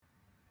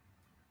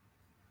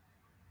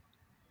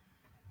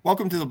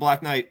Welcome to the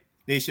Black Knight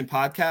Nation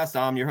podcast.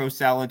 I'm your host,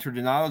 Sal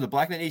Interdonato. The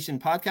Black Knight Nation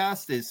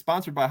podcast is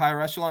sponsored by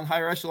Higher Echelon.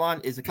 Higher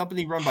Echelon is a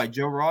company run by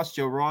Joe Ross.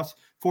 Joe Ross,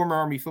 former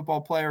Army football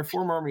player,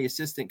 former Army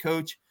assistant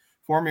coach,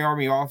 former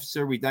Army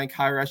officer. We thank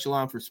Higher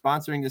Echelon for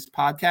sponsoring this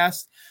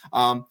podcast.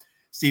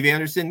 Steve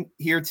Anderson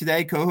here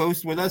today,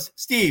 co-host with us.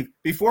 Steve,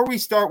 before we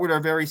start with our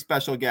very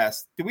special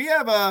guest, do we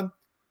have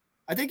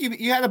I think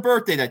you had a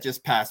birthday that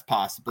just passed,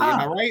 possibly. Am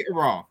I right or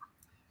wrong?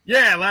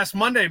 Yeah, last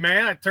Monday,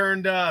 man, I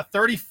turned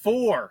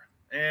 34.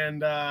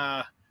 And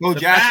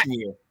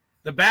Jackson,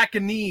 the back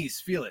and knees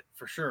feel it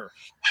for sure.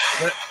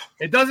 But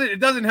it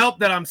doesn't help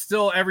that I'm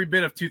still every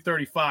bit of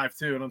 235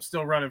 too, and I'm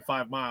still running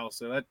 5 miles.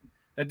 So that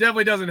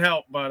definitely doesn't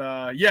help.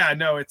 But yeah,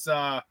 no, it's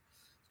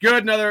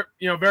good. Another,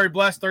 very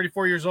blessed,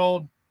 34 years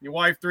old. Your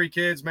wife, 3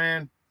 kids,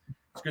 man.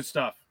 It's good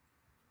stuff.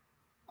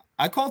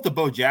 I call it the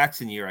Bo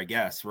Jackson year, I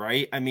guess,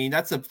 right? I mean,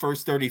 that's the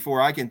first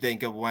 34 I can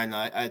think of when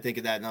I think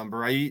of that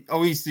number. I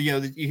always, you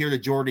hear the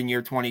Jordan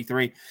year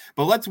 23.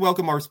 But let's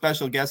welcome our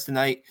special guest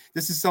tonight.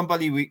 This is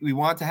somebody we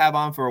want to have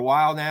on for a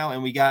while now,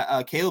 and we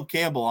got Caleb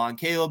Campbell on.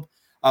 Caleb,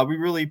 we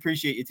really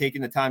appreciate you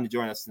taking the time to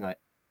join us tonight.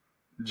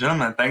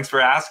 Gentlemen, thanks for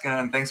asking,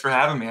 and thanks for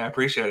having me. I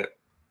appreciate it.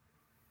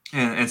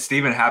 And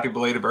Steven, happy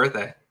belated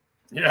birthday.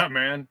 Yeah,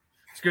 man.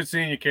 It's good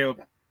seeing you,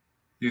 Caleb.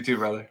 You too,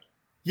 brother.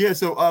 Yeah,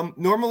 so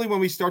normally when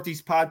we start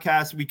these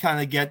podcasts, we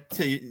kind of get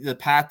to the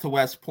path to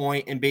West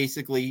Point and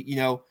basically,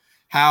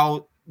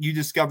 how you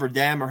discovered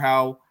them or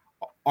how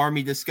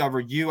Army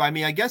discovered you. I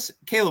mean, I guess,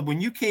 Caleb, when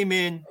you came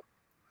in,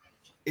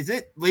 is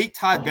it late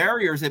Todd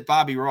Berry or is it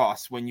Bobby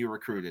Ross when you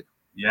recruited?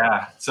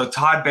 Yeah, so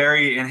Todd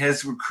Berry and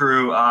his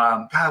crew,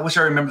 God, I wish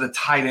I remember the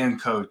tight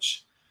end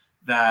coach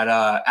that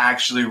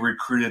actually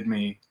recruited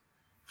me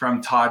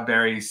from Todd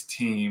Berry's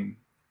team.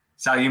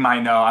 So you might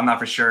know, I'm not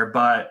for sure,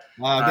 but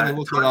I'm going to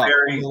look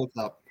it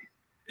up.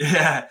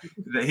 Yeah,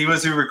 he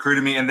was who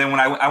recruited me. And then when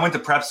I went to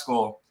prep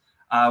school,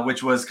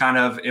 which was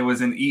it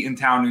was in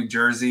Eatontown, New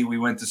Jersey. We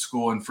went to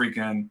school in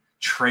freaking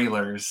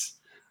trailers.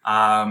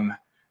 Honestly,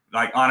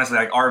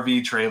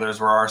 RV trailers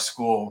were our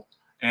school.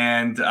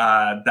 And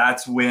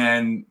that's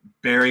when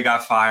Berry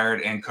got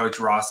fired and Coach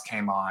Ross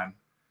came on.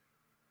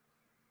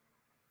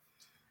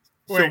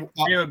 Wait,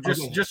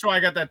 just so I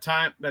got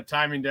that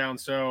timing down.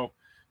 So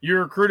you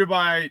were recruited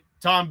by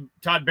Todd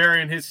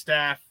Berry and his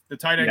staff, the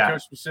tight end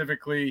coach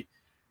specifically.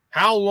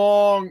 How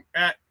long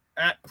at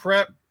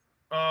prep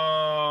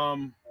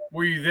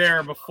were you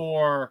there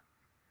before?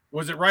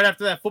 Was it right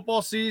after that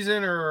football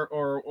season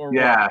or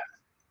yeah? What?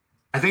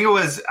 I think it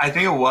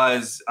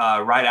was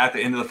right at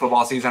the end of the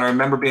football season. I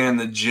remember being in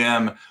the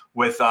gym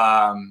with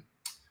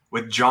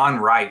John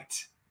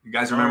Wright. You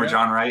guys remember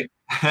John Wright?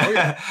 Oh,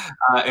 yeah.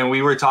 And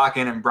we were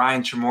talking, and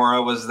Brian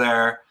Chamorro was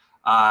there.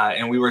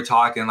 And we were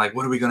talking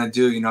what are we going to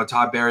do?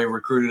 Todd Berry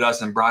recruited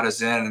us and brought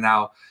us in, and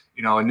now,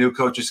 a new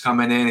coach is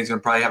coming in. He's going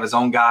to probably have his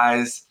own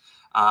guys.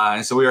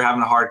 And so we were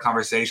having a hard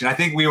conversation. I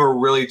think we were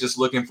really just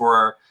looking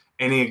for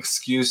any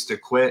excuse to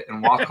quit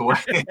and walk away.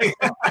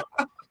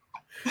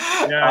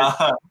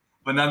 Yeah.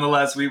 But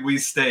nonetheless, we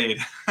stayed.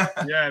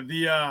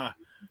 Yeah.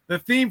 The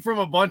theme from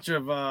a bunch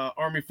of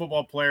Army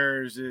football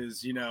players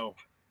is,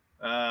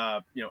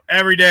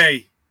 every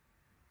day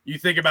you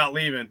think about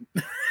leaving.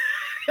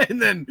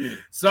 And then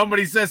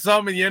somebody says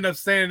something, and you end up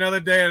staying another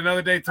day, and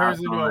another day turns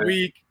into a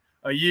week,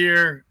 a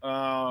year.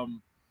 But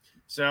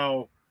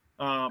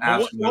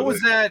what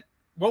was that?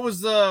 What was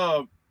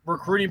the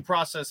recruiting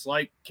process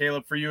like,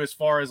 Caleb, for you? As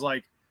far as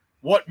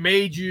what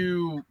made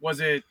you? Was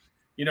it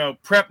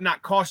prep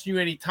not costing you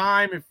any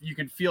time if you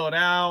could feel it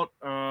out?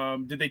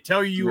 Did they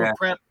tell you were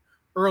prep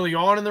early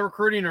on in the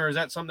recruiting, or is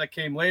that something that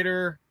came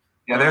later?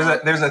 Yeah,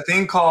 there's a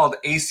thing called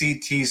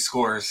ACT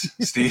scores,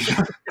 Steve.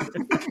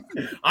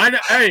 I know.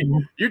 Hey,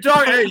 you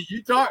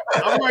talk.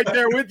 I'm right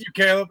there with you,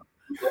 Caleb.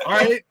 All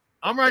right,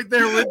 I'm right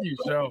there with you.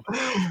 So,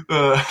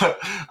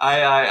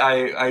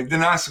 I did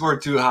not score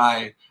too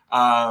high,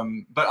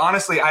 but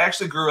honestly, I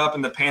actually grew up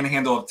in the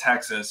Panhandle of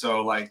Texas,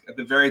 so at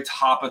the very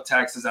top of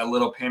Texas, that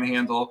little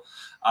Panhandle,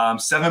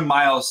 7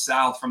 miles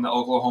south from the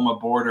Oklahoma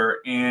border,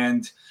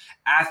 and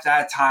at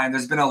that time,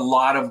 there's been a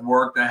lot of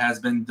work that has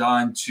been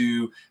done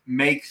to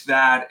make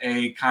that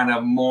a kind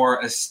of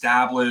more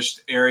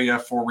established area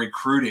for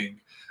recruiting.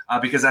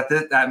 Because at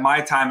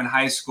my time in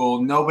high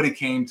school, nobody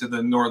came to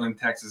the northern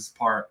Texas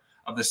part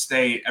of the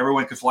state.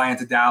 Everyone could fly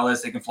into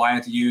Dallas. They can fly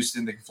into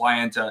Houston. They can fly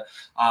into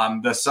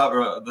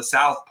the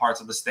south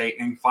parts of the state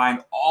and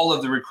find all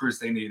of the recruits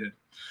they needed.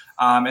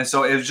 And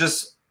so it was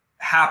just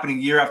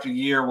happening year after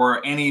year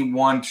where any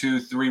 1, 2,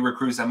 3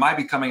 recruits that might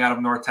be coming out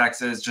of North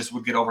Texas just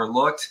would get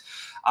overlooked.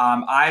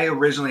 I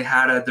originally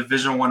had a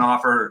Division I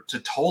offer to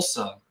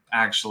Tulsa,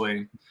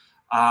 actually.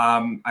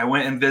 I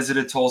went and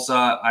visited Tulsa.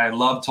 I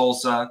love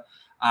Tulsa.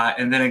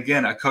 And then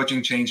again, a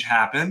coaching change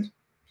happened.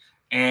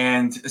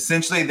 And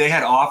essentially they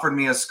had offered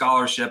me a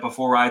scholarship, a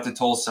full ride to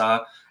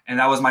Tulsa. And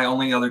that was my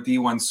only other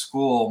D1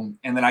 school.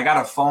 And then I got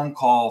a phone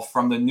call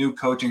from the new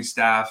coaching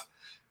staff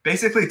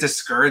basically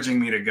discouraging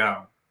me to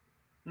go.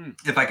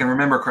 if I can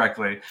remember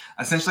correctly.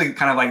 Essentially,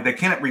 kind of like they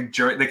couldn't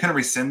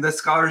rescind the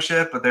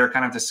scholarship, but they were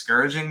kind of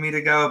discouraging me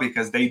to go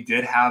because they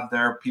did have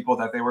their people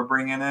that they were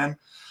bringing in.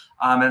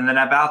 And then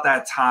about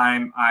that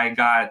time,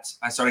 I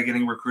started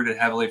getting recruited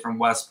heavily from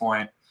West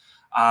Point.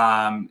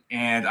 And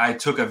I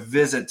took a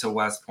visit to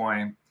West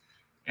Point.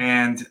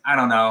 And I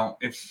don't know,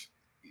 if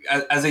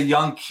as a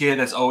young kid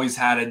that's always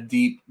had a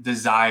deep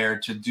desire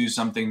to do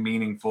something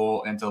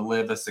meaningful and to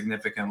live a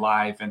significant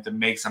life and to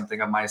make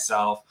something of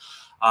myself,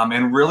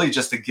 and really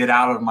just to get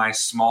out of my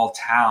small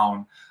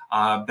town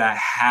that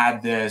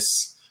had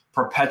this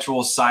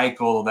perpetual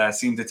cycle that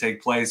seemed to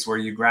take place where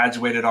you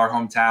graduated our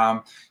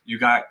hometown, you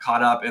got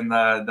caught up in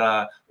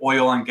the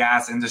oil and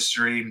gas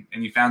industry,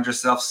 and you found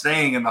yourself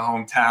staying in the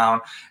hometown.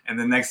 And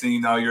the next thing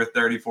you know, you're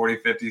 30, 40,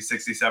 50,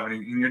 60, 70,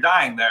 and you're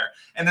dying there.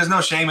 And there's no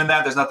shame in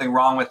that. There's nothing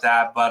wrong with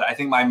that. But I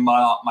think my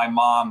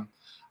mom,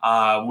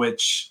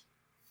 which,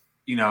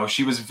 you know,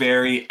 she was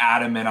very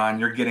adamant on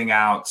you're getting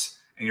out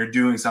and you're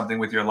doing something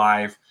with your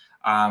life.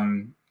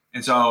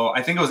 And so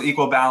I think it was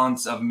equal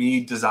balance of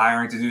me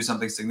desiring to do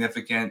something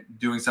significant,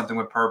 doing something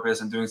with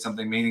purpose and doing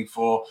something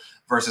meaningful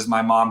versus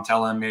my mom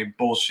telling me,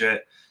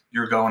 bullshit,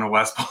 you're going to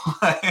West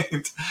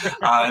Point.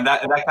 And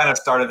that kind of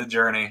started the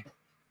journey.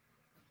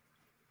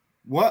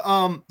 What,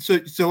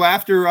 so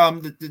after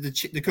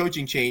the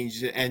coaching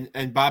change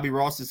and Bobby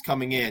Ross is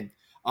coming in,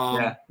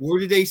 where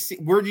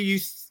do you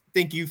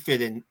think you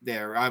fit in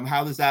there?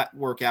 How does that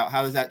work out?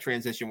 How does that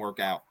transition work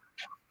out?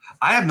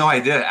 I have no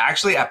idea.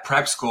 Actually, at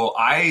prep school,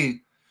 I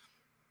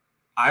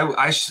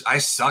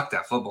sucked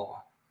at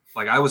football.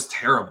 Like, I was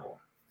terrible.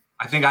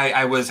 I think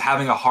I was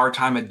having a hard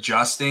time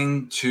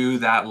adjusting to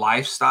that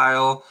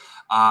lifestyle.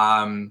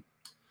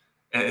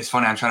 It's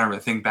funny. I'm trying to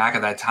think back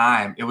at that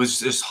time. It was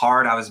just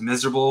hard. I was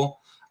miserable.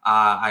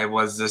 I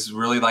was this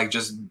really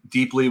just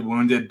deeply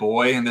wounded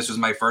boy. And this was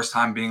my first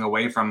time being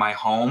away from my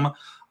home.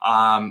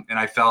 And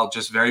I felt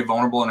just very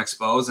vulnerable and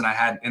exposed.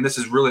 And this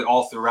is really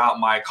all throughout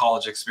my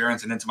college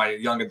experience and into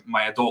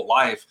my adult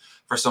life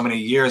for so many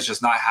years,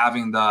 just not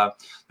having the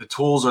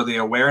tools or the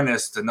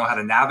awareness to know how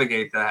to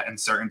navigate that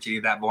uncertainty,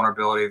 that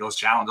vulnerability, those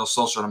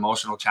social and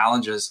emotional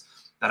challenges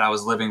that I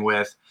was living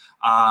with.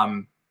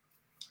 And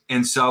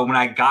so when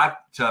I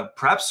got to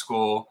prep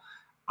school,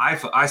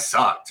 I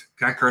sucked.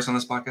 Can I curse on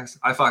this podcast?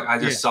 I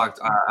just sucked.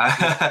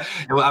 I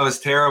was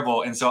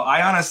terrible. And so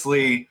I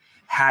honestly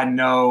had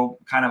no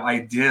kind of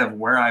idea of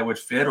where I would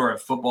fit or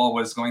if football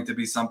was going to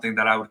be something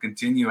that I would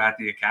continue at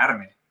the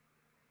academy.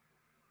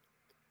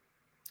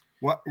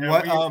 What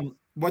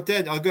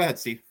did? Oh, go ahead,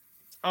 Steve.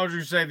 I was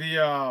just say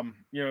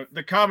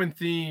the common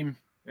theme,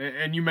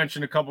 and you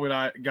mentioned a couple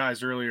of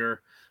guys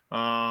earlier,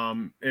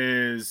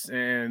 is,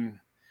 and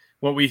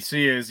what we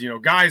see is,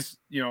 guys,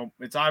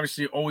 it's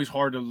obviously always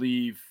hard to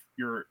leave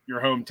your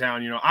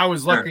hometown. I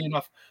was lucky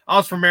enough. I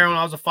was from Maryland.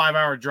 I was a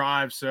 5-hour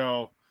drive.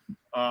 So,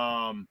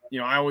 I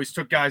always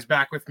took guys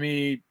back with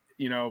me,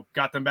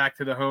 got them back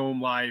to the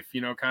home life,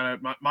 kind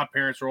of my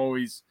parents were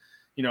always,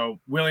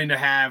 willing to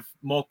have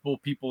multiple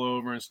people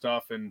over and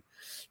stuff. And,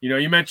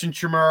 you mentioned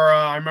Chimera.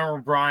 I remember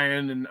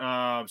Brian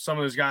and some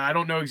of those guys. I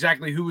don't know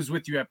exactly who was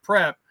with you at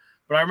prep,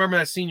 but I remember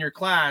that senior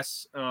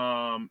class.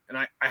 And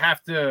I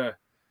have to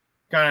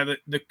kind of,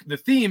 the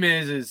theme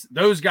is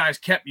those guys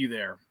kept you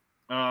there.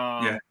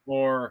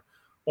 Or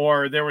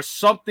there was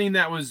something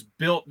that was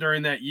built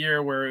during that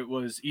year where it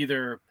was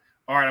either,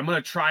 all right, I'm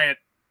going to try it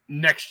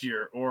next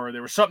year, or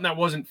there was something that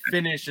wasn't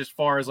finished as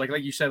far as like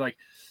you said,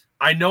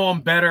 I know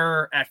I'm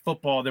better at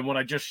football than what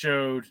I just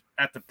showed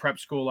at the prep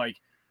school. Like,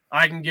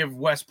 I can give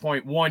West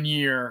Point 1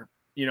 year,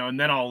 and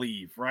then I'll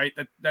leave, right?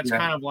 That's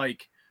kind of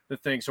like the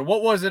thing. So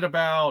what was it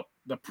about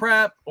the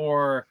prep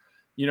or,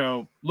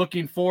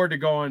 looking forward to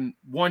going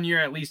 1 year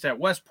at least at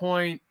West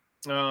Point?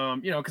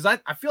 Because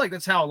I feel like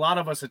that's how a lot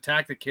of us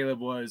attacked it, Caleb,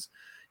 was,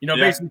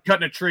 basically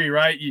cutting a tree,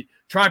 right? You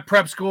try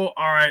prep school.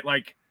 All right,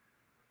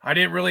 I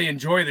didn't really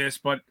enjoy this,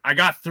 but I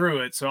got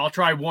through it. So I'll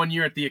try 1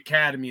 year at the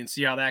academy and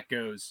see how that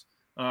goes.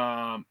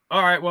 All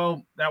right,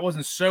 well, that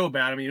wasn't so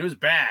bad. I mean, it was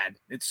bad.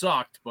 It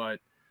sucked, but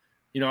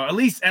at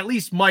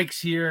least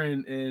Mike's here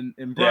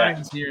and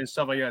Brian's here and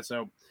stuff like that.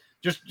 So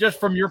just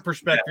from your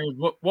perspective,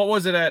 what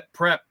was it at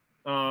prep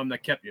that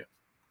kept you?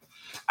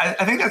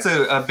 I think that's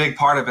a big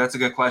part of it. That's a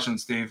good question,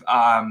 Steve.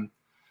 I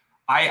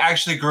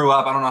actually grew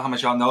up, I don't know how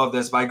much y'all know of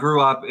this, but I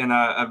grew up in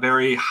a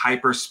very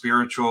hyper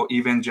spiritual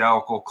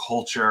evangelical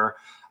culture.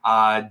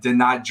 Did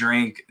not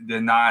drink,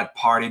 did not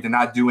party, did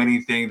not do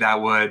anything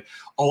that would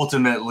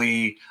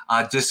ultimately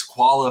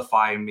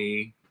disqualify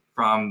me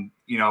from,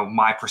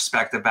 my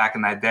perspective back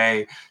in that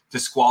day,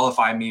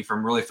 disqualify me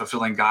from really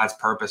fulfilling God's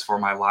purpose for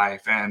my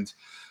life. And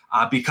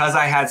because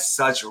I had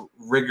such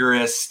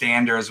rigorous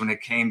standards when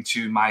it came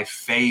to my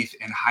faith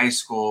in high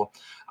school,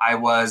 I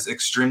was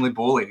extremely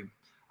bullied.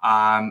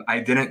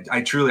 I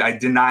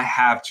did not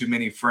have too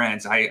many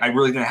friends. I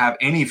really didn't have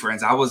any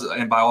friends. I was,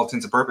 and by all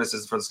intents and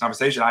purposes for this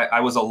conversation, I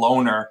was a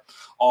loner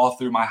all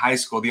through my high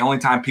school. The only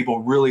time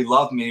people really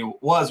loved me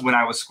was when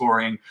I was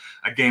scoring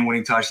a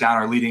game-winning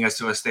touchdown or leading us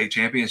to a state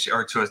championship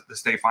or to the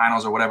state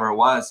finals or whatever it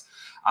was.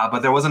 But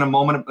there wasn't a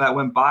moment that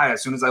went by.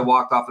 As soon as I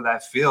walked off of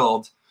that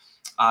field,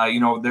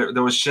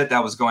 there was shit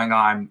that was going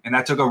on, and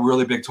that took a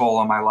really big toll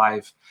on my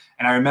life.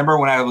 And I remember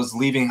when I was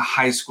leaving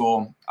high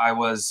school, I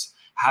was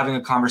having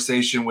a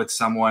conversation with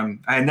someone.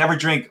 I had never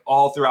drank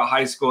all throughout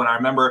high school, and I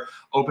remember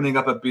opening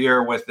up a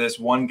beer with this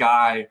one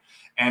guy,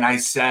 and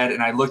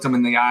I looked him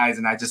in the eyes,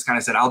 and I just kind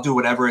of said, I'll do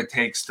whatever it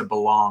takes to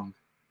belong.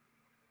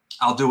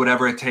 I'll do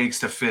whatever it takes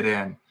to fit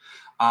in.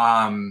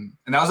 And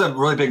that was a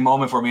really big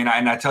moment for me. And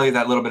I tell you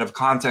that little bit of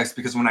context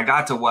because when I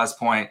got to West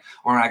Point,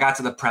 or when I got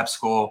to the prep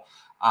school,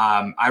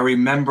 I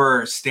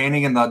remember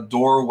standing in the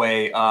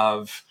doorway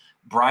of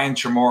Brian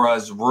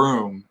Chamora's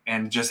room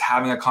and just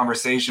having a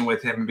conversation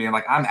with him and being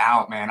like, I'm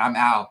out, man, I'm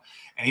out.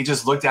 And he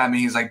just looked at me.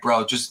 He's like,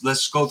 bro,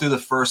 let's go through the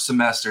first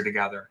semester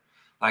together.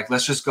 Like,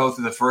 let's just go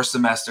through the first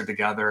semester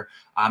together.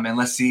 And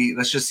let's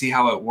just see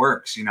how it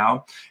works,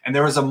 And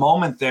there was a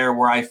moment there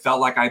where I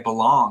felt like I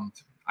belonged.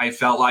 I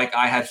felt like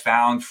I had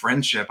found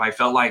friendship. I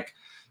felt like,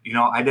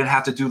 I didn't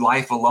have to do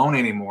life alone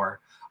anymore.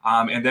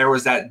 And there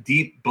was that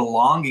deep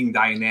belonging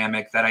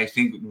dynamic that I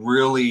think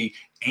really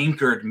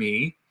anchored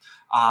me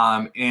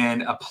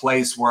in a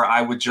place where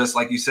I would just,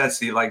 like you said,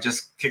 Steve, like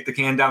just kick the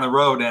can down the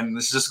road and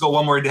let's just go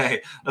one more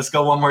day. Let's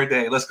go one more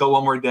day. Let's go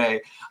one more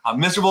day.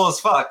 Miserable as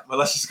fuck, but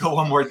let's just go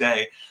one more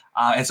day.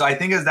 And so I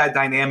think it's that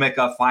dynamic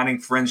of finding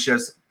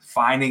friendships,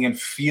 finding and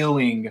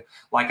feeling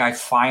like I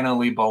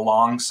finally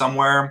belong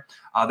somewhere.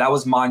 That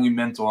was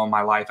monumental in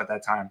my life at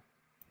that time.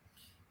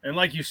 And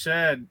like you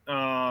said,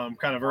 kind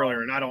of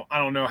earlier, and I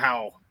don't know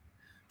how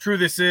true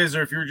this is,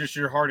 or if you're just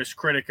your hardest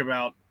critic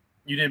about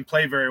you didn't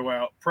play very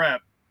well at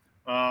prep.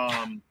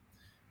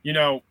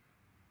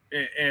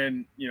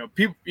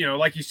 People,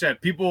 like you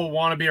said, people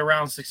want to be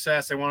around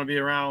success. They want to be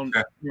around,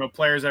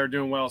 players that are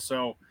doing well.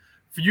 So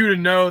for you to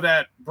know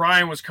that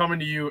Brian was coming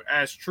to you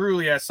as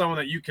truly as someone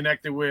that you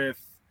connected with,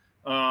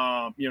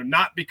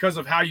 not because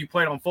of how you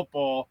played on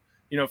football,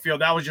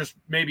 field, that was just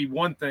maybe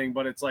one thing,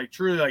 but it's like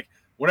truly like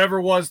whatever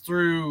it was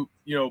through,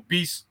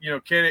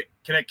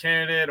 cadet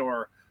candidate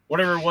or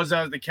whatever it was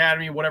out of the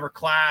academy, whatever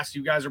class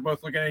you guys are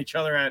both looking at each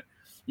other at,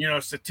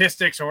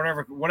 statistics or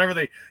whatever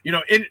they,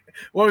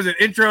 what was it,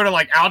 intro to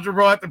like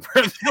algebra at the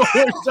prep school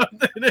or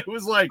something. It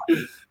was like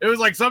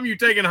something you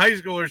take in high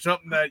school or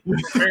something that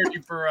prepared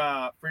you for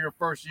your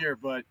first year.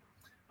 But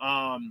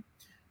I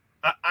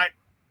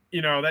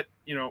didn't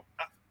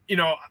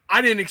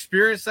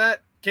experience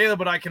that, Caleb,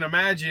 but I can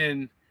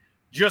imagine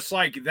just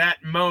like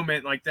that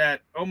moment, like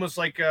that, almost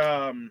like,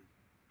 that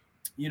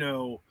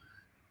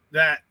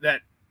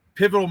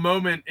pivotal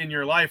moment in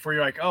your life where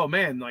you're like, oh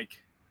man, like,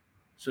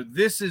 so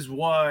this is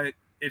what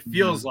it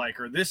feels like,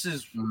 or this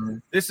is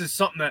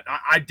something that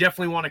I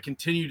definitely want to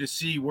continue to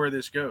see where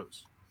this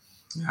goes.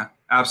 Yeah,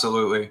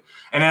 absolutely.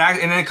 And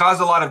it caused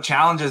a lot of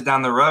challenges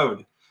down the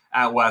road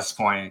at West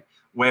Point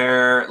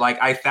where like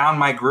I found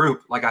my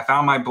group, like I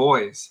found my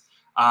boys.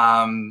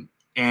 And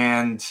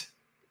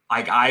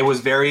like I was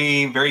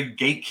very, very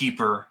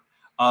gatekeeper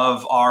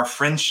of our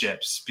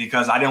friendships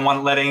because I didn't want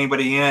to let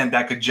anybody in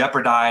that could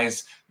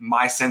jeopardize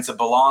my sense of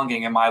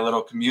belonging in my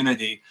little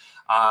community.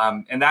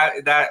 And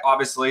that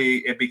obviously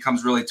it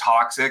becomes really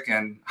toxic,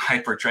 and I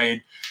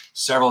portrayed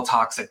several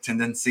toxic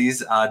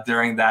tendencies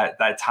during that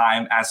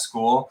time at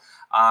school.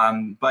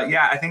 But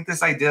yeah, I think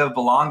this idea of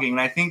belonging,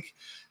 and I think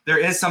there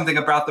is something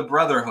about the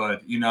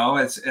brotherhood,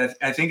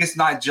 I think it's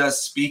not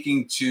just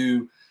speaking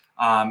to,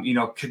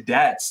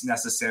 cadets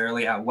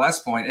necessarily at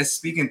West Point. It's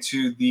speaking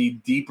to the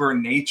deeper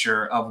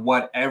nature of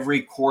what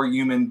every core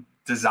human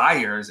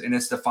desires, and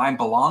it's to find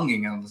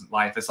belonging in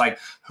life. It's like,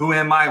 who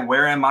am I,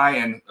 where am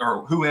I,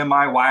 or who am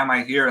I, why am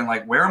I here, and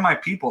like, where are my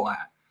people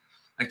at?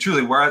 Like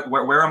truly,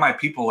 where are my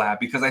people at?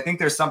 Because I think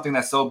there's something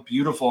that's so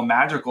beautiful and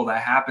magical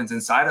that happens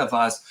inside of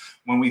us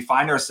when we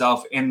find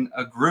ourselves in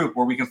a group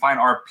where we can find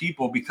our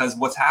people, because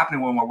what's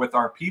happening when we're with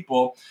our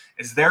people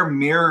is they're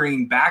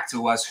mirroring back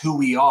to us who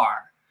we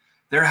are.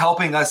 They're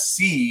helping us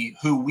see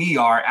who we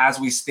are as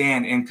we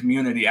stand in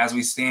community, as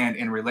we stand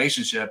in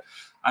relationship.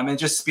 It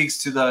just speaks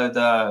to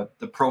the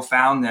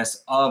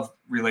profoundness of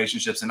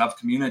relationships and of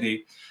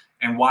community.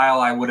 And while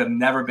I would have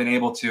never been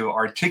able to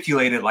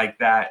articulate it like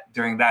that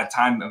during that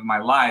time of my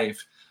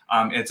life,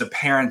 it's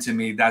apparent to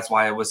me that's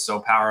why it was so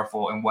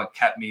powerful and what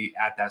kept me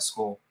at that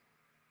school.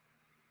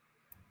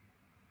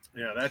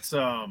 Yeah, that's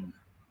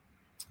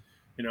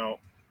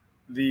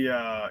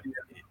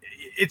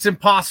it's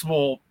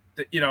impossible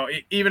that,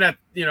 even at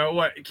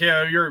what,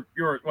 you're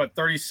what,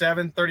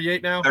 37,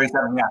 38 now?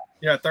 37, yeah.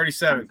 Yeah,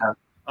 37. 37.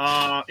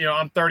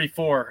 I'm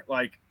 34.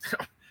 Like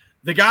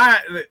the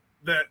guy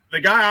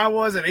I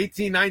was at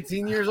 18,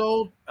 19 years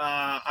old.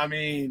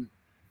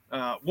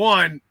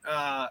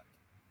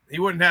 He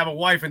wouldn't have a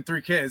wife and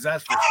 3 kids.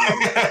 That's for sure.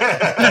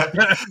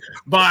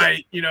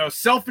 By,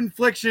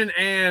 self-infliction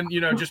and,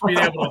 just being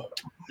able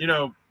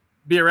to,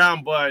 be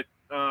around, but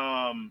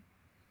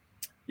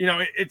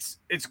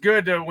it's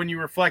good to, when you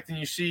reflect and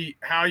you see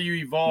how you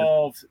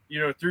evolved,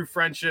 through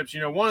friendships.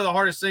 One of the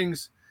hardest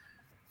things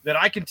that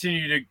I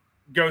continue to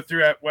go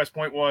through at West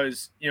Point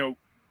was,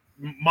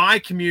 my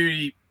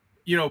community,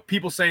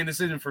 people saying this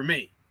isn't for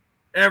me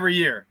every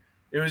year.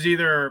 It was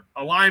either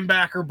a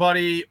linebacker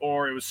buddy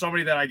or it was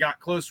somebody that I got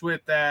close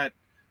with that,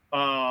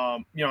 I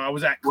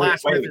was at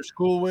class with or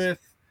school with.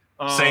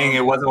 Saying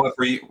it wasn't what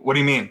for you. What do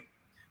you mean?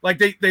 Like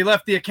they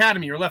left the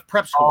academy or left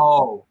prep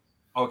school.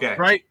 Oh, okay.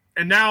 Right.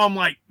 And now I'm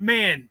like,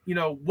 man,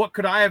 what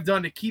could I have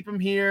done to keep him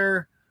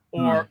here?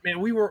 Or man,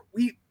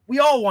 we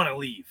all want to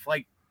leave.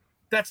 Like,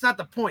 that's not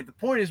the point. The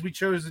point is we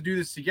chose to do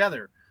this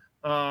together.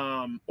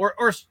 Or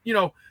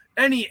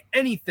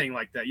anything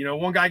like that.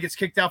 One guy gets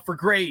kicked out for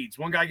grades.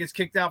 One guy gets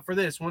kicked out for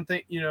this. One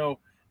thing,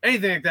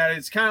 anything like that.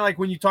 It's kind of like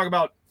when you talk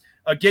about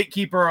a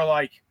gatekeeper or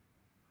like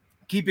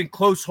keeping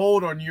close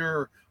hold on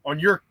your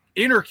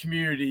inner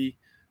community.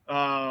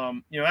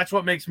 That's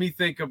what makes me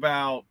think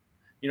about,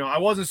 I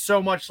wasn't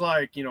so much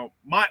like,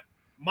 my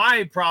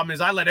problem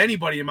is I let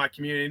anybody in my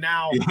community.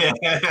 Now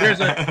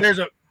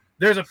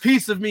there's a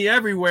piece of me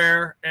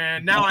everywhere,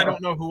 and now I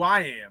don't know who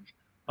I am.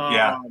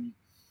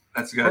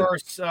 That's good.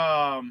 First,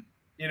 and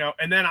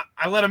then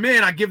I let them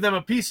in, I give them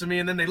a piece of me,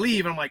 and then they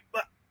leave, and I'm like,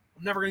 I'm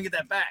never gonna get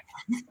that back.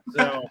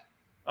 So,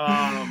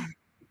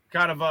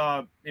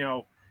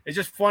 it's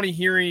just funny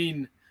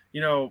hearing,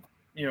 a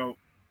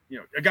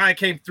guy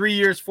came 3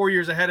 years, 4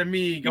 years ahead of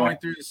me, going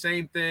through the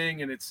same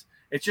thing, and it's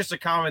just a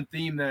common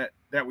theme that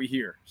we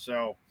hear.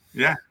 So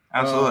yeah,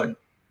 absolutely.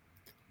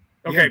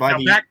 Okay,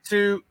 now back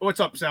to what's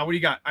up, Sal. What do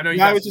you got? I know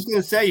you. I was just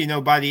going to say,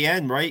 by the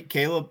end, right,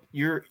 Caleb,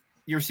 your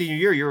senior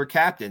year, you're a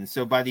captain.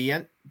 So by the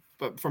end,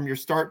 but from your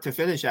start to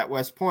finish at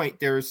West Point,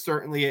 there is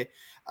certainly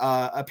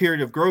a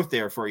period of growth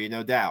there for you,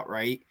 no doubt,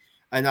 right?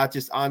 And not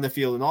just on the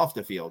field and off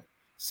the field.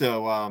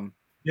 So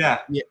yeah,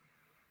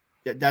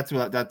 that's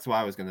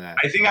why I was going to ask.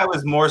 I think I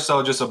was more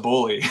so just a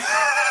bully.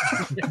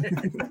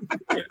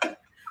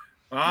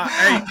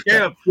 Hey,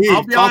 Caleb,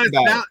 I'll be honest.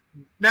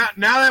 Now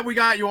that we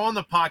got you on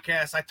the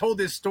podcast, I told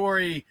this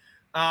story.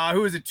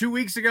 Who was it? 2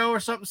 weeks ago or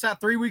something?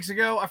 3 weeks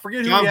ago? I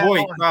forget who. John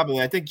Voight,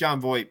 probably. I think John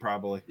Voight,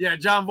 probably. Yeah,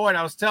 John Voight.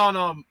 I was telling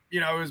him,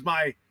 it was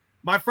my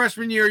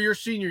freshman year, your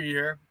senior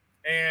year,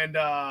 and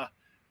I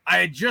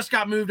had just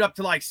got moved up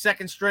to like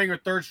second string or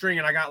third string,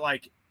 and I got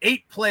like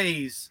 8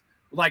 plays,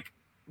 like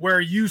where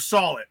you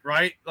saw it,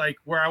 right? Like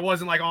where I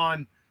wasn't like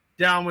on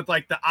down with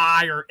like the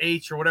I or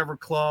H or whatever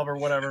club or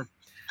whatever.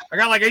 I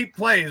got like 8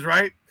 plays,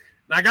 right?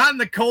 And I got in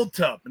the cold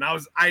tub, and I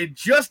had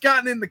just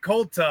gotten in the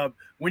cold tub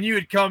when you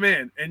had come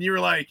in, and you were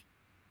like,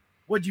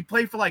 "What'd you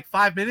play for like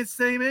 5 minutes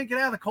today, man? Get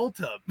out of the cold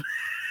tub."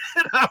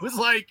 And I was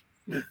like,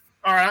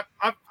 "All right,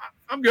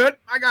 I'm good.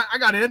 I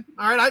got in.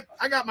 All right,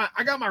 I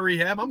got my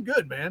rehab. I'm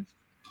good, man."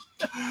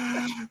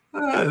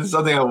 That's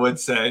something I would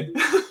say.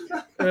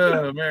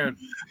 Oh man,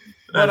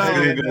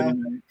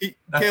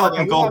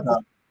 Caleb,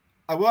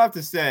 I will have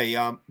to say,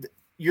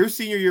 your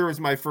senior year was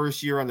my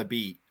first year on the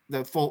beat.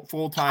 The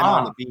full time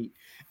on the beat.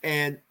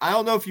 And I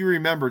don't know if you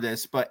remember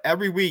this, but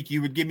every week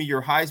you would give me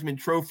your Heisman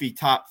Trophy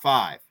top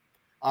 5.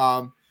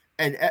 And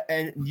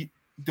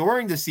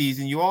during the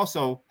season, you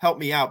also helped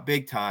me out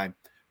big time,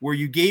 where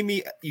you gave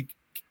me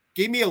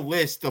a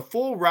list, the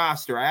full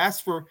roster. I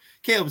asked for,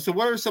 Caleb, so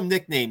what are some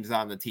nicknames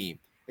on the team?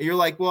 And you're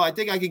like, well, I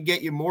think I can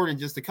get you more than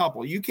just a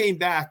couple. You came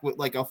back with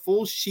like a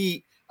full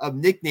sheet of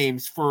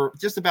nicknames for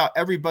just about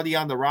everybody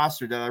on the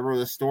roster that I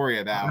wrote a story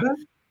about. Uh-huh.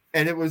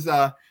 And it was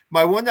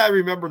my one that I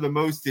remember the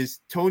most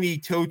is Tony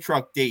Tow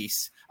Truck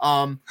Dace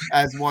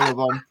as one of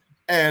them.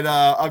 And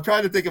I'm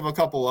trying to think of a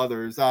couple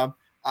others. I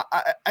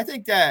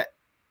think that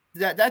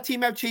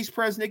team have Chase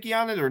Presnicki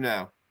on it or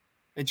no?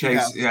 And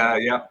Chase,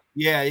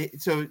 yeah.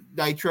 So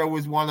Nitro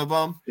was one of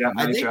them. Yeah,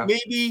 I think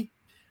maybe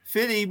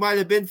Fitty might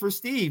have been for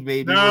Steve.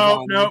 Maybe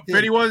no.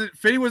 Fitty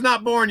was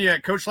not born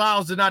yet. Coach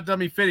Lyles did not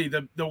dummy Fitty.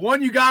 The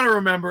one you got to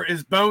remember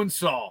is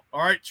Bonesaw. All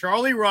right,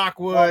 Charlie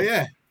Rockwood. Oh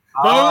yeah.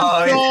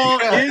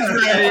 Bonesaw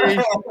is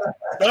ready.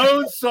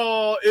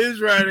 Bonesaw is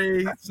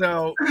ready.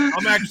 So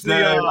I'm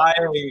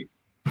actually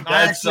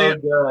so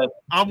good.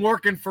 I'm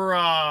working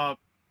for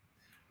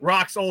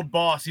Rock's old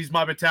boss. He's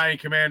my battalion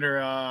commander,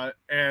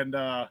 and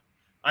I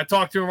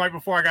talked to him right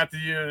before I got to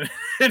the unit.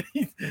 And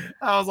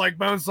I was like,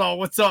 Bonesaw,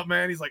 what's up,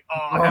 man? He's like,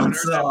 I haven't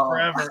heard that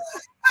forever.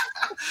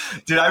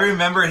 Dude, I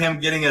remember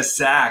him getting a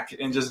sack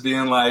and just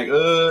being like,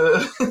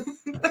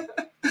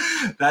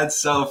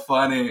 That's so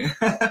funny.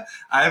 I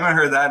haven't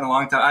heard that in a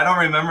long time. I don't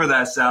remember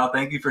that, Sal.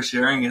 Thank you for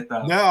sharing it,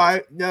 though. No.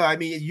 I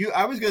mean,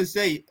 I was going to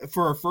say,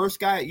 for a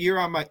first year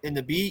in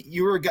the beat,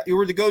 you were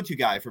the go-to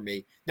guy for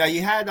me. Now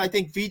you had, I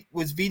think,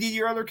 was VD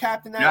your other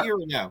captain that year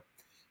or no?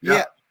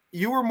 Yeah,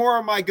 you were more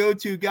of my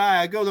go-to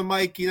guy. I go to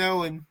Mike,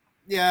 and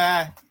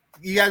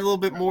you got a little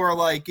bit more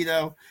like, you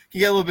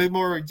get a little bit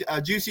more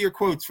juicier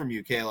quotes from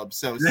you, Caleb.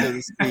 So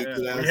to speak,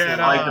 I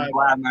like to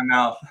blab my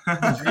mouth.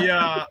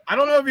 Yeah, I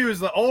don't know if he was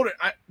the oldest.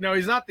 No,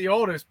 he's not the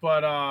oldest,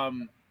 but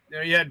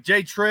you had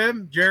Jay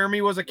Trim.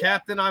 Jeremy was a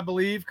captain, I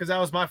believe, because that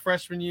was my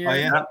freshman year. Oh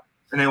yeah,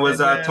 and it was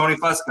Tony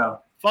Fusco.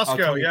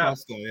 Fusco, yeah.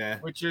 Fusco, yeah.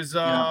 Which is,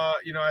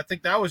 I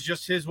think that was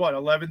just his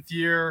 11th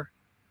year,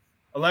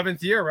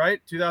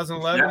 right?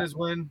 2011 is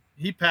when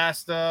he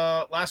passed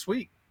last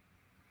week.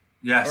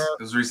 Yes,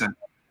 it was recent.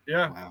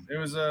 Yeah, wow. It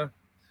was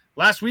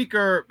last week,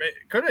 or it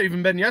could have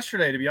even been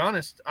yesterday, to be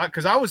honest,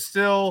 because I was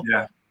still.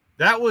 Yeah.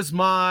 That was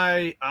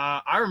my.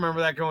 I remember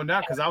that going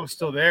down because I was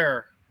still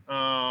there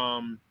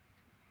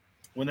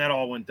when that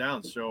all went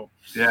down. So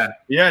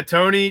yeah.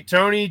 Tony,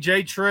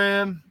 Jay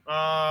Trim,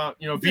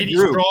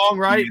 BD Strong,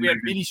 right? We had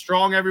BD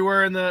Strong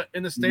everywhere in the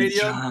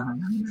stadium,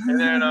 and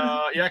then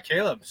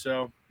Caleb.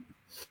 So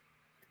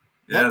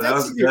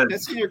that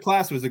senior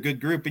class was a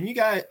good group, and you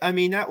guys. I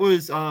mean, that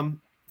was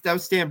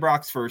Stan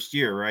Brock's first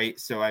year, right?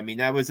 So I mean,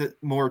 that was a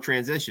more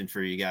transition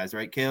for you guys,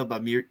 right, Caleb? I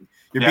mean,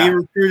 you're being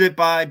recruited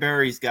by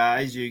Barry's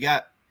guys. You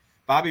got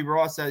Bobby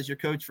Ross as your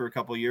coach for a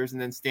couple of years,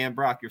 and then Stan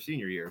Brock your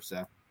senior year.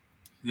 So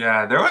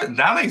yeah,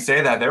 now that you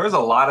say that, there was a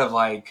lot of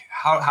like,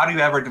 how do you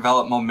ever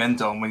develop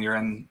momentum when you're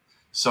in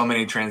so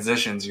many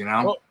transitions?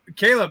 Well,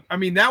 Caleb, I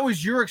mean, that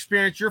was your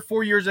experience. You're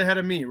 4 years ahead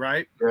of me,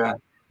 right? Yeah.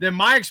 Then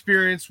my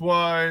experience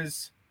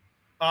was,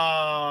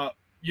 at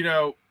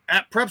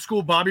prep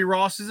school, Bobby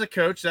Ross is a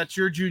coach. That's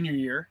your junior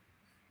year,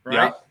 right?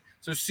 Yeah.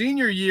 So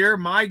senior year,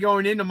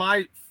 going into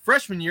my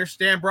freshman year,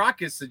 Stan Brock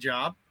gets the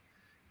job.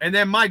 And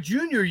then my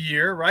junior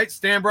year, right,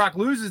 Stan Brock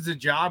loses the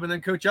job, and then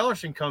Coach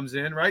Ellerson comes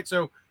in, right?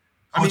 So,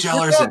 Coach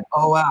Ellerson,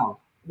 wow.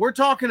 We're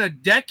talking a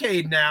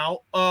decade now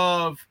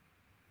of,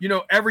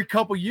 every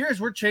couple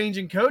years we're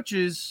changing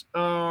coaches.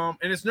 And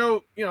it's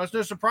no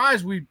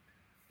surprise we,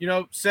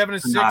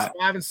 7-6,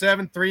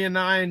 5-7,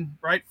 3-9,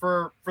 right,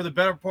 for the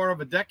better part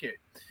of a decade.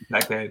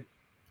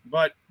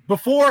 But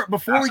before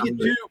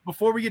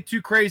we get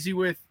too crazy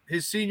with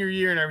his senior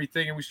year and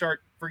everything, and we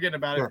start forgetting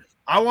about it,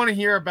 I want to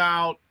hear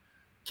about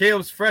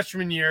Caleb's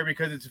freshman year,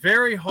 because it's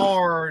very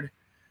hard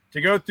to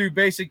go through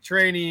basic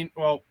training.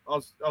 Well,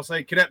 I'll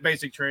say cadet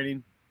basic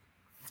training.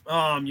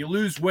 You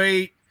lose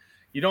weight.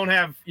 You don't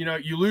have,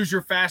 you lose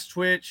your fast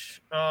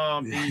twitch.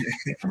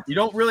 You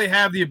don't really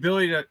have the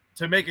ability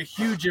to make a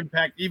huge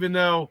impact, even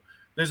though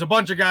there's a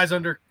bunch of guys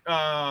under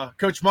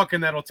Coach Muckin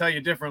that'll tell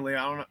you differently.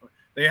 I don't know.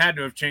 They had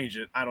to have changed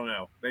it. I don't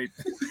know.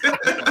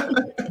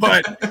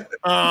 But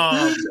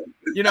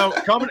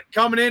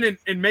coming in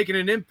and making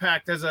an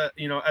impact as a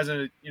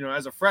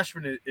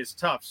freshman is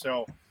tough.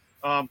 So,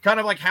 kind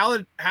of like how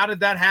did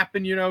that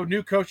happen?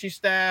 New coaching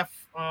staff,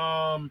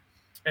 and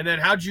then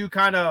how'd you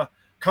kind of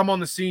come on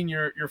the scene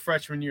your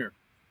freshman year?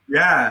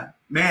 Yeah,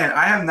 man,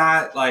 I have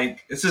not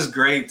this is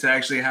great to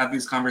actually have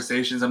these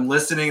conversations. I'm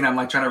listening and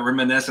I'm trying to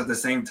reminisce at the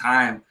same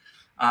time.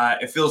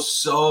 It feels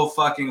so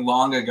fucking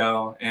long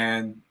ago,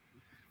 and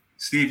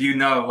Steve, you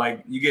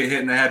get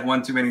hit in the head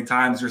one too many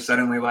times, you're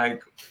suddenly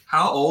like,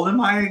 how old am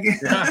I again?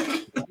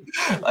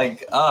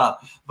 Yeah.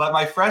 But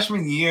my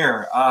freshman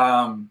year,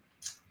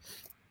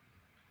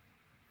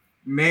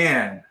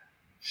 man,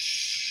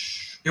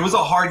 it was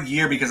a hard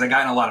year because I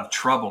got in a lot of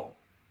trouble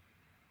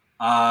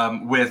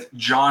with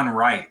John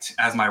Wright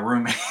as my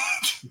roommate.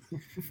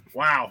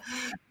 Wow.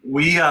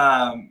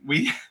 John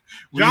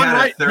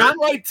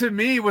Wright to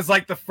me was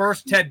like the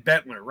first Ted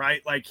Bentler,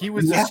 right? Like he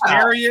was the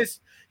scariest.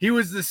 He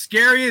was the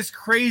scariest,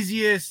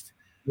 craziest.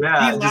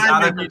 Yeah, just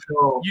out of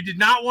control. You did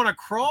not want to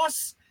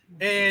cross,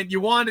 and you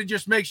wanted to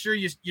just make sure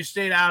you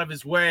stayed out of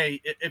his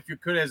way if you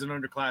could as an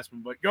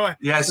underclassman. But go ahead.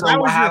 Yeah, so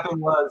what happened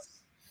was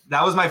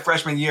that was my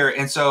freshman year.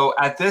 And so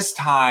at this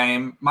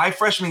time, my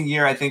freshman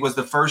year, I think, was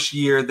the first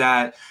year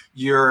that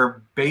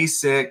your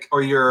basic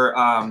or your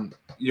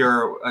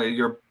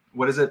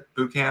what is it,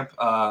 boot camp?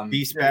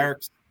 Beast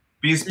Barracks.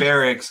 Beast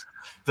Barracks.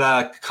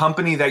 The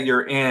company that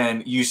you're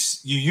in, you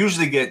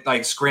usually get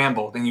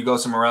scrambled and you go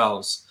somewhere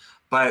else.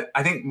 But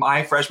I think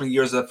my freshman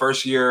year is the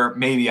first year,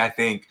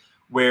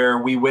 where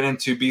we went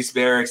into Beast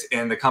Barracks,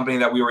 and the company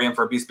that we were in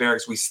for Beast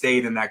Barracks, we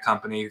stayed in that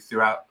company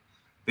throughout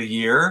the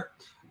year.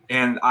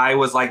 And I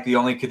was the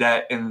only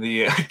cadet in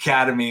the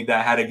academy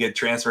that had to get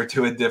transferred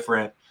to a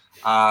different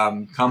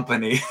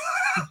company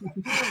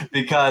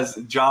because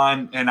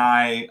John and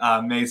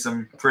I made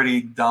some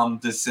pretty dumb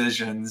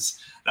decisions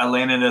that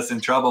landed us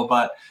in trouble.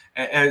 But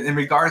in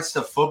regards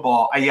to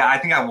football, I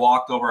think I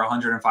walked over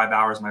 105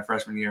 hours my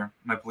freshman year,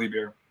 my plebe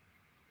year.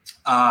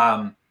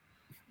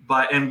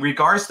 But in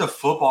regards to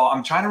football,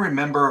 I'm trying to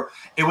remember.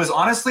 It was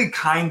honestly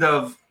kind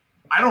of,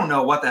 I don't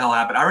know what the hell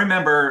happened. I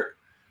remember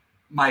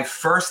my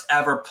first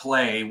ever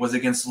play was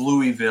against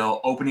Louisville,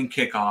 opening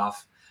kickoff.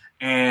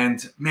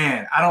 And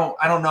man, I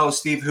don't know,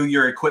 Steve, who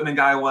your equipment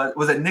guy was.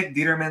 Was it Nick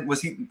Dieterman?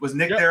 Was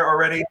Nick there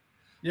already?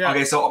 Yeah.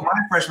 Okay, so my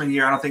freshman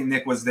year, I don't think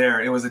Nick was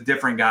there. It was a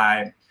different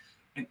guy.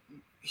 And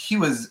he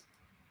was,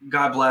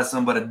 God bless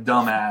him, but a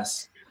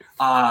dumbass.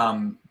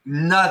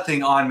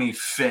 Nothing on me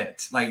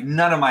fit.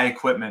 None of my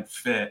equipment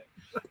fit.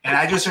 And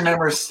I just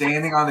remember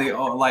standing on the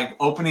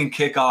opening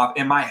kickoff,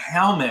 and my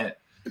helmet,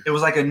 it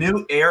was a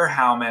new air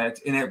helmet,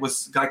 and it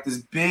was this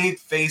big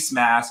face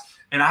mask,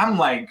 and I'm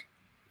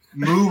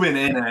moving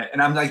in it,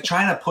 and I'm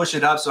trying to push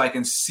it up so I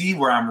can see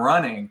where I'm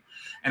running.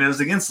 And it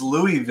was against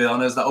Louisville,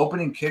 and it was the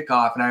opening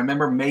kickoff, and I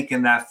remember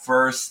making that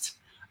first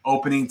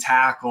opening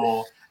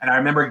tackle. And I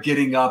remember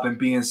getting up and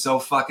being so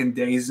fucking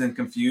dazed and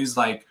confused,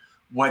 like,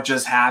 what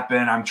just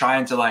happened? I'm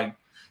trying to, like,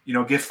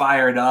 get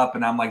fired up.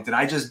 And I'm like, did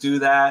I just do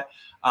that?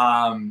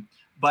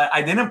 But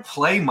I didn't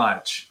play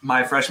much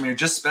my freshman year,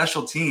 just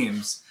special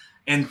teams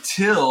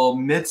until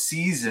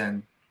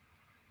midseason.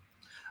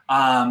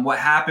 What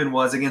happened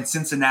was against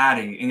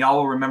Cincinnati, and y'all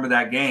will remember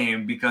that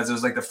game because it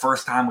was like the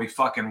first time we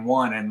fucking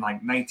won in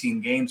like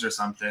 19 games or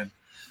something.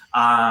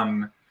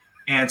 And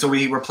so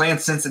we were playing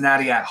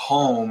Cincinnati at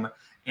home,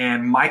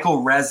 and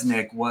Michael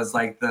Resnick was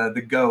like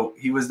the GOAT.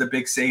 He was the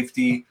big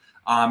safety.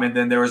 And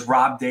then there was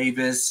Rob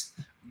Davis,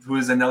 who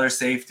was another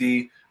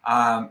safety.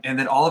 And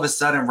then all of a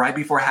sudden, right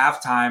before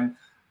halftime,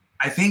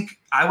 I think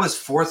I was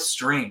fourth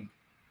string.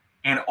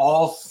 And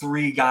all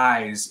three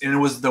guys, and it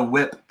was the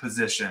whip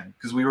position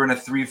because we were in a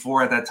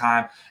 3-4 at that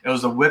time. It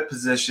was the whip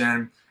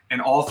position,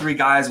 and all three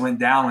guys went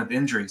down with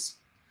injuries.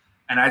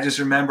 And I just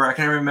remember, I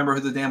can't remember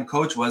who the damn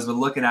coach was, but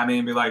looking at me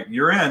and be like,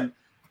 "You're in."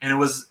 And it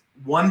was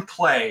one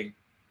play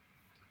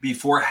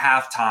before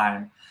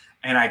halftime,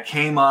 and I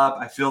came up,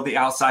 I filled the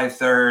outside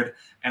third,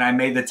 and I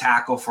made the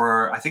tackle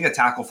for, I think, a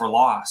tackle for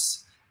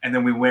loss. And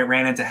then we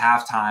ran into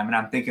halftime, and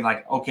I'm thinking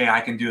like, okay, I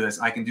can do this,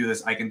 I can do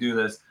this, I can do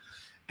this.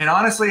 And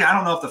honestly, I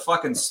don't know if the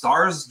fucking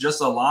stars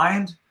just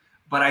aligned,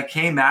 but I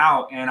came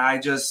out and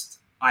I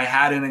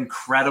had an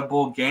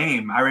incredible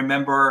game. I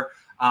remember,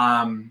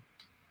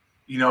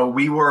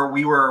 we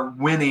were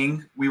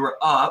winning, we were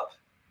up,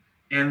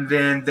 and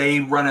then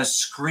they run a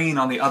screen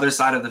on the other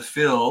side of the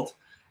field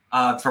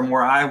from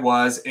where I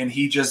was, and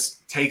he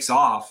just takes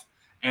off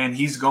and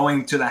he's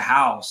going to the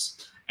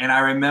house. And I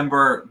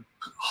remember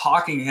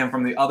hawking him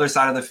from the other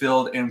side of the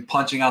field and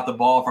punching out the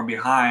ball from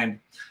behind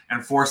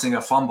and forcing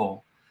a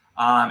fumble.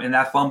 And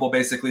that fumble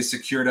basically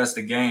secured us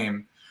the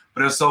game.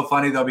 But it was so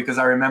funny, though, because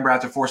I remember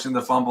after forcing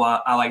the fumble,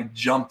 I like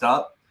jumped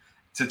up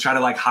to try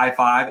to like high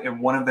five. And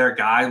one of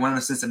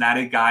the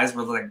Cincinnati guys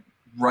was like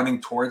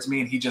running towards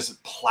me, and he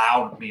just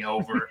plowed me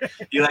over.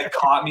 He like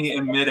caught me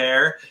in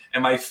midair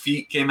and my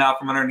feet came out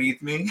from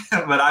underneath me.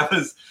 But I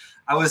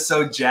was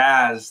so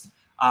jazzed.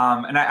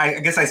 And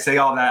I guess I say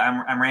all that,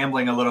 I'm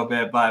rambling a little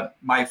bit, but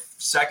that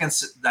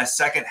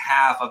second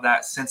half of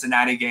that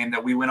Cincinnati game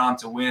that we went on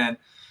to win,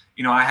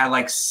 I had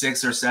like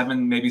 6 or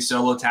 7 maybe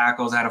solo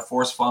tackles. I had a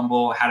forced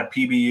fumble, had a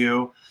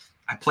PBU.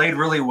 I played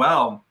really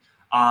well.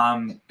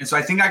 And so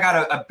I think I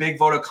got a big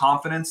vote of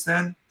confidence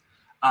then.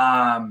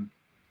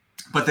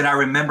 But then I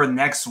remember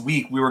next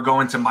week we were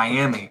going to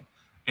Miami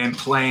and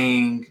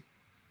playing,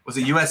 was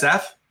it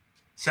USF?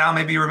 Sal,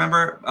 maybe you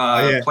remember?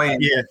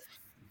 Playing. Yeah.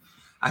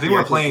 I think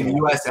we're playing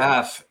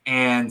USF,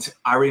 and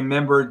I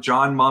remember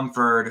John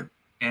Mumford,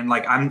 and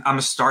like I'm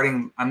the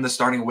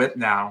starting whip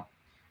now.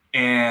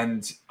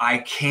 And I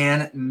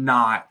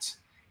cannot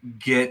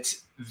get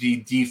the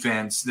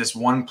defense this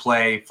one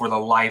play for the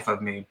life of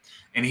me.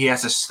 And he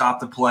has to stop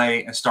the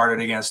play and start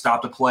it again,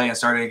 stop the play and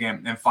start it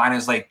again. And finally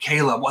is like,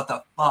 "Caleb, what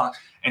the fuck?"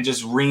 And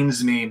just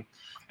reams me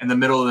in the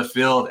middle of the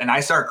field. And I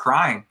start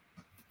crying.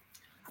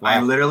 Wow.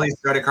 I literally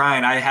started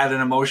crying. I had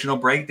an emotional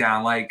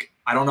breakdown. Like,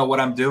 I don't know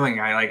what I'm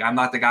doing. I'm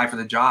not the guy for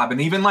the job.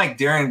 And even like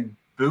during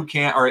boot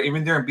camp or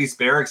even during Beast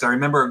Barracks, I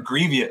remember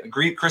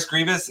Chris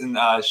Grievous and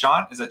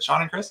Sean. Is it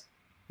Sean and Chris?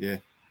 Yeah.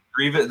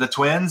 Grievous, the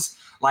twins,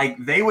 like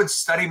they would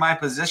study my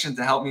position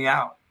to help me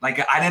out.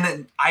 Like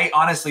I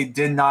honestly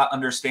did not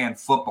understand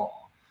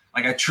football.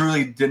 Like I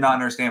truly did not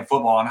understand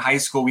football. In high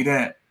school,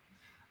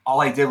 all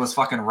I did was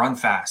fucking run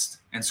fast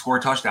and score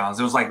touchdowns.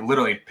 It was like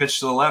literally pitch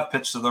to the left,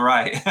 pitch to the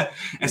right.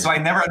 And so I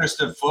never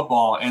understood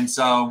football. And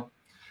so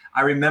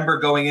I remember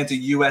going into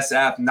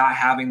USF not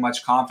having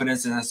much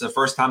confidence. And it's the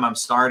first time I'm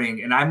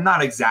starting. And I'm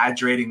not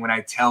exaggerating when I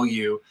tell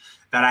you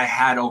that I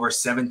had over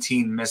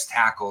 17 missed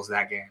tackles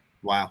that game.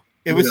 Wow.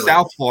 It was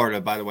South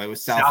Florida, by the way. It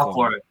was South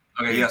Florida.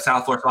 Okay, yeah,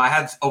 South Florida. So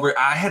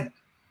I had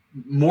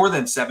more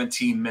than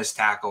 17 missed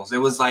tackles. It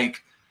was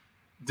like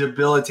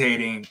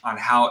debilitating on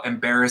how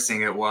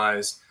embarrassing it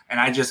was. And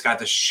I just got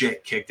the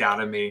shit kicked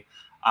out of me.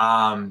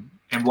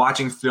 And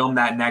watching film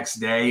that next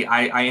day,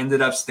 I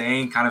ended up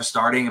staying, kind of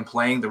starting and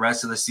playing the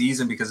rest of the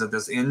season because of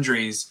those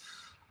injuries.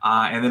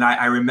 And then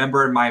I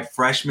remember my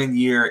freshman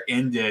year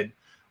ended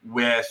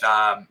with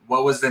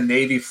what was the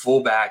Navy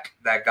fullback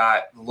that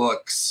got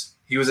looks.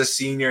 He was a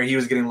senior. He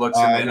was getting looks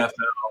in the NFL.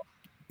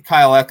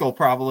 Kyle Eckel,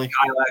 probably.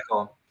 Kyle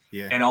Eckel.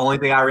 Yeah. And the only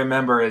thing I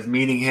remember is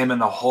meeting him in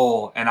the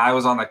hole, and I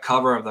was on the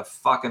cover of the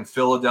fucking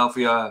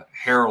Philadelphia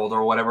Herald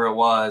or whatever it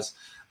was,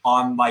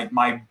 on like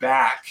my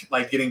back,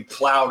 like getting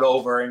plowed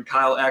over, and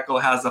Kyle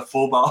Eckel has the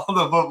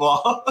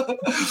football,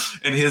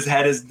 and his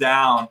head is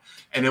down,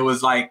 and it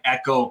was like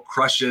Eckel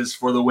crushes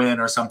for the win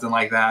or something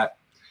like that.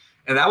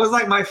 And that was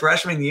like my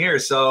freshman year.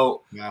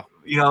 So,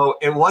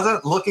 it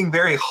wasn't looking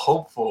very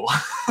hopeful.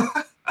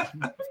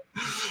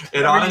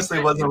 It honestly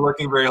wasn't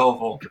looking very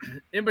hopeful.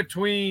 In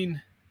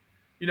between,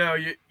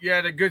 you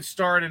had a good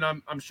start, and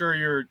I'm sure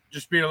you're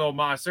just being a little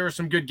modest. There were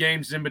some good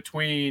games in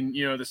between,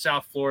 the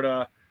South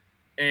Florida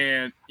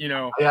and,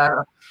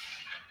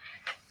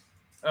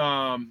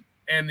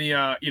 and the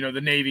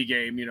the Navy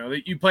game.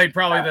 You played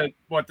probably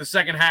the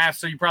second half,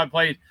 so you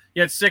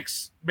had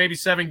 6, maybe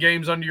 7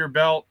 games under your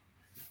belt.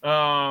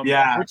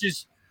 Which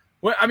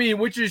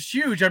is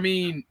huge. I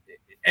mean,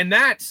 and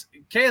that's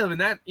Caleb,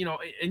 and that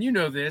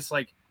and this,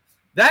 like,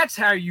 that's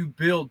how you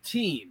build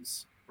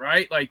teams,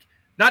 right? Like,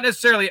 not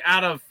necessarily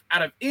out of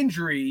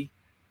injury,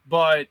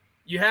 but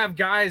you have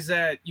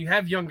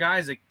young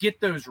guys that get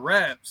those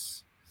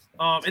reps,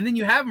 and then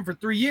you have them for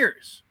 3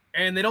 years,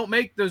 and they don't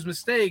make those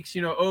mistakes,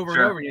 over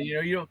and over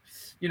again.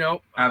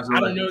 I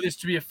don't know this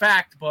to be a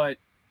fact, but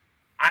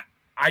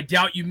I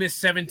doubt you missed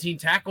 17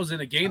 tackles in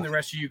a game the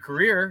rest of your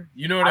career.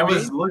 You know what I mean?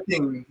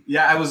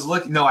 I was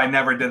looking. No, I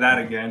never did that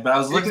again. But I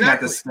was looking at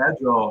the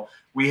schedule.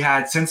 We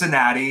had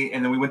Cincinnati,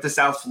 and then we went to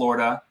South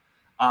Florida,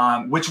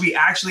 which we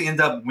actually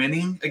ended up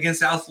winning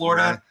against South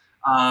Florida.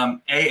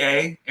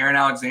 Aaron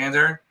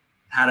Alexander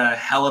had a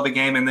hell of a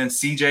game, and then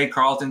CJ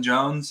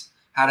Carlton-Jones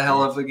had a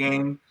hell of a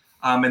game.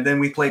 And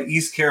then we played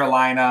East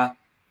Carolina,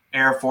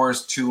 Air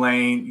Force,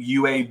 Tulane,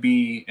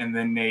 UAB, and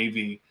then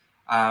Navy.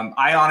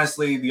 I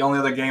honestly, the only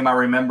other game I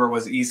remember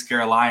was East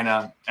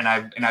Carolina, and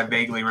I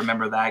vaguely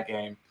remember that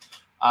game.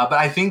 But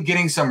I think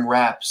getting some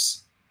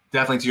reps,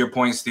 definitely to your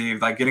point,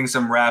 Steve, like getting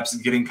some reps,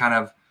 getting kind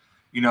of,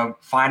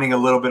 finding a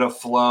little bit of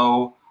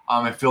flow,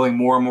 and feeling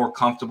more and more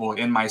comfortable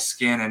in my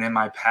skin and in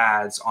my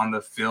pads on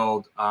the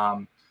field.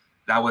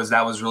 That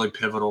was really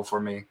pivotal for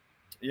me.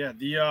 Yeah,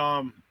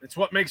 it's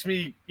what makes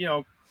me,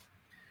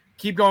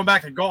 keep going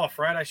back to golf,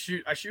 right? I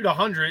shoot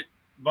 100,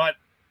 but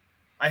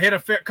I hit a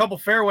couple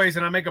fairways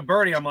and I make a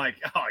birdie. I'm like,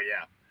 oh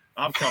yeah,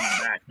 I'm coming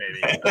back,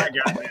 baby. I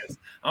got this.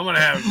 I'm gonna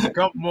have a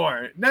couple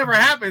more. It never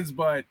happens,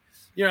 but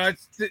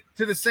it's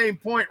to the same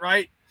point,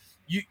 right?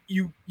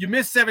 You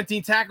miss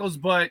 17 tackles,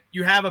 but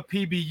you have a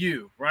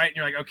PBU, right? And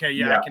you're like, okay,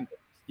 yeah, I can.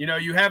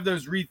 You have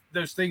those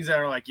things that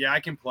are like, yeah,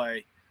 I can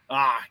play.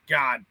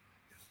 God,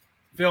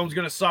 film's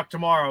gonna suck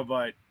tomorrow,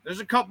 but there's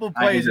a couple of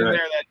plays in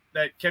there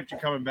that kept you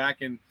coming back.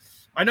 And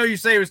I know you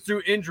say it was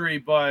through injury,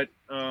 but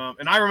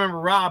and I remember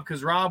Rob,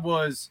 because Rob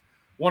was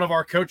one of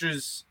our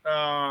coaches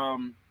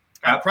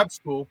at prep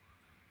school,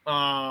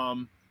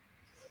 and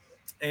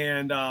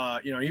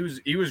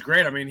he was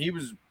great. I mean, he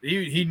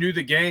knew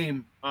the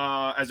game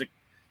as a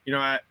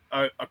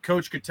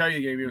coach could tell you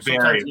the game.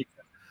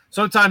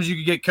 Sometimes you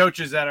could get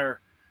coaches that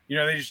are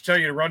they just tell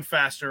you to run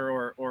faster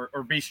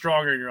or be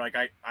stronger, and you're like,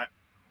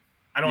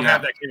 I don't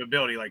have that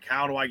capability. Like,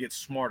 how do I get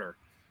smarter?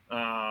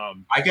 I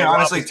can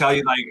honestly tell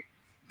you, like,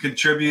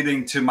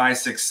 contributing to my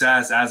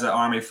success as an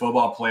Army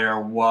football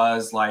player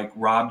was like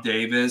Rob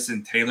Davis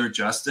and Taylor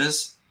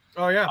Justice.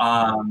 Oh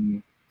yeah.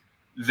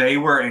 They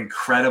were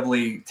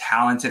incredibly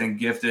talented and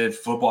gifted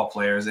football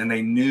players, and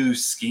they knew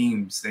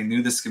schemes. They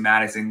knew the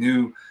schematics.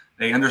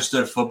 They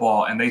understood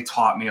football, and they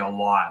taught me a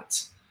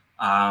lot.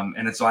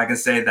 And so I can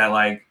say that,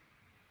 like,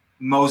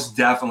 most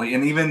definitely,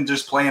 and even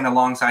just playing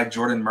alongside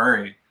Jordan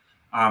Murray,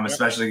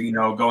 especially,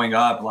 going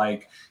up,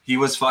 like, he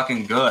was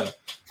fucking good.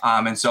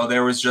 And so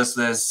there was just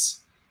this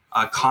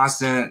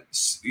constant,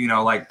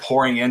 like,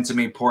 pouring into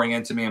me.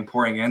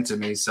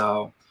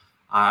 So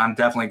I'm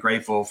definitely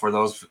grateful for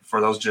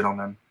those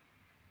gentlemen.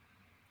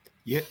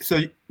 Yeah. So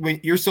when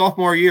your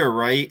sophomore year,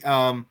 right?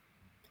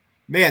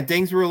 Man,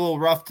 things were a little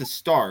rough to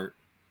start,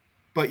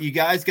 but you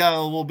guys got a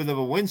little bit of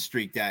a win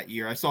streak that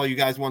year. I saw you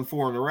guys won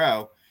 4 in a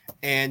row,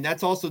 and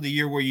that's also the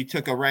year where you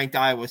took a ranked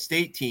Iowa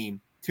State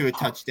team to a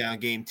touchdown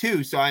game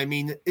too. So, I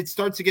mean, it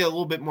starts to get a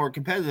little bit more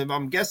competitive.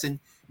 I'm guessing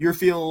you're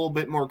feeling a little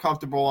bit more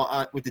comfortable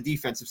with the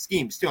defensive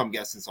schemes too, I'm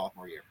guessing,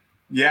 sophomore year.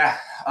 Yeah.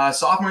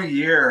 Sophomore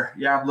year.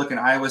 Yeah. I'm looking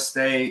Iowa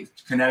State,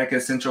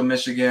 Connecticut, Central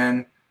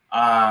Michigan,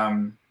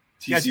 TCU.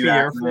 You guys beat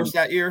Air Force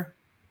that year?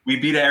 We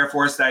beat Air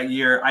Force that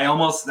year. I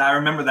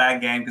remember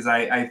that game because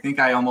I think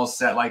I almost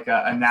set like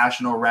a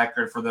national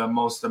record for the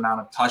most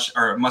amount of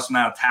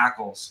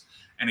tackles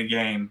in a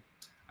game.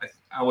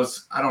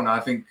 I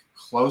think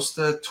close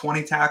to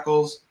 20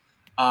 tackles.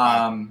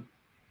 But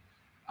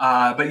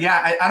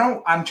yeah,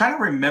 I'm trying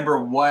to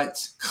remember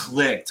what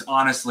clicked,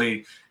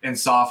 honestly, in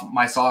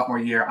my sophomore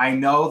year. I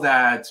know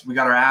that we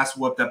got our ass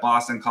whooped at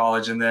Boston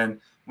College. And then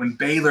when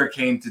Baylor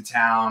came to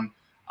town,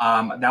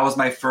 that was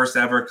my first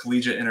ever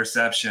collegiate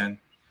interception.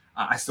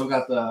 I think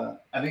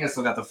I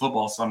still got the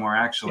football somewhere,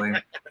 actually.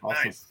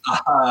 Nice.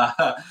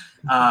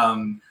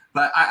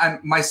 But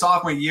my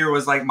sophomore year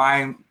was like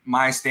my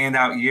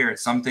standout year.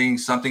 Something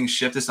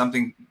shifted.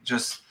 Something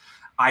just,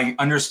 I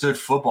understood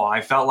football.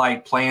 I felt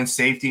like playing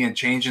safety and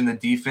changing the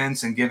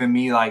defense and giving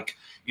me 10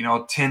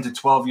 to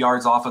 12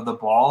 yards off of the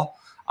ball,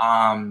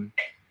 and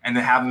then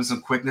having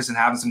some quickness and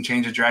having some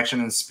change of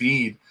direction and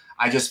speed.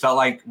 I just felt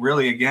like,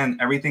 really, again,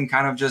 everything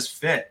kind of just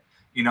fit,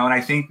 And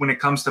I think when it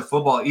comes to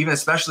football, even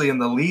especially in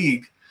the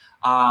league,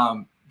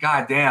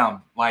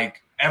 goddamn,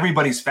 like,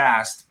 everybody's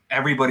fast,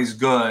 everybody's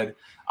good.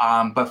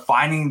 But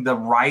finding the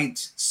right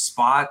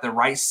spot, the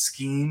right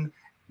scheme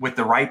with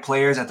the right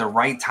players at the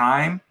right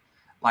time,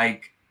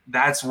 like,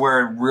 that's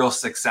where real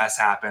success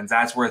happens.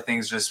 That's where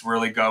things just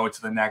really go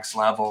to the next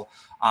level.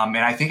 And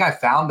I think I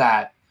found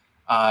that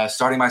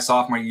starting my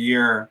sophomore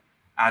year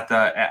at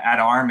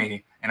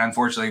Army. and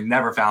unfortunately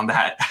never found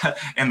that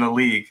in the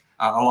league,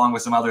 along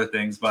with some other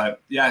things.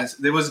 But yeah,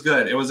 it was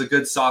good. It was a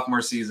good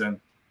sophomore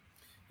season.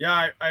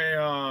 Yeah,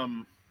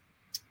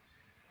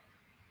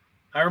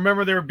 I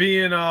remember there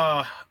being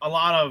a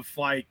lot of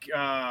like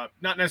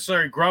not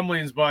necessarily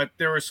grumblings, but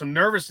there was some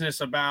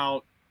nervousness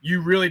about you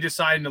really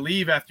deciding to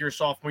leave after your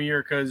sophomore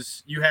year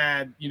because you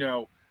had,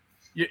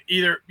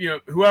 either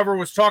whoever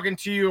was talking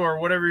to you or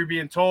whatever you're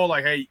being told,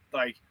 like, hey,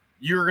 like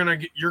you're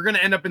gonna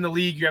end up in the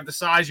league. You have the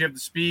size, you have the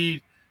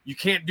speed. You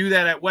can't do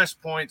that at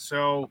West Point,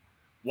 so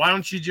why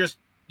don't you just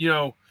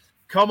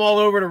come all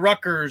over to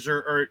Rutgers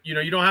or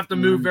you don't have to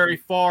move very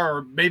far,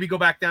 or maybe go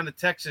back down to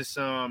Texas.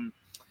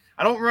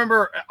 I don't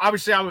remember.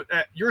 Obviously,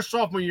 at your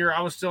sophomore year,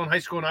 I was still in high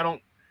school, and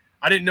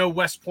I didn't know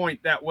West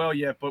Point that well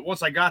yet. But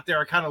once I got there,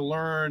 I kind of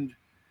learned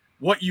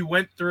what you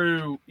went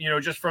through,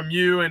 just from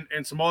you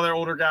and some other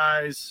older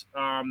guys,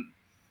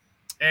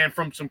 and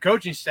from some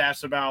coaching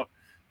staffs about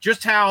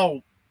just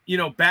how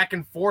back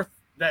and forth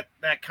that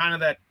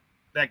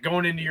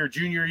going into your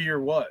junior year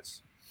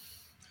was.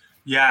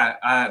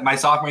 Yeah, my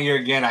sophomore year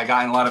again, I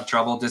got in a lot of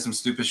trouble, did some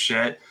stupid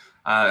shit.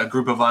 A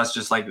group of us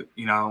just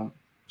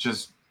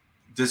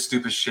did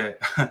stupid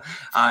shit, and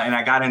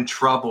I got in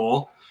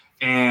trouble.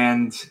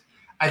 And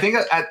I think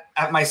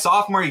at my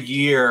sophomore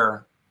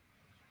year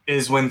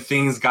is when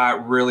things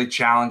got really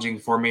challenging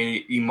for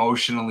me,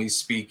 emotionally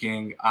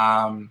speaking.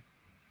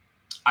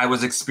 I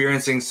was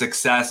experiencing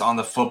success on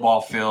the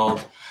football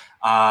field,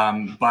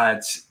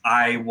 but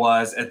I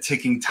was a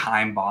ticking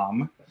time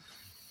bomb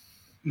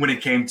when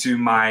it came to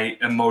my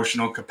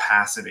emotional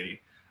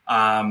capacity.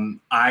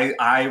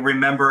 I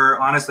remember,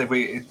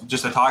 honestly,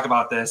 just to talk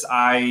about this,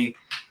 I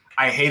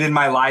hated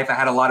my life. I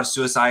had a lot of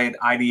suicide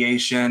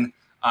ideation.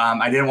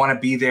 I didn't want to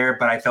be there,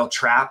 but I felt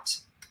trapped.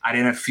 I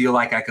didn't feel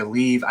like I could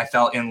leave. I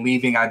felt in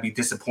leaving, I'd be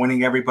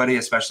disappointing everybody,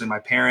 especially my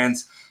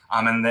parents.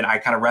 And then I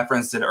kind of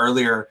referenced it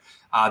earlier.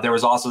 There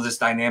was also this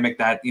dynamic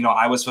that,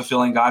 I was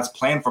fulfilling God's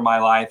plan for my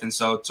life. And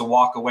so to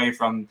walk away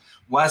from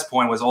West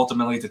Point was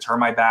ultimately to turn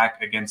my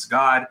back against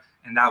God.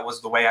 And that was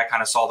the way I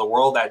kind of saw the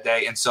world that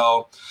day. And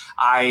so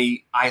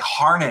I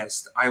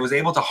was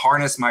able to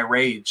harness my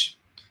rage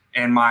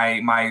and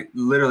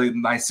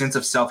my sense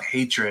of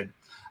self-hatred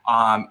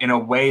in a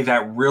way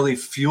that really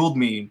fueled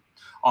me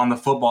on the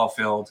football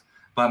field.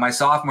 But my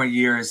sophomore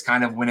year is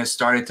kind of when it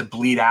started to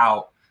bleed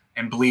out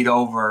and bleed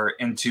over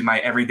into my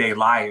everyday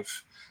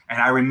life. And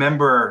I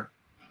remember,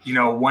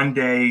 one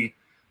day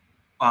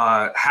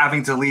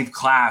having to leave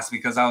class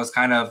because I was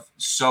kind of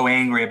so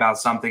angry about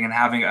something and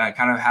having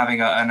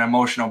an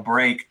emotional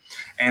break.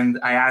 And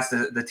I asked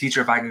the teacher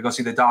if I could go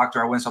see the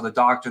doctor. I went and saw the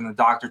doctor, and the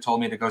doctor told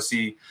me to go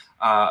see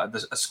a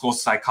school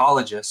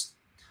psychologist.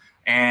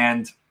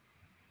 And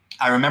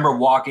I remember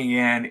walking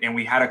in, and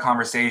we had a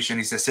conversation.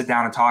 He said, sit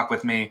down and talk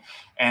with me.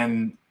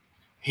 And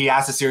he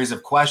asked a series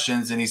of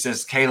questions, and he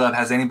says, Caleb,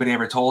 has anybody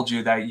ever told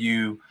you that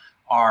you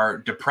are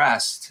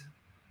depressed?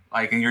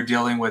 And you're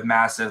dealing with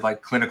massive,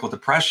 clinical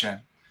depression?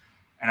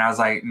 And I was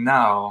like,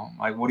 no,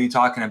 what are you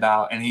talking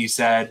about? And he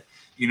said,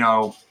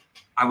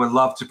 I would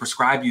love to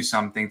prescribe you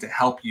something to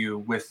help you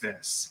with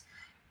this.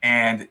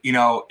 And,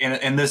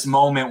 in this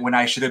moment when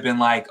I should have been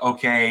like,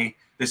 okay,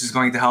 this is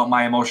going to help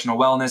my emotional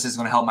wellness, this is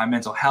going to help my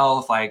mental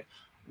health.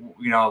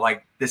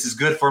 This is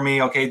good for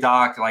me. Okay,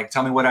 doc,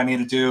 tell me what I need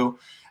to do.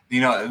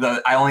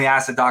 I only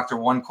asked the doctor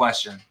one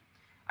question.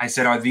 I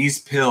said, are these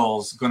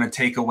pills going to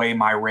take away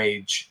my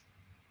rage?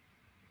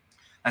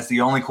 That's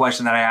the only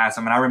question that I asked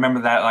him. And I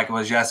remember that like it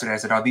was yesterday. I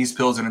said, are these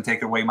pills going to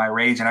take away my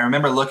rage? And I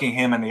remember looking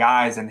him in the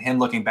eyes and him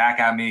looking back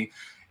at me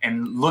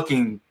and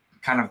looking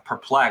kind of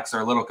perplexed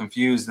or a little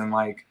confused and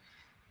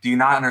do you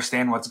not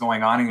understand what's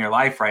going on in your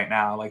life right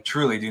now?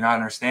 Truly, do you not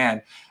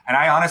understand? And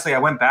I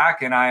went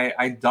back and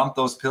I dumped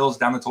those pills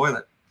down the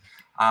toilet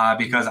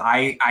because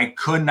I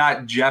could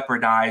not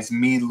jeopardize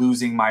me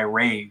losing my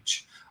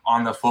rage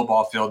on the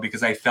football field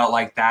because I felt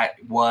like that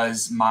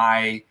was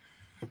my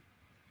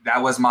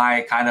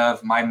kind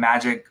of my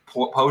magic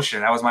potion.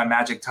 That was my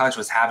magic touch,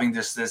 was having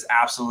this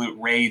absolute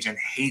rage and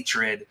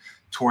hatred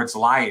towards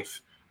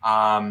life.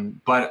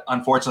 But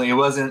unfortunately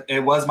it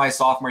was my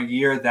sophomore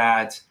year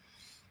that,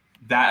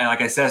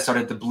 like I said,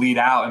 started to bleed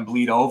out and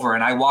bleed over.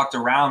 And I walked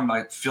around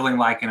feeling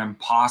like an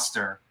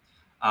imposter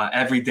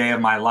every day of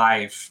my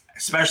life,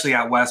 especially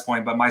at West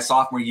Point. But my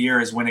sophomore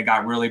year is when it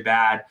got really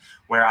bad,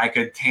 where I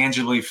could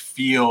tangibly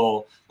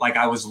feel like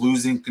I was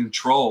losing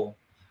control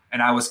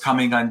and I was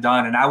coming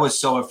undone. And I was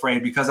so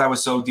afraid because I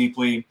was so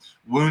deeply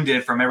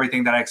wounded from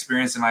everything that I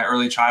experienced in my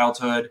early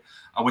childhood,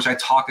 which I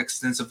talk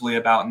extensively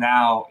about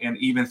now, and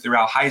even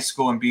throughout high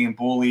school and being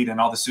bullied and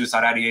all the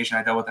suicide ideation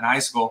I dealt with in high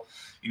school.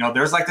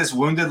 There's this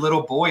wounded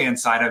little boy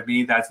inside of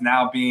me that's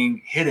now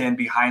being hidden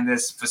behind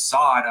this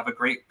facade of a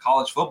great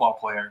college football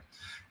player.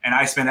 And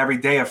I spent every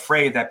day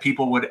afraid that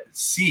people would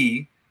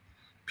see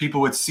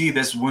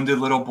this wounded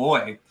little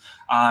boy.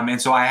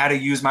 And so I had to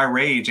use my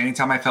rage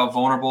anytime I felt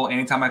vulnerable,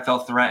 anytime I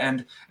felt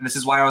threatened. And this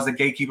is why I was the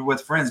gatekeeper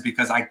with friends,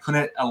 because I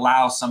couldn't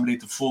allow somebody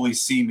to fully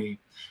see me,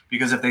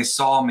 because if they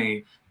saw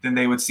me, then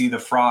they would see the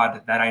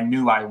fraud that I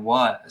knew I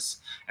was.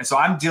 And so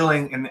I'm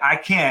dealing, and I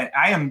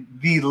am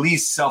the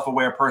least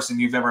self-aware person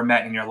you've ever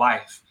met in your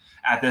life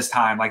at this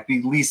time, like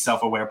the least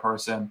self-aware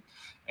person.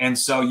 And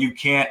so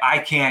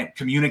I can't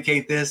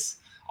communicate this.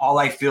 All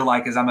I feel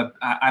like is I'm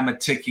a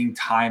ticking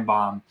time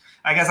bomb.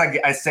 I guess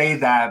I say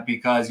that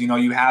because,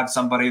 you have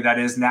somebody that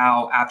is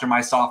now, after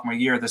my sophomore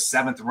year, the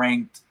 7th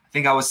ranked, I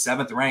think I was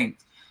 7th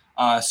ranked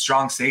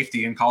strong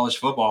safety in college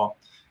football.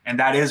 And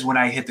that is when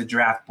I hit the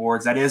draft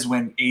boards. That is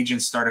when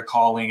agents started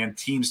calling and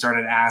teams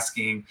started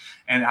asking.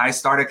 And I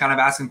started kind of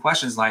asking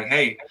questions like,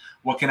 hey,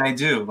 what can I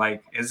do?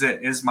 Like,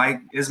 is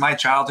my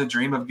childhood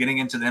dream of getting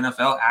into the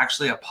NFL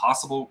actually a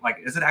possible, like,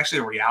 is it actually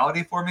a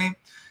reality for me?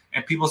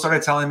 And people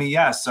started telling me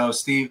yes. So,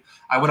 Steve,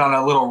 I went on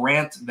a little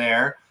rant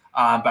there.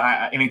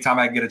 But anytime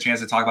I get a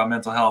chance to talk about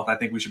mental health, I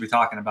think we should be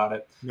talking about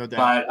it. No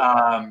doubt.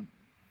 But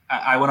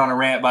I went on a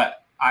rant, but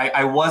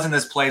I was in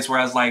this place where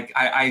I was like,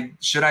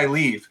 should I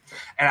leave?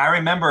 And I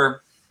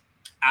remember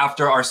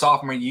after our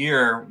sophomore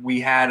year,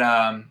 we had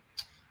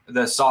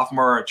the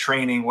sophomore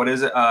training. What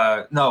is it?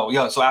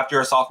 So after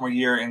our sophomore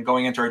year and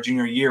going into our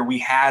junior year, we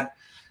had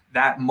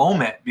that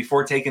moment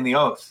before taking the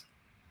oath,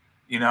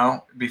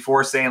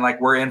 before saying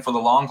like, we're in for the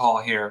long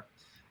haul here.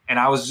 And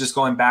I was just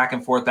going back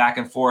and forth.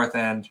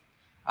 And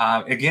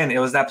again, it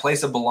was that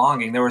place of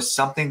belonging. There was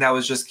something that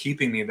was just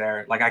keeping me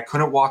there. Like I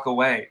couldn't walk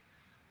away.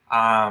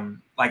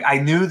 Like I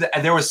knew that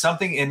there was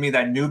something in me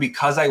that knew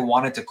because I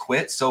wanted to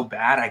quit so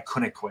bad, I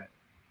couldn't quit,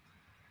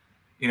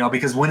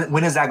 because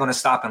when is that going to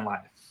stop in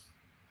life?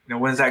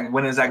 When is that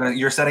going to,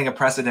 you're setting a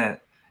precedent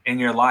in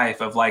your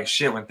life of like,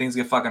 shit, when things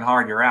get fucking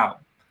hard, you're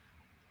out.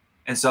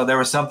 And so there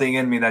was something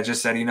in me that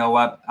just said, you know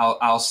what,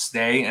 I'll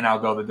stay and I'll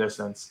go the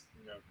distance.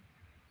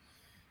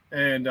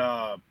 And,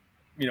 I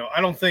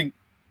don't think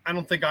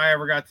I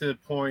ever got to the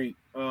point,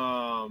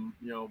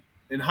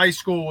 in high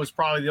school was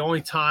probably the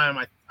only time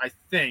I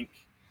think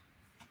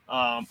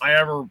I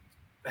ever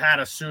had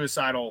a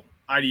suicidal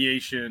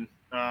ideation.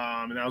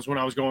 And that was when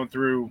I was going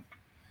through,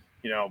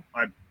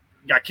 I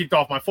got kicked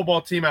off my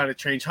football team. I had to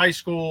change high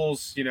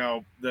schools,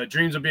 the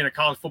dreams of being a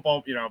college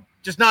football,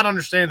 just not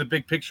understanding the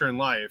big picture in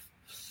life.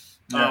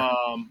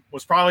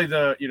 Was probably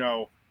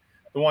the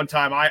one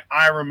time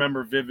I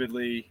remember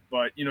vividly.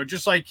 But,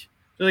 just like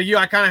you,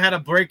 I kind of had a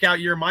breakout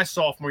year my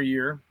sophomore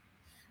year.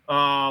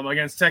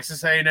 Against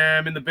Texas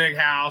A&M in the big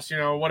house,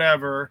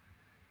 whatever.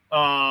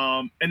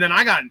 And then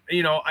I got,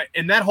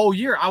 in that whole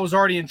year, I was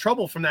already in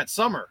trouble from that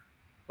summer,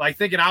 like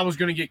thinking I was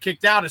going to get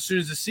kicked out as soon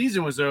as the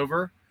season was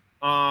over.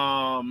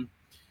 Same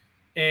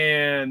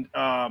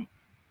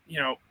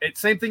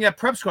thing at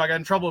prep school. I got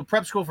in trouble at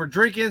prep school for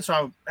drinking.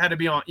 So I had to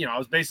be on, I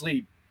was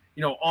basically,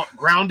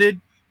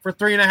 grounded for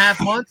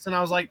 3.5 months. And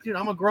I was like, dude,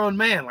 I'm a grown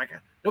man. Like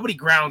nobody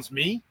grounds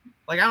me.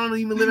 Like I don't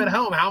even live at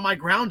home. How am I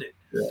grounded?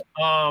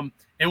 Yeah.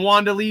 And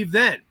wanted to leave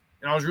then.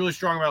 And I was really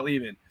strong about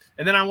leaving.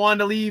 And then I wanted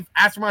to leave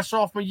after my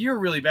sophomore year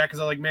really bad because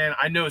I was like, man,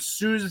 I know as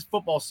soon as this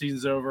football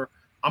season's over,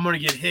 I'm going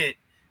to get hit.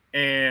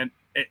 And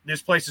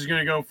this place is going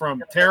to go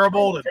from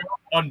terrible to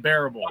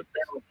unbearable.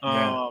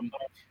 Yeah.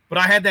 But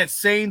I had that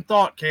same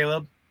thought,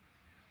 Caleb,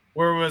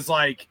 where it was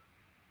like,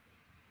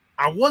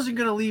 I wasn't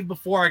going to leave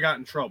before I got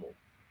in trouble.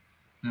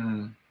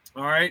 All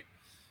right.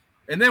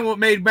 And then what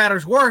made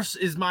matters worse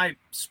is my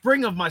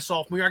spring of my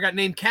sophomore year, I got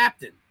named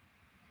captain.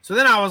 So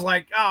then I was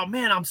like, oh,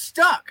 man, I'm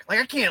stuck. Like,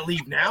 I can't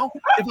leave now.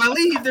 If I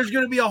leave, there's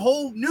going to be a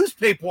whole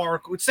newspaper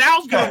article. It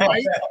sounds good,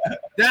 right?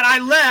 That I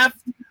left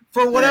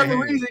for whatever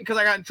reason because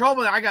I got in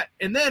trouble.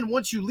 And then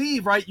once you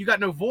leave, right, you got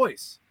no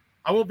voice.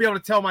 I won't be able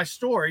to tell my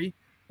story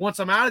once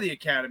I'm out of the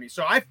academy.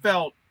 So I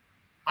felt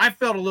a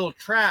little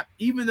trapped,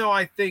 even though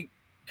I think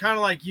kind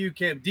of like you,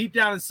 Cam, deep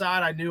down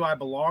inside, I knew I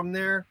belonged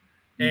there.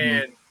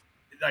 Mm-hmm. And,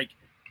 like,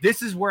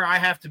 this is where I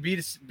have to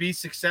be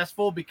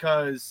successful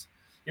because –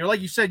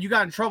 like you said, you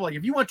got in trouble. Like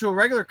if you went to a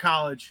regular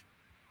college,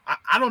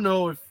 I don't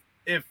know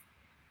if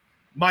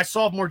my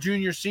sophomore,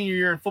 junior, senior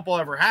year in football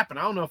ever happened.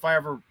 I don't know if I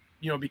ever,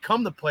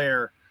 become the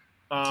player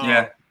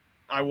I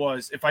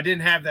was if I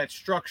didn't have that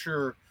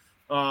structure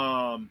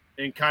and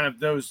kind of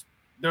those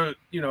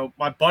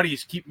my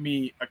buddies keeping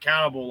me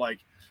accountable. Like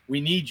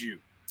we need you.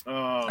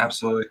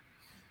 Absolutely.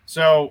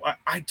 So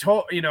I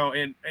told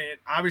and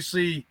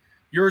obviously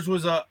yours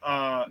was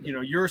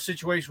your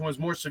situation was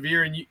more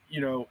severe, and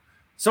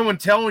someone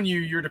telling you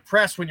you're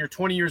depressed when you're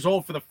 20 years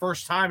old for the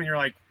first time and you're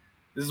like,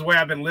 this is the way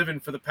I've been living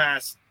for the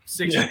past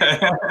 6 years.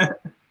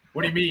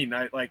 What do you mean?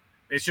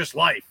 It's just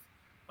life.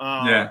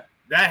 That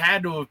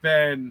had to have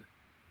been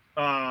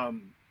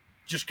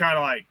just kind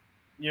of like,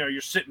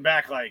 you're sitting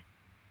back like,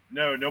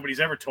 no, nobody's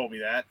ever told me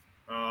that.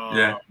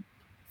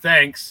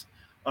 Thanks.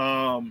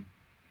 And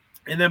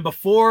then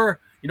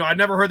before, I'd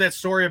never heard that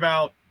story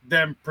about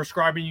them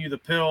prescribing you the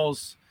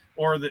pills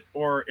or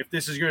if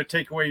this is going to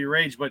take away your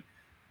age, but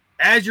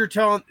as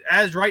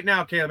right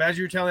now, Caleb, as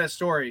you're telling that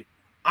story,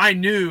 I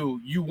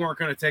knew you weren't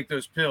going to take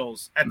those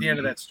pills at the end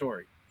of that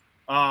story.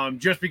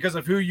 Just because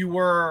of who you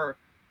were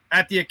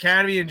at the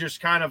academy and just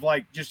kind of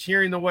like just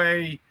hearing the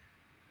way,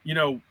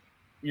 how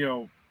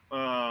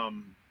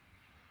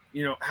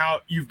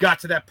you've got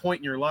to that point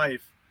in your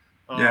life.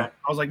 I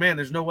was like, man,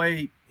 there's no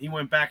way he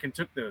went back and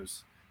took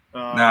those.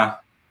 Nah.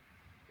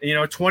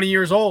 20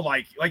 years old,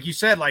 like you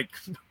said, like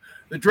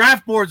the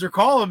draft boards are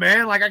calling,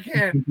 man. Like I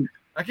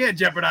can't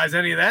jeopardize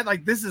any of that.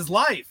 Like this is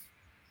life.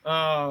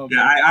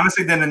 I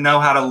honestly didn't know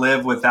how to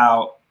live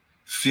without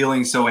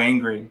feeling so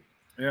angry.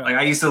 Yeah. Like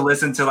I used to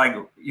listen to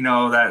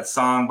that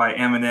song by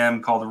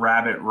Eminem called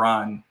Rabbit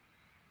Run.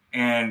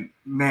 And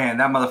man,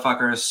 that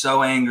motherfucker is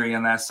so angry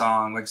in that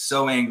song, like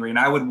so angry. And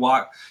I would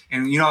walk,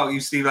 and you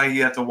see, like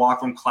you have to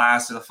walk from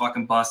class to the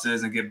fucking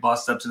buses and get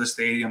bussed up to the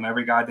stadium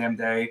every goddamn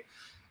day.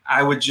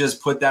 I would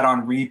just put that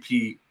on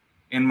repeat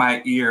in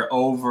my ear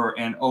over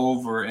and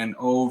over and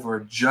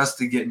over just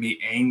to get me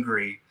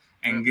angry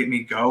and get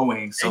me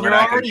going. So and you're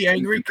already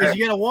angry because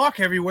you got to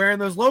walk everywhere in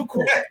those low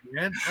courts,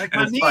 man. Like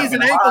my knees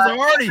and ankles I'm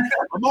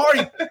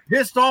already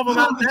pissed off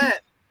about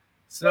that.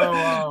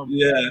 So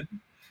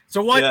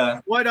So what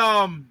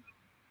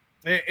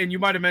and you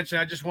might have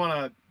mentioned, I just want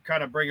to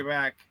kind of bring it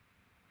back.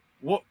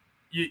 What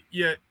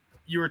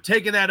you were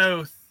taking that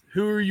oath.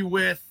 Who are you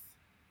with?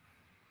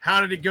 How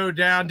did it go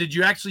down? Did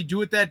you actually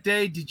do it that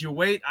day? Did you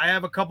wait? I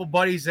have a couple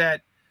buddies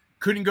that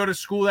couldn't go to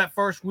school that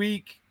first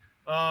week.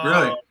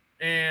 Really?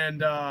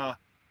 And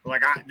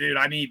like,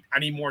 I need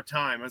more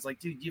time. I was like,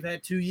 dude, you've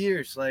had 2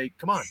 years. Like,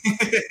 come on.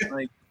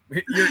 Like,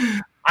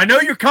 I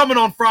know you're coming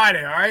on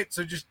Friday. All right.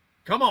 So just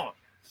come on.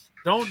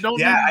 Don't.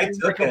 Yeah, I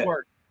took it.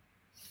 Work.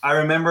 I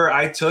remember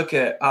I took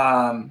it.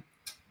 I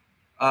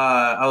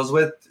was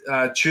with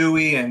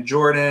Chewy and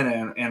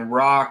Jordan and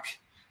Rock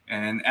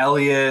and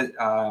Elliot.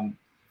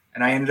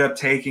 And I ended up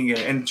taking it.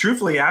 And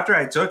truthfully, after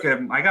I took it,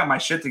 I got my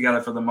shit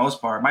together for the most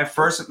part. My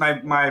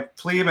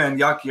plebe and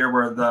yuck year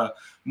were the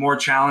more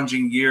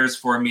challenging years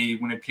for me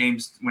when it came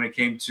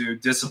to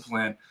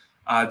discipline,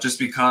 just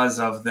because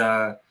of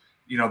the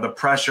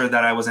pressure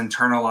that I was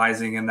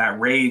internalizing and that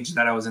rage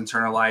that I was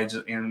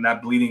internalizing and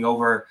that bleeding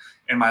over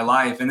in my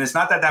life. And it's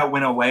not that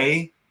went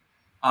away.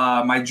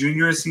 My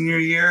junior and senior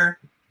year,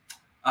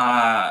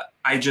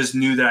 I just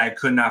knew that I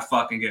could not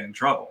fucking get in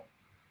trouble.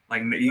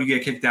 Like you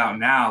get kicked out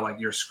now, like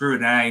you're screwed.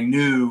 And I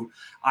knew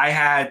I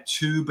had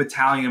 2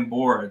 battalion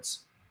boards,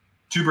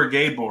 2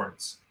 brigade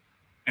boards.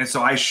 And so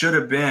there should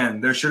have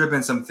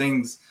been some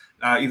things,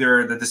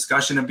 either the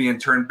discussion of being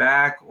turned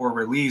back or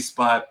released.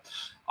 But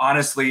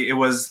honestly, it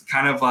was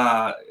kind of,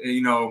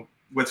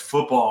 with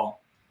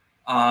football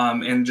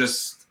and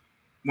just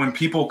when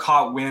people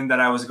caught wind that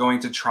I was going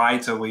to try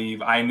to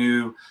leave, I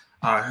knew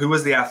who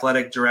was the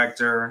athletic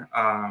director.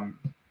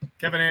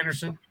 Kevin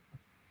Anderson.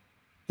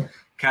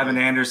 Kevin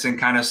Anderson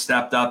kind of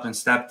stepped up and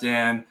stepped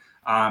in,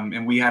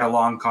 and we had a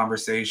long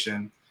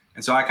conversation.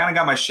 And so I kind of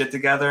got my shit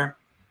together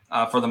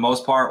for the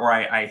most part, or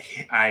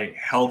I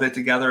held it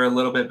together a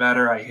little bit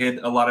better. I hid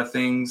a lot of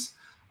things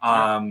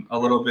a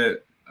little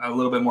bit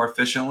more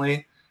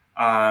efficiently.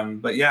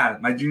 But yeah,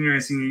 my junior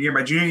and senior year.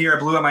 My junior year, I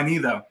blew out my knee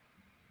though.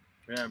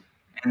 Yeah,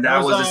 and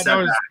that was a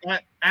setback. That was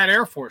at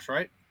Air Force,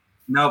 right?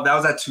 No, that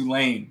was at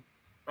Tulane.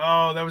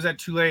 Oh, that was at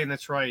Tulane.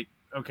 That's right.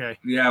 Okay.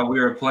 Yeah, we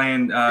were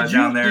playing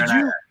down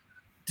there.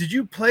 Did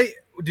you play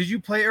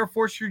Air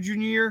Force your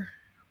junior year?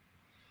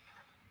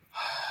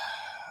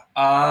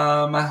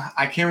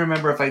 I can't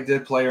remember if I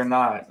did play or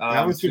not.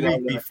 That was the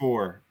week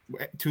before.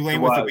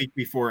 Tulane was the week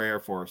before Air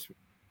Force.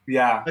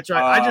 Yeah. That's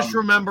right. I just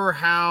remember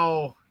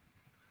how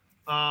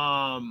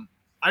I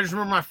just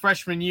remember my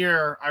freshman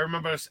year. I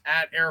remember us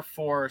at Air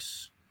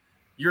Force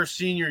your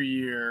senior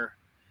year,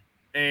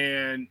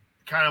 and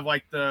kind of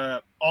like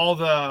all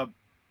the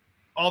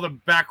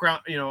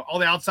background, all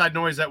the outside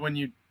noise that when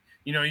you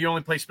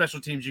only play special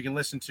teams you can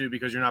listen to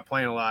because you're not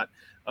playing a lot.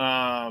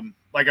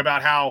 Like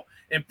about how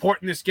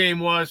important this game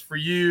was for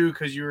you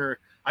because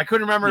I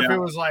couldn't remember if it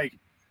was like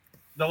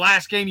the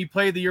last game you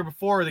played the year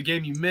before or the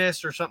game you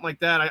missed or something like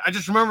that. I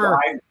just remember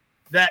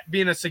that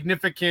being a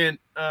significant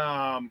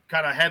kind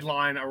of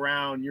headline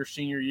around your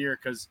senior year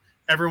because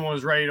everyone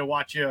was ready to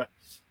watch you,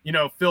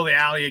 fill the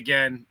alley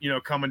again,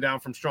 coming down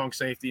from strong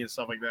safety and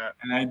stuff like that.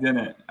 And I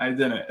didn't.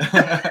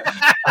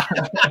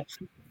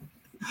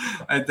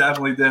 I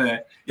definitely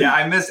didn't. Yeah,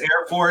 I missed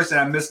Air Force and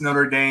I missed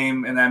Notre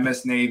Dame and I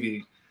missed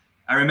Navy.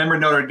 I remember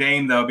Notre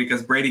Dame, though,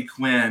 because Brady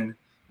Quinn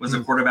was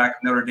the quarterback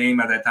of Notre Dame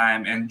at that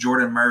time, and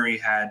Jordan Murray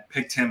had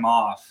picked him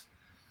off.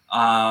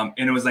 And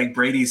it was like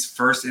Brady's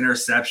first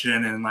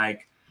interception and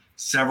like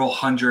several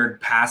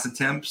hundred pass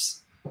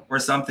attempts or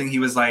something.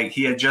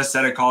 He had just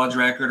set a college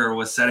record or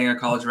was setting a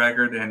college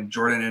record, and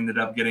Jordan ended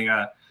up getting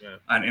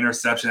an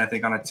interception, I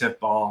think, on a tip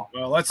ball.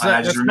 Well, let's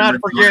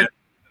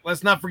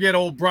not forget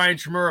old Brian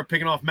Chmura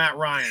picking off Matt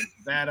Ryan.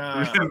 That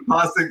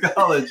Boston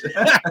College.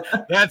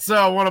 That's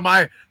one of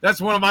my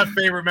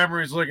favorite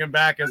memories looking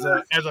back as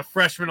a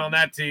freshman on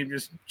that team.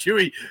 Just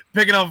Chewy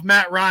picking off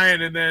Matt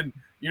Ryan, and then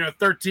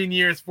 14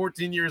 years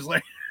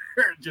later,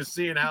 just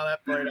seeing how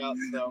that played out.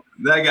 So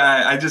that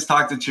guy, I just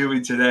talked to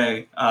Chewy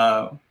today.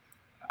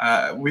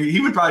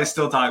 He would probably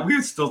still talk. We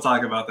would still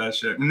talk about that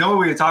shit.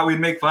 We'd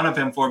make fun of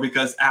him for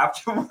because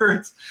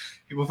afterwards.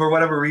 For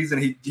whatever reason,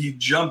 he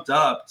jumped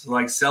up to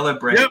like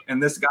celebrate,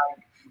 and this guy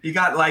he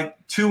got like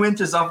 2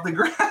 inches off the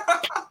ground.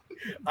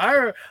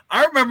 I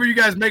remember you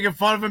guys making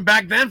fun of him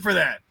back then for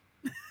that.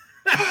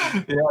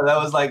 Yeah, that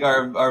was like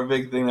our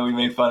big thing that we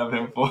made fun of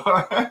him for.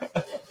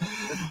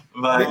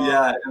 But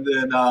yeah, and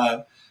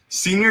then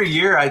senior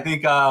year, I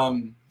think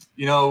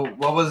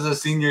what was the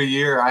senior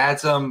year? I had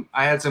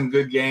some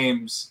good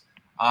games,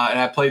 and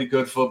I played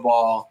good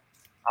football.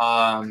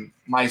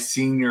 My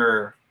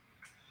senior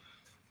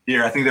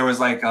year, I think there was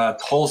like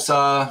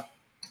Tulsa.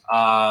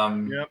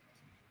 Yep.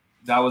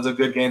 That was a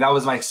good game. That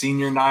was my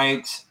senior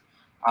night,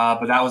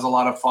 but that was a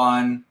lot of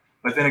fun.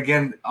 But then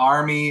again,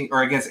 Army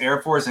or against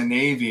Air Force and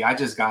Navy, I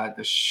just got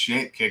the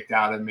shit kicked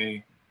out of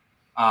me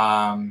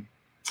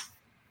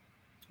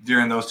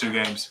during those two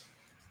games.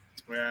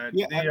 Yeah,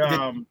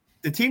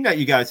 the team that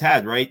you guys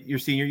had, right? Your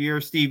senior year,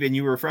 Steve, and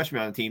you were a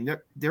freshman on the team.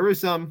 There was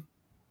some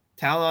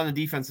talent on the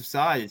defensive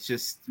side. It's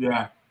just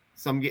I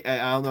don't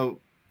know.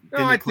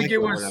 No, I think it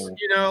was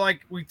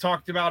like we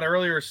talked about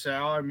earlier,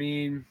 Sal. I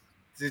mean,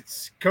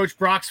 it's Coach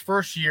Brock's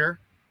first year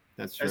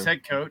as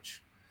head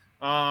coach.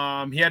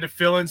 He had to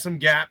fill in some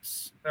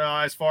gaps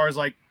as far as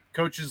like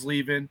coaches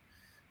leaving.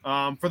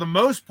 For the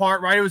most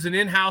part, right, it was an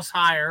in-house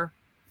hire.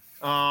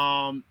 So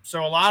a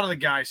lot of the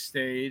guys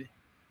stayed.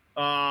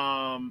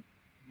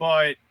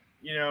 But,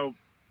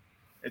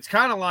 it's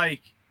kind of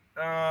like,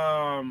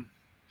 at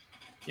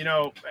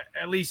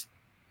least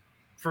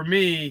for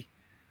me,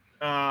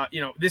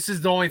 this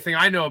is the only thing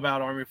I know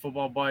about Army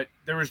football, but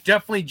there was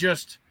definitely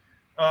just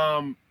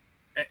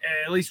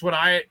at least what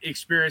I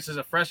experienced as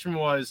a freshman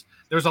was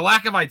there was a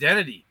lack of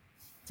identity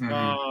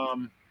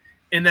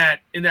in that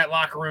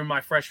locker room my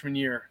freshman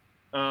year.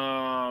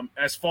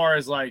 As far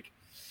as like,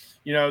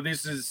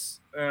 this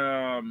is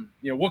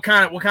what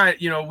kind of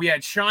we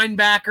had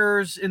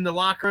shinebackers in the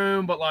locker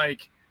room, but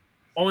like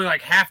only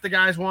like half the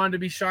guys wanted to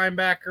be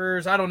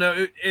shinebackers. I don't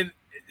know. It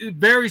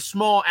very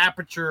small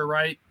aperture,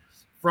 right?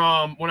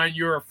 From when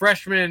you're a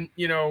freshman,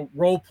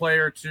 role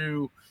player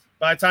to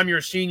by the time you're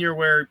a senior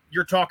where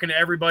you're talking to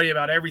everybody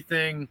about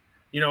everything,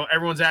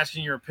 everyone's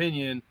asking your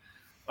opinion.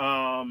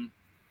 From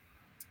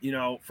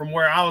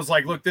where I was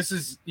like, look, this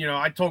is,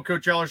 I told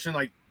Coach Ellerson,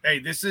 like, hey,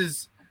 this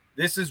is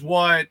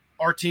what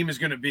our team is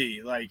going to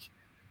be. Like,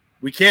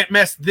 we can't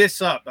mess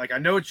this up. Like, I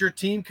know it's your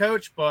team,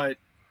 coach, but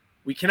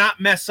we cannot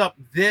mess up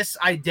this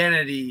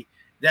identity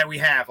that we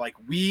have. Like,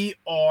 we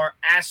are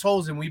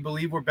assholes and we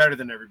believe we're better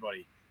than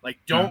everybody. Like,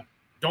 don't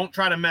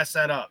try to mess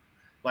that up.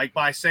 Like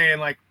by saying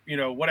like,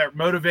 whatever,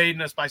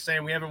 motivating us by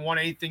saying we haven't won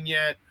anything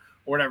yet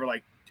or whatever.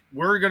 Like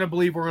we're going to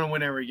believe we're going to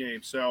win every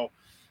game. So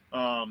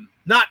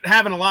not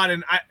having a lot.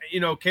 And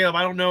Caleb,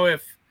 I don't know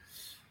if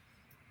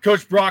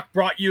Coach Brock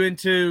brought you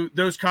into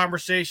those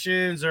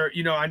conversations or,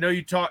 I know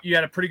you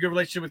had a pretty good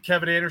relationship with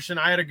Kevin Anderson.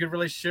 I had a good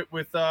relationship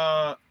with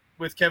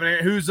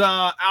Kevin, who's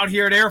out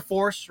here at Air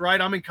Force,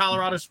 right? I'm in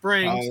Colorado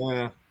Springs. Oh,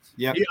 yeah.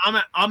 Yep.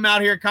 I'm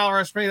out here in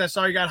Colorado Springs. I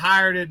saw you got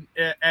hired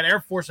at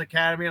Air Force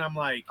Academy, and I'm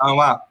like, oh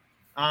wow.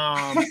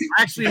 I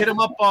actually hit him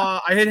up.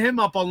 I hit him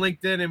up on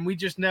LinkedIn, and we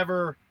just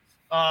never.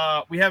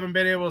 We haven't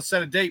been able to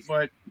set a date,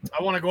 but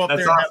I want to go up there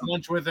and have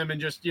lunch with him and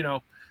just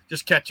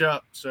catch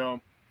up. So,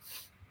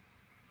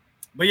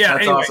 but yeah,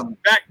 that's anyway, awesome.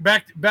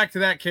 Back to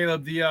that,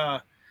 Caleb.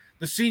 The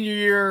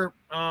senior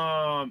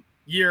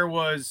year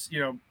was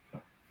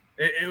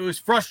it was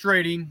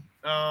frustrating.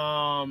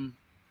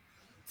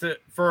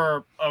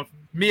 For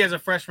me as a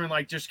freshman,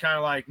 like just kind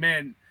of like,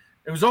 man,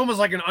 it was almost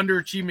like an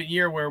underachievement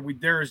year where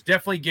there's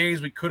definitely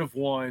games we could have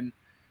won.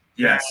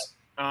 Yes.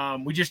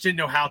 We just didn't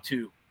know how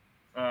to.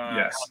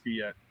 Yes. How to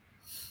yet.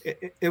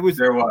 There was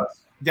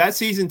that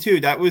season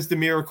too. That was the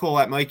miracle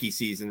at Mikey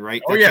season,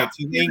 right? That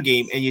Tulane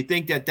game, and you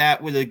think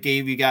that would have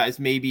gave you guys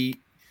maybe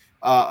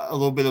a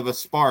little bit of a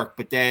spark,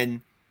 but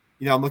then.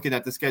 I'm looking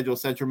at the schedule.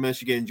 Central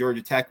Michigan and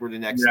Georgia Tech were the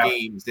next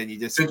games.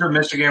 Then Central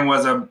Michigan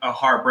was a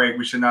heartbreak.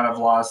 We should not have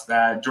lost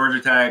that. Georgia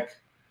Tech,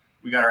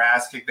 we got our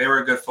ass kicked. They were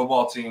a good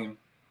football team.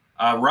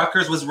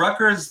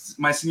 Rutgers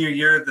my senior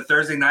year. The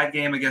Thursday night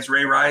game against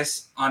Ray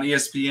Rice on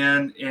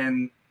ESPN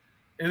in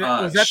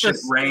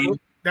rain.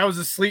 That was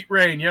a sleet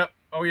rain. Yep.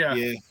 Oh yeah.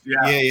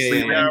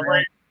 Yeah.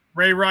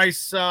 Ray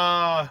Rice.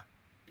 I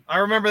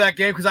remember that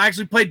game because I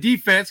actually played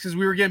defense because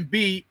we were getting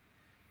beat.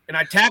 And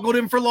I tackled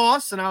him for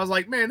loss, and I was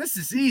like, man, this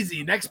is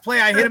easy. Next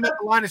play, I hit him at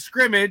the line of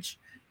scrimmage,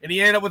 and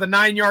he ended up with a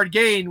 9-yard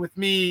gain with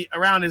me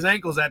around his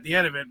ankles at the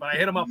end of it, but I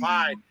hit him up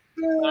high.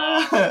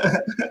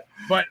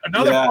 But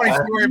another funny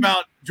story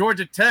about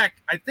Georgia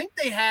Tech, I think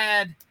they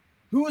had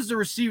 – who was the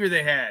receiver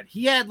they had?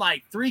 He had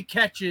like 3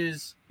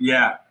 catches.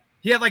 Yeah.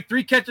 He had like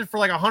 3 catches for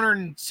like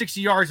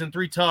 160 yards and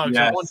 3 tugs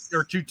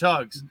or 2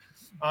 tugs.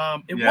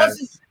 It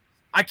wasn't –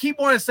 I keep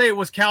wanting to say it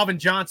was Calvin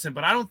Johnson,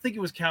 but I don't think it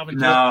was Calvin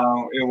Johnson.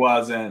 No, it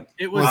wasn't.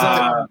 It was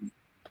I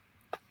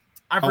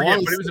forget,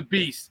 but it was a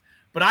beast.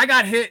 But I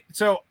got hit.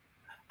 So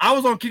I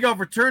was on kickoff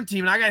return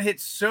team, and I got hit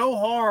so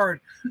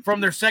hard from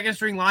their second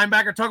string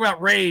linebacker. Talk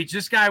about rage.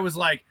 This guy was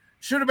like,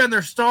 should have been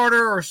their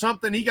starter or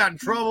something. He got in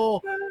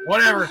trouble,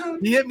 whatever.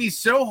 He hit me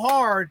so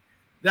hard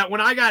that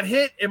when I got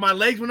hit and my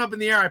legs went up in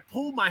the air, I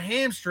pulled my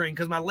hamstring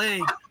because my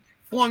leg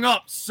flung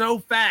up so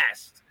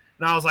fast.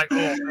 And I was like,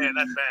 oh, man,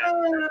 that's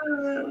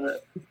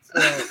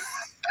bad.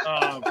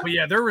 But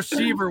yeah, their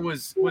receiver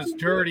was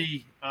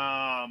dirty.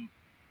 I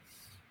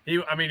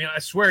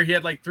swear he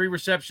had like 3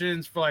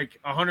 receptions for like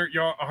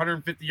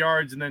 150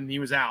 yards, and then he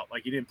was out.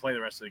 Like he didn't play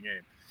the rest of the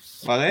game.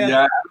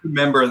 I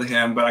remember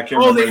him, but I can't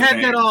remember. Oh, they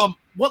had that.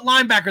 What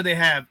linebacker they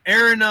have?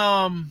 Aaron.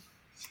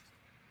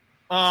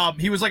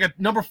 He was like a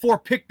number 4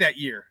 pick that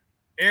year.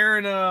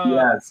 Aaron.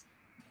 Yes.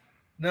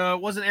 No,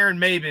 it wasn't Aaron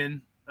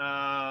Maben.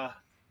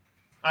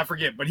 I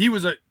forget, but he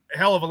was a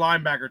hell of a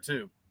linebacker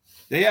too.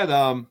 They had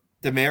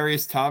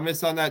Demaryius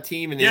Thomas on that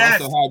team, and they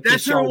also had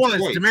that's who it was.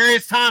 Choice.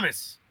 Demaryius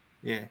Thomas.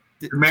 Yeah,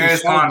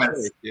 Demaryius Thomas.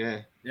 Choice.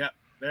 Yeah,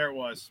 there it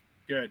was.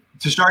 Good.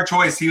 Tashard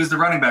Choice. He was the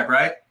running back,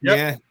 right?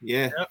 Yep.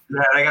 Yeah. Yep.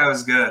 Yeah, that guy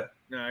was good.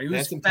 No, he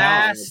was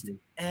fast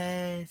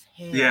as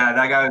hell. Yeah,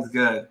 that guy was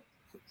good.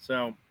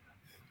 So,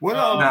 what?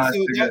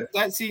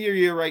 That senior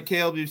year, right,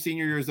 Caleb? Your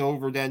senior year is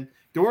over. Then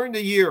during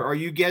the year, are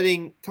you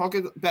getting a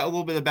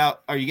little bit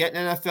about? Are you getting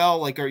NFL?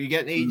 Like, are you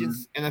getting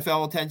agents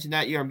NFL attention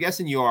that year? I'm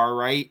guessing you are,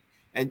 right?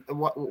 And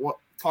what?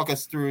 Talk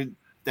us through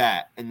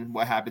that and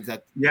what happens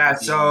at. Yeah.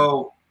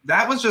 So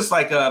that was just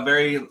like a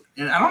very.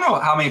 And I don't know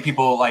how many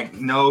people like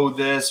know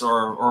this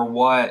or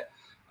what.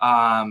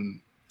 At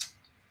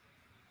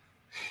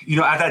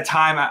that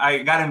time, I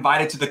got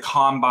invited to the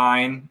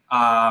combine,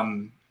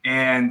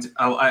 and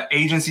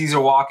agencies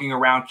are walking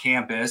around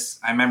campus.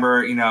 I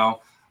remember, now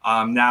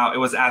it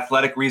was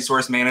Athletic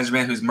Resource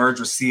Management, who's merged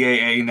with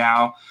CAA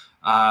now.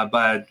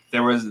 But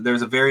there was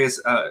a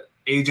various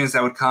agents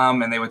that would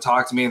come and they would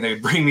talk to me and they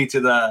would bring me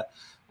to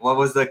what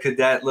was the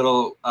cadet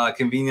little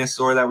convenience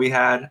store that we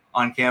had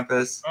on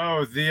campus?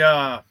 Oh,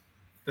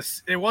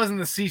 it wasn't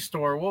the C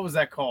store. What was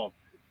that called?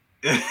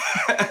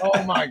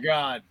 Oh my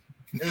God.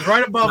 It was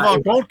right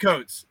above Gold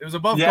Coats. It was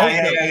above Gold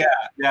Coats.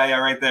 Yeah,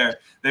 right there.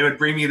 They would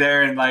bring me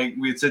there and like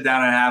we'd sit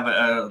down and have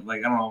a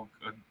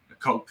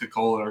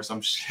Coca-Cola or some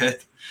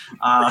shit.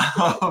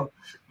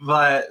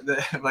 But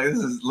this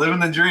is living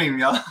the dream,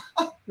 y'all.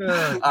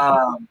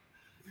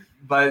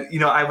 But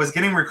I was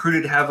getting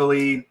recruited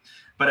heavily,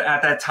 but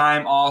at that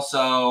time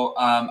also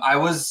I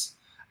was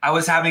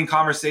having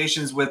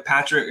conversations with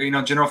Patrick,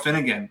 General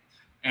Finnegan,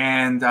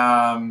 and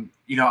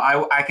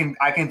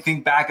I can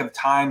think back of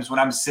times when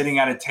I'm sitting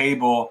at a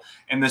table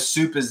and the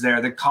soup is there,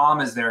 the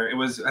comm is there.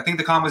 I think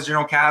the comm was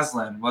General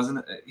Caslin,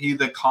 wasn't he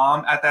the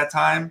comm at that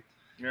time?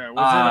 Yeah.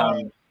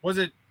 Was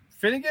it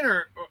Finnegan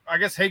or I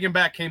guess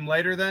Hagenback came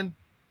later then?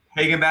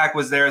 Hagenback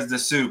was there as the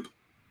soup.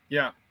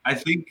 Yeah. I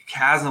think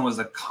Caslin was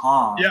a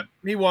comm. Yep,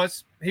 he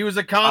was. He was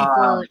a comm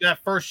for that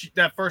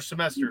first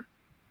semester.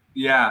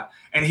 Yeah,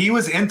 and he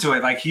was into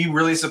it. Like he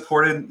really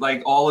supported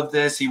like all of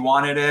this. He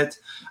wanted it.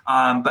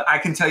 But I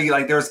can tell you,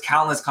 like there was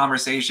countless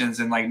conversations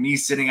and like me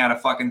sitting at a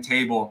fucking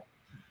table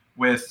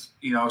with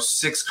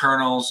 6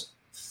 colonels,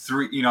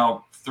 3,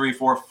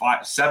 4,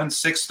 5, 7,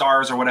 6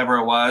 stars or whatever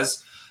it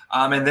was,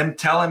 and them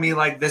telling me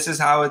like this is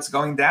how it's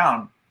going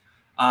down.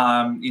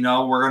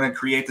 We're going to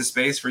create the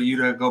space for you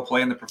to go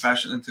play in the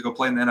profession and to go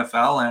play in the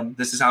NFL. And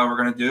this is how we're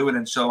going to do it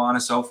and so on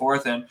and so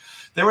forth. And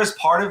there was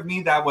part of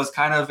me that was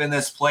kind of in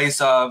this place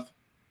of,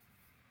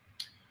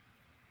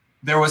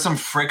 there was some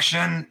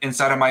friction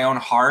inside of my own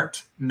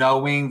heart,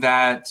 knowing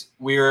that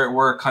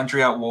we're a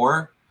country at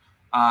war,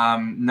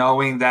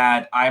 knowing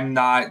that I'm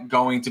not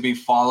going to be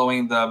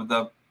following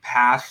the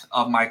path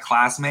of my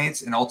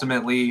classmates and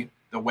ultimately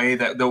the way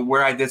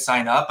where I did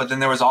sign up. But then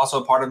there was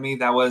also a part of me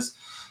that was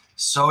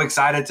so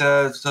excited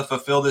to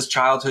fulfill this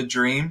childhood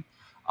dream.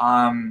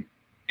 And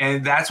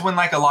that's when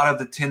like a lot of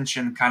the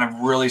tension kind of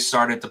really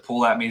started to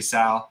pull at me,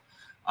 Sal,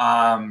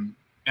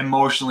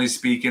 emotionally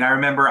speaking. I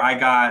remember I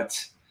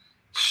got,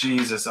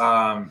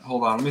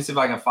 hold on, let me see if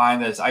I can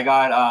find this. I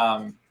got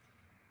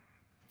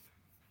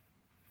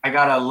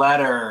a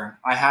letter.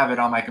 I have it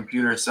on my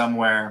computer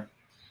somewhere.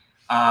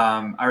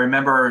 I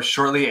remember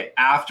shortly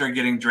after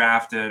getting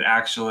drafted,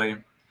 actually,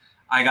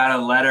 I got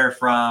a letter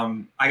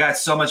I got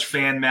so much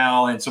fan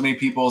mail and so many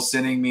people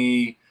sending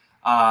me,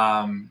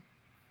 asking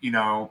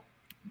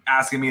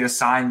me to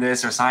sign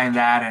this or sign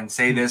that and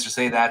say this or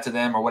say that to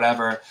them or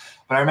whatever.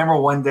 But I remember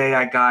one day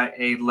I got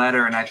a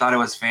letter and I thought it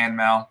was fan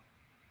mail.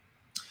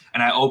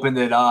 And I opened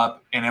it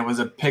up and it was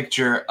a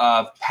picture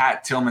of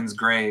Pat Tillman's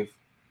grave.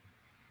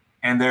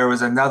 And there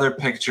was another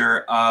picture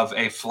of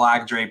a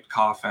flag draped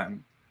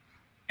coffin.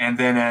 And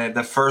then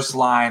the first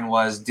line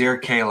was, "Dear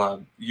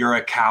Caleb, you're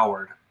a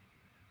coward."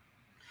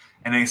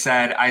 And they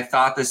said, "I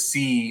thought the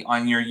C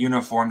on your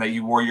uniform that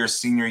you wore your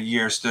senior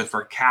year stood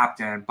for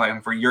captain,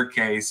 but for your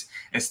case,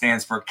 it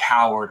stands for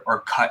coward or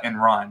cut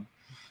and run."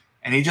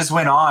 And he just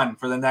went on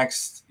for the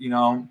next,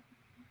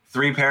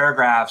 3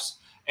 paragraphs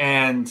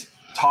and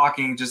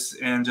talking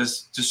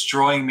just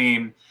destroying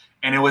me.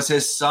 And it was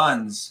his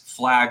son's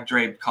flag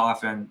draped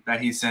coffin that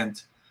he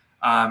sent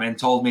and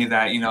told me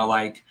that,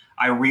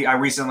 I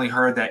recently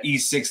heard that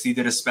E60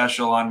 did a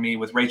special on me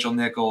with Rachel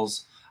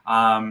Nichols.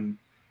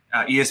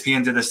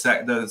 ESPN did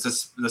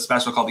the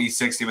special called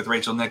E60 with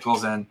Rachel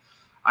Nichols, and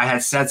I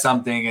had said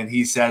something, and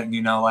he said,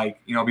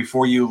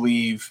 before you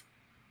leave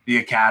the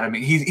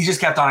academy, he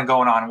just kept on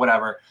going on,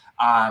 whatever.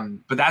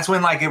 But that's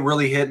when it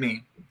really hit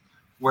me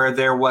where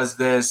there was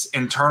this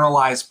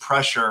internalized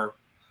pressure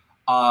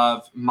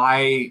of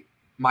my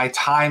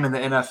time in the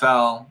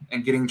NFL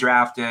and getting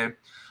drafted.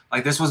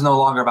 Like, this was no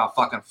longer about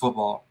fucking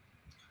football.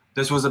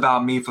 This was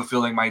about me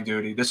fulfilling my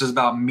duty. This was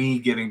about me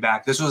giving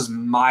back. This was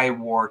my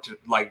war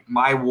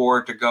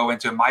to go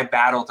into, my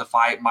battle to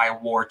fight, my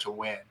war to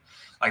win.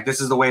 Like,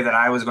 this is the way that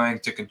I was going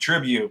to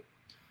contribute,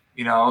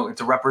 you know,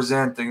 to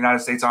represent the United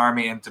States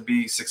Army and to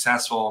be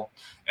successful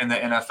in the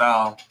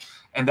NFL.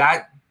 And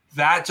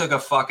that took a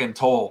fucking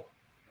toll,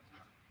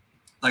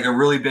 like a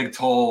really big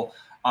toll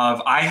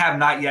of, I have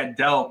not yet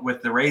dealt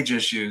with the rage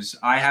issues.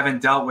 I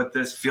haven't dealt with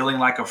this feeling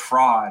like a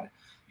fraud.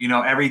 You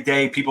know, every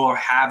day people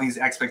have these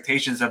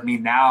expectations of me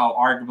now,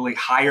 arguably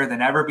higher than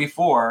ever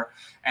before.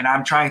 And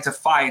I'm trying to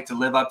fight to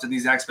live up to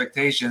these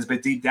expectations.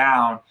 But deep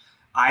down,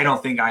 I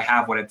don't think I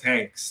have what it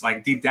takes.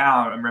 Like, deep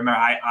down, remember,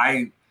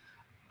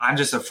 I'm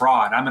just a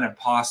fraud. I'm an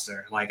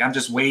imposter. Like, I'm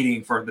just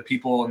waiting for the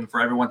people and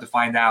for everyone to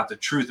find out the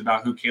truth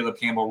about who Caleb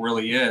Campbell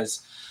really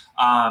is.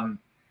 And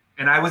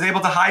I was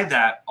able to hide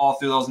that all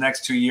through those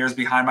next 2 years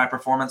behind my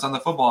performance on the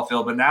football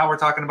field. But now we're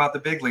talking about the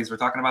big leagues. We're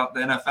talking about the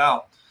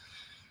NFL.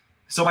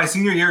 So my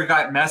senior year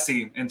got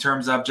messy in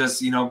terms of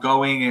just, you know,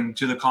 going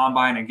into the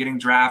combine and getting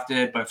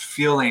drafted, but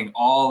feeling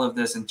all of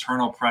this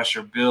internal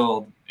pressure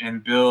build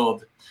and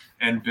build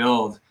and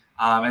build.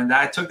 And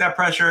that took that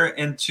pressure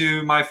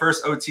into my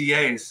first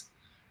OTAs.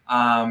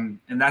 And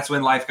that's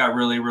when life got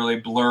really, really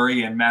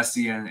blurry and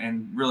messy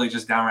and really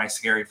just downright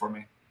scary for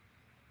me.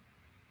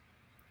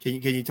 Can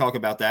you talk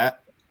about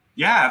that?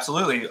 Yeah,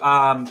 absolutely.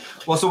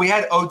 Well, so we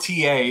had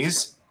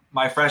OTAs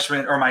my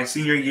freshman or my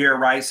senior year,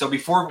 right? So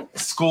before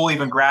school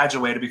even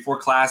graduated,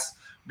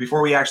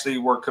 before we actually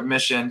were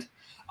commissioned,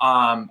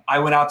 I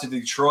went out to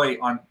Detroit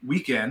on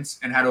weekends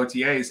and had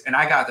OTAs, and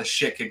I got the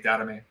shit kicked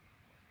out of me.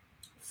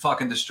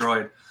 Fucking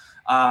destroyed.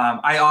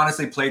 I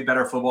honestly played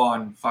better football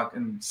in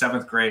fucking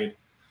 7th grade.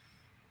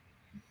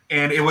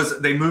 And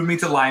they moved me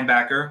to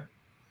linebacker.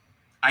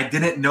 I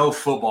didn't know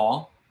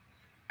football.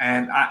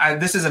 And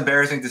this is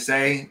embarrassing to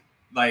say,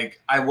 like,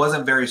 I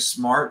wasn't very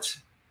smart.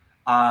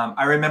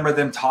 I remember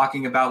them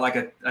talking about like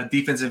a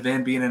defensive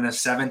end being in a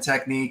 7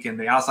 technique and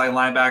the outside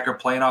linebacker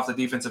playing off the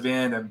defensive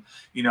end. And,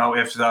 you know,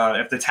 if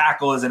the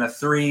tackle is in a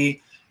 3,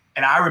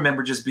 and I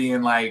remember just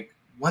being like,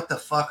 what the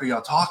fuck are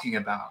y'all talking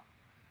about?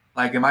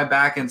 Like, am I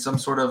back in some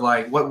sort of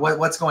like,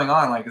 what's going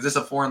on? Like, is this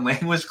a foreign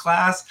language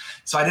class?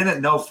 So I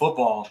didn't know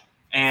football.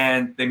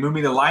 And they moved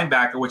me to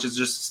linebacker, which is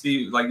just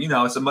like, you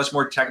know, it's a much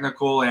more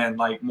technical and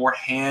like more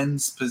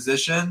hands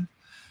position.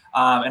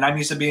 And I'm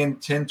used to being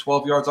 10,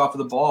 12 yards off of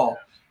the ball.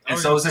 And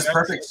so is this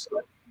perfect.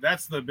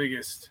 That's the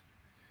biggest.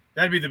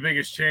 That'd be the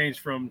biggest change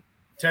from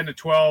 10 to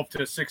 12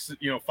 to 6,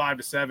 5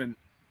 to 7.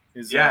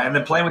 Is and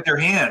then playing with your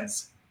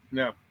hands.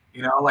 No.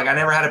 You know, like I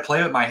never had to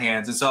play with my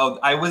hands. And so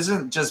I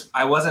wasn't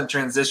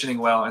transitioning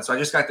well. And so I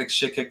just got the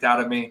shit kicked out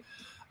of me.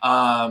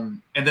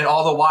 And then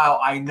all the while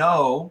I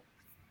know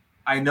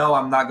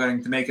I'm not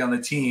going to make it on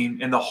the team.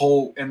 And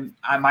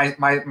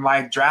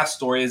my draft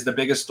story is the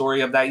biggest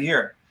story of that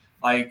year.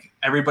 Like,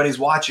 everybody's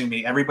watching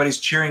me, everybody's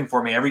cheering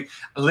for me.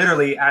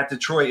 Literally at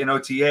Detroit in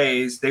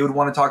OTAs, they would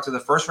want to talk to the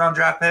 1st round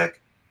draft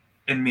pick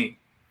and me,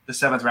 the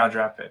 7th round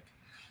draft pick.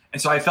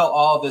 And so I felt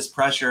all of this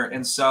pressure.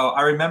 And so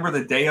I remember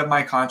the day of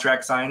my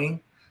contract signing.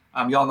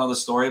 Y'all know the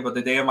story, but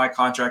the day of my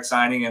contract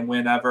signing and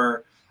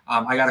whenever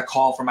I got a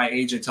call from my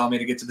agent telling me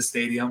to get to the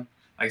stadium,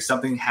 like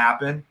something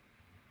happened.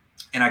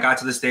 And I got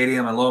to the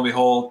stadium, and lo and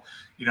behold,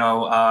 you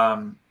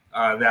know,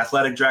 the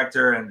athletic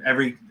director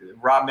and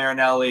Rob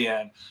Marinelli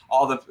and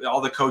all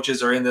the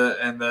coaches are in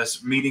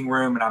this meeting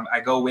room, and I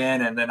go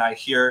in, and then I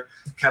hear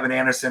Kevin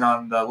Anderson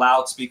on the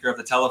loudspeaker of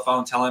the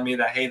telephone telling me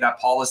that, hey, that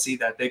policy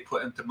that they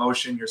put into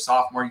motion your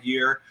sophomore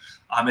year,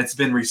 it's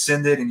been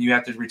rescinded, and you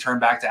have to return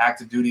back to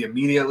active duty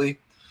immediately.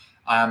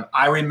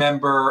 I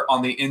remember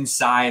on the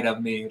inside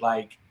of me,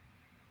 like,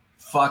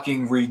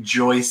 fucking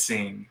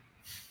rejoicing,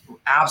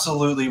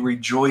 absolutely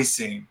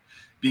rejoicing,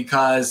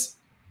 because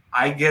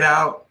I get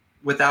out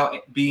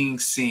without being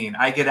seen.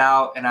 I get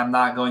out and I'm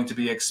not going to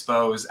be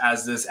exposed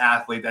as this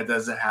athlete that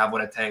doesn't have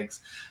what it takes.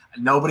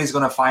 Nobody's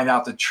going to find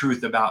out the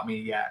truth about me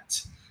yet,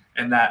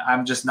 and that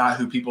I'm just not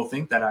who people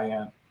think that I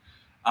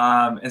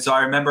am. And so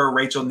I remember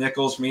Rachel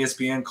Nichols from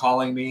ESPN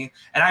calling me,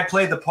 and I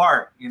played the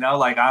part, you know,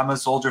 like, I'm a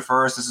soldier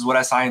first. This is what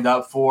I signed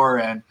up for.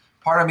 And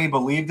part of me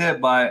believed it,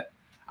 but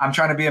I'm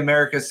trying to be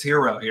America's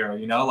hero here.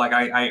 You know, like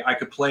I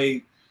could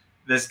play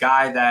this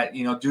guy that,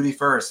 you know, duty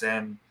first,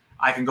 and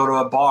I can go to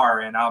a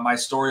bar and my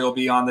story will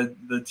be on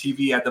the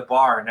TV at the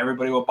bar, and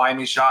everybody will buy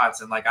me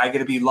shots. And like, I get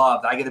to be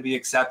loved. I get to be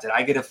accepted.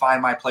 I get to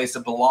find my place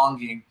of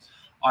belonging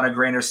on a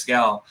grander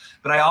scale.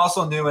 But I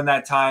also knew in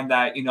that time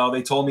that, you know,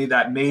 they told me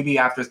that maybe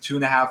after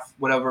 2.5,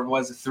 whatever it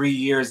was, 3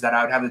 years, that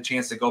I would have the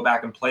chance to go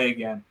back and play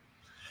again.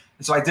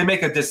 And so I did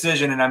make a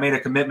decision, and I made a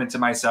commitment to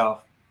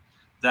myself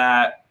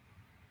that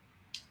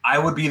I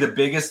would be the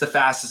biggest, the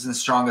fastest, and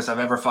strongest I've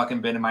ever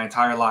fucking been in my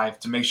entire life,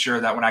 to make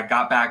sure that when I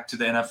got back to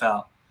the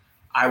NFL,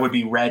 I would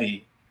be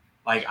ready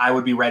like I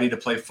would be ready to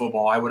play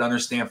football. I would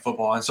understand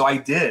football. And so I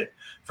did.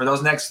 For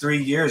those next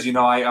 3 years, you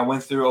know, I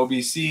went through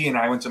OBC and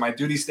I went to my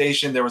duty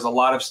station. There was a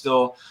lot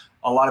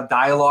of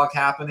dialogue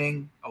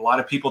happening, a lot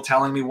of people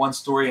telling me one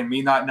story and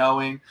me not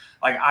knowing.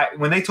 Like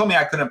when they told me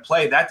I couldn't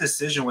play, that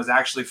decision was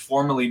actually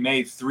formally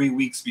made 3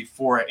 weeks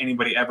before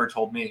anybody ever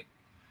told me.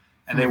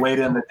 And they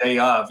waited on the day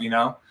of, you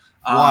know.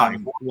 Why?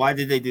 Why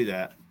did they do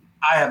that?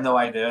 I have no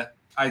idea.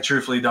 I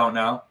truthfully don't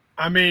know.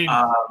 I mean,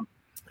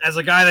 as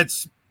a guy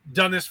that's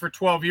done this for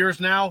 12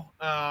 years now,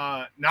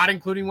 not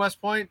including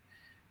West Point,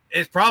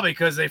 it's probably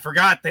because they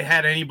forgot they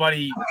had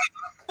anybody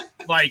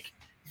like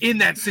in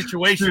that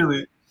situation.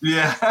 Really?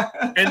 Yeah.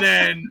 And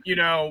then, you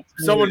know,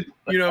 someone,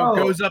 you know,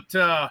 goes up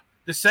to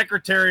the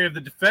Secretary of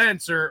the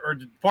Defense or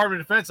Department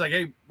of Defense, like,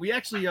 hey, we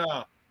actually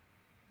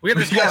we have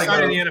this guy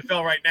signed in the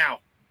NFL right now.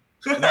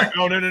 Like,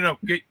 oh, no.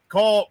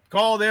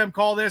 Call them,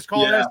 call this.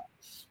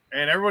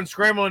 And everyone's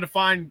scrambling to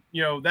find,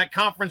 you know, that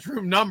conference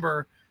room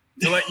number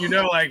to let you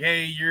know, like,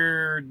 hey,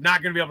 you're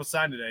not going to be able to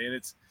sign today. And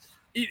it's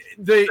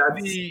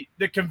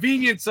the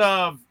convenience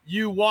of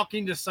you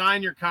walking to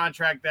sign your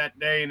contract that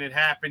day and it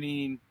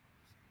happening,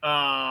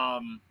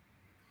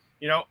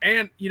 you know,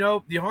 and, you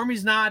know, the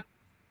Army's not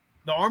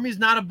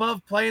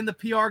above playing the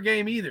PR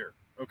game either.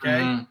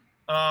 Okay.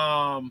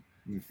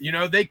 You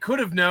know, they could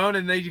have known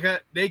and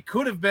they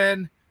could have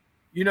been,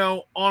 you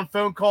know, on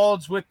phone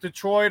calls with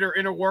Detroit or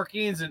inner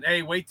workings and,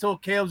 hey, wait till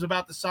Caleb's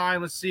about to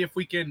sign. Let's see if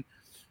we can,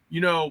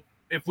 you know,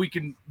 if we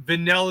can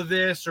vanilla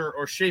this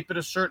or shape it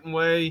a certain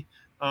way.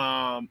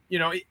 You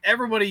know,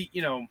 everybody,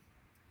 you know,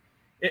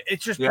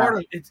 it's just part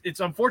of it's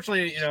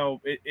unfortunately, you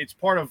know, it's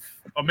part of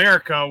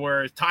America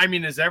where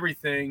timing is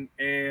everything.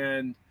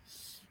 And,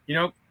 you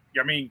know,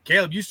 I mean,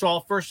 Caleb, you saw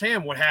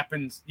firsthand what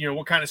happens, you know,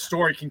 what kind of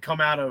story can come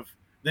out of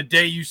the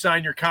day you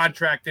sign your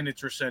contract and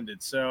it's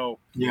rescinded. So,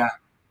 yeah.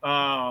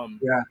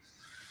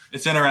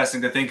 It's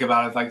interesting to think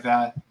about it like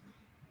that.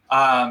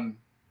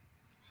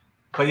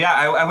 But yeah,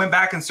 I went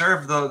back and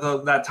served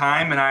that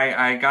time, and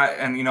I got,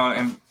 and you know,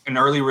 an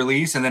early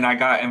release, and then I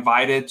got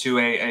invited to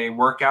a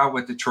workout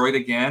with Detroit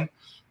again,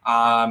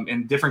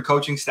 and different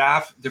coaching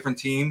staff, different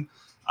team,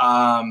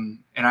 and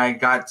I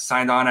got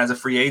signed on as a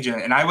free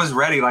agent, and I was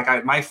ready.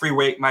 Like my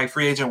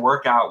free agent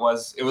workout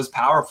was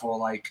powerful.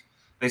 Like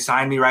they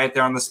signed me right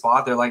there on the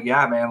spot. They're like,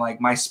 yeah, man,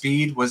 like my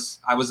speed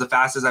I was the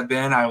fastest I've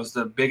been. I was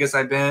the biggest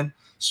I've been,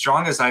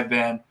 strongest I've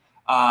been.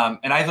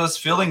 And I was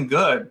feeling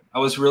good. I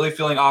was really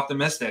feeling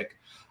optimistic.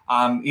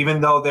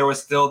 Even though there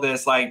was still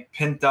this like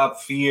pent up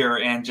fear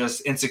and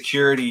just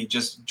insecurity,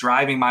 just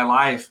driving my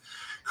life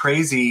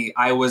crazy,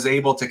 I was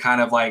able to kind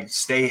of like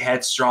stay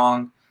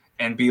headstrong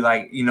and be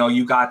like, you know,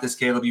 you got this,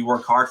 Caleb, you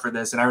work hard for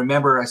this. And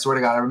I swear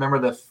to God, I remember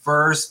the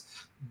first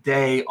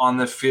day on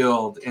the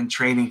field in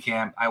training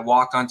camp. I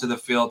walked onto the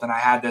field and I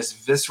had this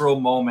visceral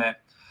moment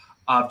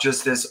of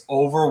just this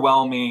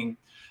overwhelming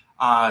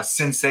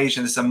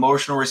sensation, this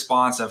emotional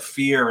response of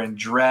fear and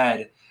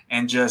dread,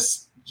 and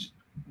just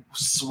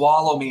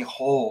swallow me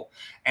whole.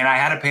 And I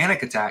had a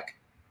panic attack.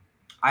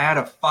 I had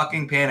a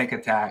fucking panic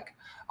attack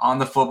on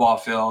the football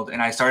field,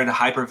 and I started to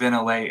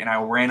hyperventilate, and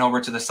I ran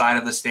over to the side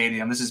of the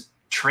stadium. This is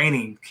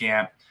training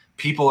camp.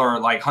 People are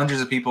like,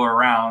 hundreds of people are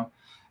around,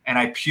 and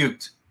I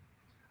puked.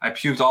 I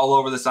puked all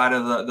over the side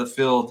of the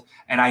field,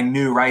 and I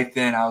knew right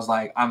then, I was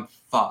like, I'm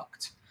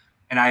fucked.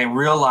 And I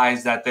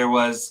realized that there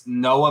was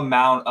no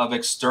amount of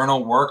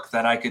external work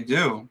that I could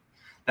do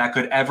that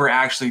could ever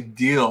actually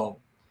deal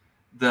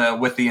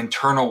with the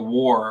internal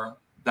war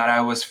that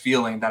I was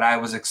feeling, that I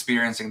was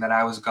experiencing, that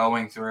I was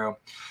going through.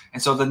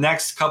 And so the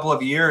next couple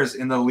of years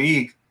in the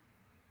league,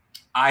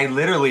 I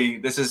literally,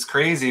 this is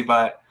crazy,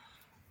 but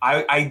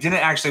I didn't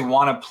actually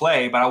want to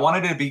play, but I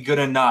wanted to be good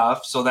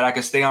enough so that I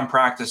could stay on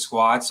practice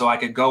squad, so I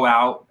could go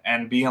out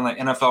and be on the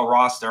NFL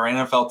roster,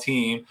 NFL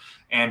team,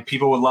 and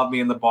people would love me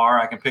in the bar.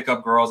 I can pick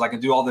up girls. I can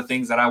do all the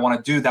things that I want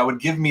to do that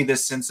would give me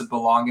this sense of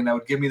belonging, that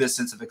would give me this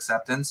sense of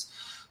acceptance.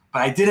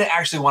 But I didn't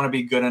actually want to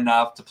be good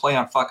enough to play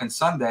on fucking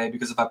Sunday,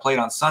 because if I played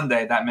on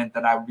Sunday, that meant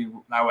that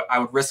I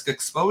would risk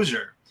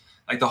exposure.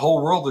 Like the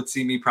whole world would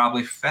see me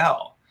probably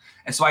fail.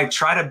 And so I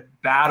try to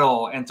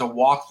battle and to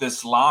walk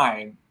this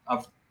line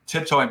of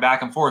tiptoeing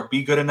back and forth,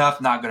 be good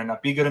enough, not good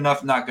enough, be good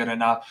enough, not good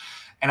enough.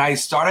 And I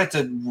started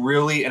to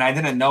really, and I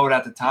didn't know it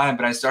at the time,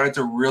 but I started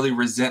to really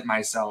resent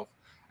myself.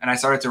 And I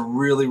started to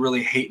really,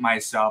 really hate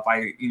myself.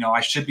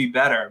 I should be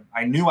better.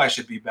 I knew I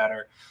should be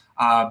better.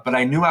 But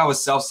I knew I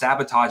was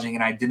self-sabotaging,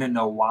 and I didn't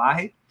know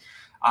why.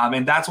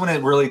 And that's when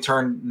it really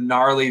turned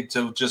gnarly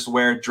to just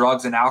where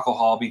drugs and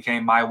alcohol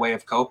became my way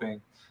of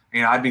coping.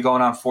 You know, I'd be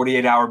going on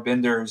 48-hour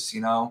benders,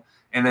 you know,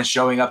 and then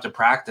showing up to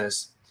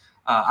practice.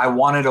 I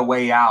wanted a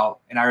way out.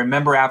 And I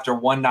remember after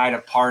one night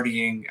of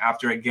partying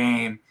after a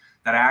game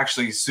that I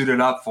actually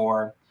suited up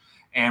for,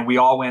 and we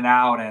all went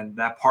out and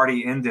that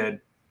party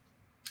ended.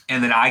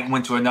 And then I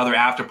went to another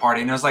after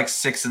party, and it was like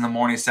 6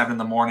 a.m, 7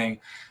 a.m.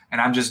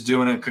 And I'm just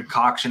doing a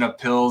concoction of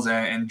pills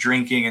and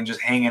drinking and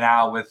just hanging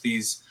out with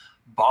these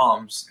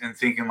bums and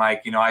thinking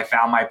like, you know, I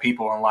found my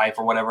people in life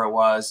or whatever it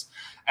was.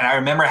 And I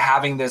remember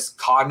having this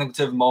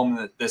cognitive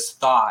moment, this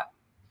thought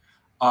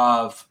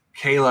of,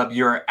 Caleb,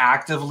 you're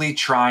actively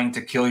trying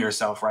to kill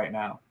yourself right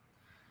now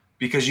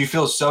because you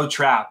feel so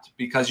trapped,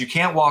 because you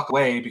can't walk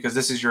away, because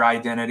this is your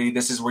identity.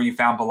 This is where you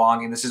found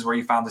belonging. This is where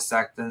you found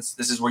acceptance.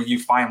 This is where you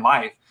find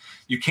life.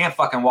 You can't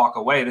fucking walk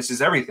away. This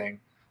is everything.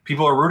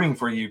 People are rooting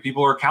for you.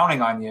 People are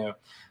counting on you.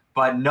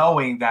 But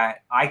knowing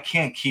that I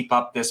can't keep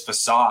up this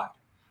facade,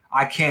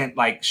 I can't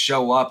like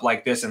show up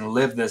like this and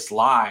live this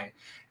lie.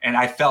 And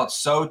I felt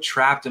so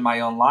trapped in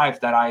my own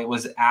life that I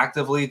was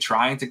actively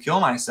trying to kill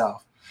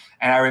myself.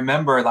 And I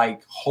remember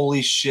like,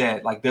 holy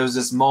shit, like there was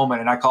this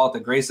moment, and I call it the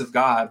grace of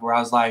God, where I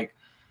was like,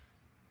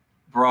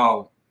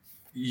 bro,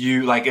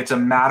 you like, it's a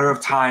matter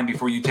of time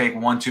before you take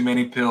one too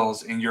many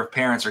pills and your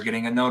parents are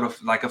getting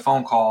a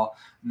phone call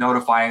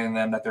notifying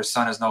them that their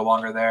son is no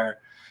longer there.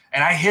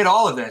 And I hit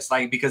all of this,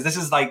 like, because this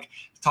is like,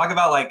 talk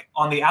about like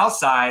on the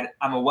outside,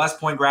 I'm a West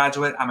Point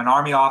graduate. I'm an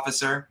Army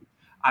officer.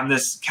 I'm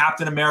this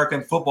Captain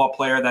American football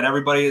player that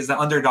everybody is the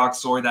underdog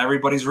story that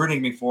everybody's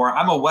rooting me for.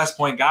 I'm a West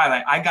Point guy.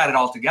 Like, I got it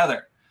all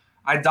together.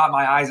 I dot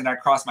my I's and I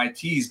cross my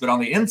T's, but on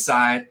the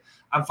inside,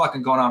 I'm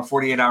fucking going on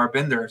 48-hour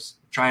benders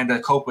trying to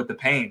cope with the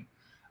pain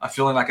of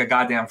feeling like a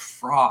goddamn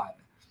fraud.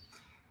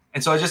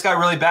 And so it just got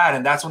really bad.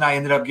 And that's when I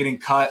ended up getting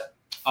cut,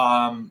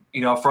 from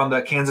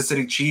the Kansas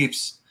City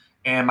Chiefs.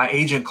 And my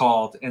agent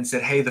called and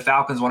said, hey, the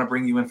Falcons want to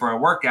bring you in for a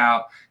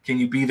workout. Can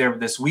you be there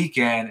this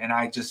weekend? And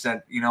I just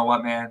said, you know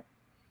what, man,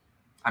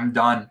 I'm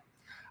done.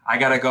 I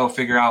got to go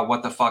figure out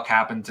what the fuck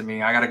happened to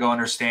me. I got to go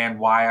understand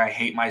why I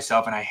hate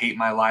myself and I hate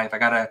my life. I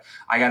got to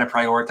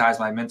prioritize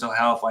my mental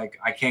health. Like,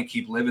 I can't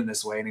keep living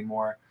this way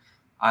anymore.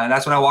 And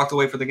that's when I walked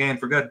away for the game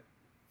for good.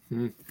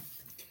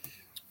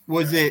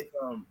 Was it?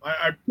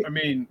 I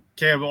mean,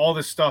 Cam, all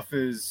this stuff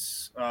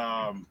is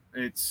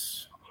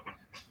it's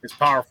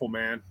powerful,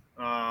 man.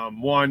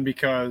 One,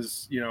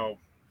 because,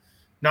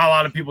 not a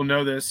lot of people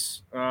know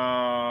this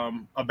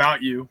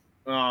about you,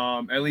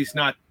 at least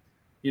not,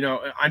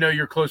 I know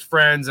you're close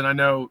friends, and I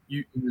know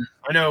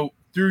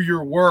through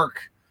your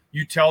work,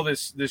 you tell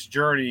this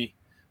journey.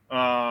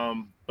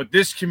 But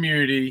this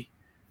community,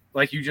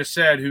 like you just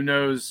said, who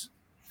knows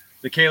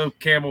the Caleb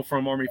Campbell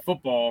from Army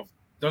football,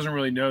 doesn't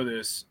really know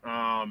this.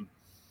 And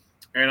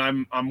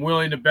I'm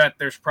willing to bet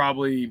there's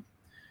probably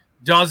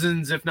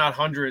dozens, if not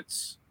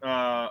hundreds,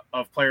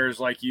 of players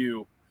like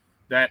you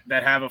that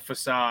have a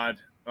facade,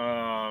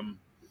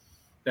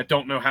 that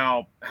don't know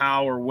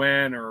how or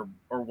when or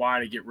why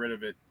to get rid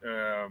of it,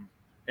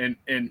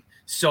 and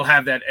still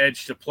have that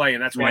edge to play.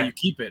 And that's why you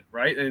keep it,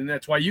 right? And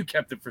that's why you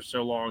kept it for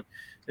so long,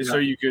 is so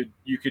you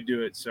could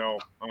do it. So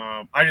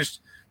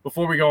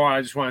before we go on,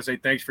 I just want to say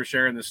thanks for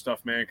sharing this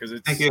stuff, man, because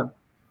Thank you.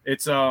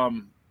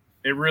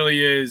 It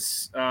really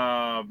is,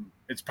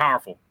 it's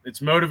powerful.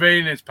 It's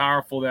motivating. It's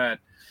powerful that,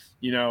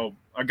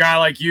 a guy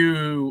like you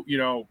who,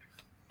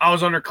 I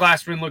was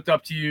underclassmen, looked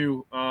up to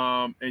you,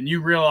 and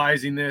you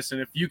realizing this.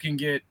 And if you can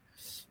get,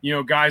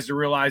 guys to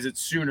realize it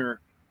sooner,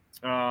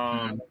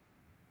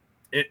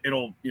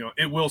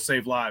 it will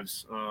save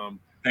lives.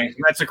 Thank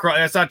you.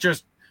 That's not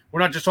just, we're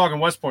not just talking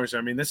West Pointers.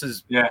 I mean, this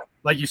is,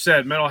 like you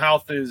said, mental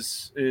health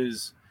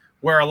is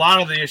where a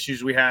lot of the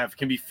issues we have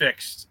can be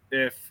fixed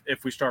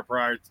if we start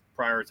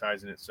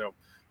prioritizing it. So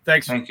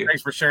thanks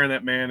for sharing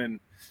that, man.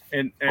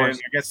 And I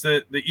guess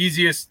the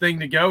easiest thing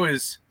to go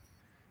is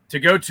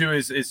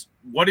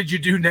what did you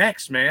do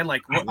next, man?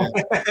 Like,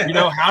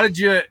 how did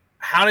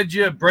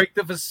you break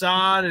the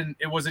facade? And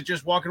was it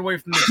just walking away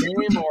from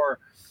the game, or,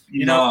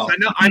 No.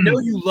 I know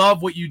you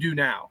love what you do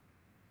now.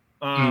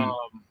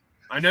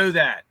 I know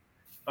that.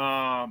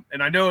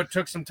 And I know it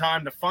took some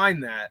time to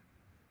find that.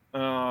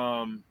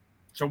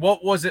 So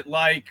what was it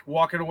like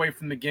walking away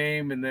from the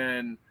game, and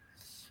then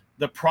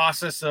the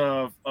process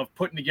of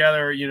putting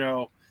together,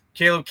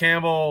 Caleb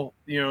Campbell,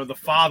 the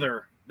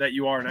father that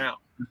you are now?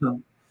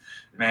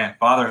 Man,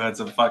 fatherhood's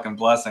a fucking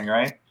blessing,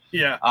 right?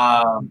 Yeah.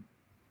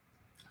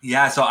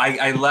 So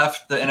I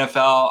left the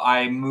NFL.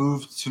 I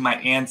moved to my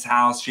aunt's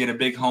house. She had a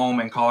big home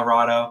in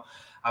Colorado.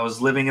 I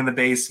was living in the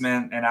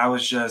basement, and I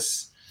was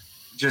just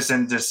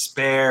in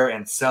despair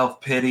and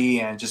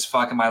self-pity, and just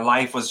fucking, my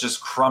life was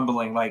just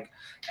crumbling. Like,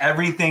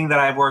 everything that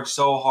I've worked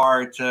so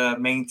hard to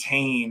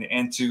maintain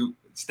and to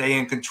stay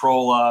in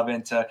control of,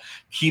 and to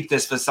keep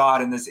this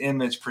facade and this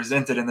image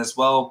presented in this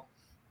well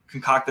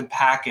concocted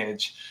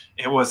package,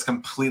 it was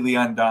completely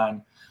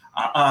undone.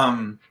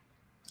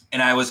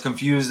 And I was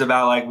confused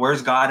about, like,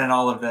 where's God in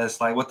all of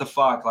this? Like, what the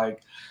fuck?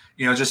 Like,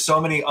 just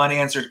so many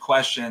unanswered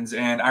questions.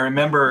 And I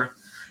remember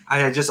I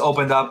had just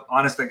opened up,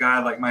 honest to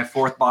God, like my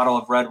 4th bottle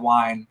of red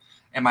wine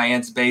in my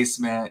aunt's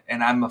basement,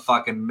 and I'm a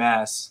fucking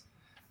mess.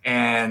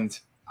 And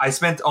I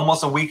spent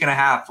almost a week and a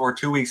half or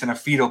 2 weeks in a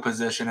fetal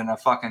position in a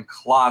fucking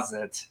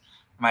closet.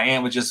 My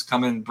aunt would just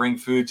come and bring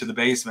food to the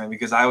basement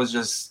because I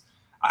was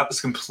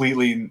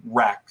completely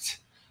wrecked.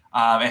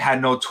 And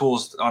had no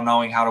tools on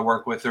knowing how to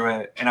work through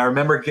it. And I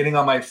remember getting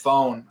on my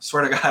phone,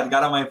 swear to God,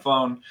 got on my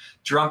phone,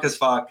 drunk as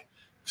fuck,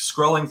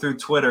 scrolling through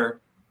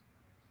Twitter.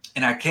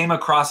 And I came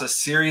across a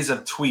series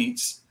of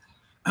tweets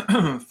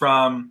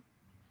from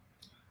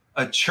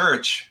a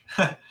church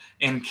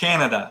in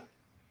Canada.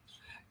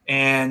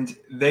 And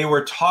they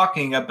were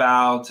talking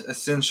about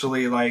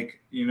essentially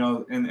like, you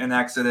know, in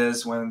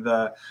Exodus, when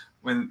the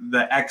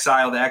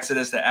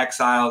Exodus,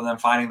 and then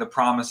finding the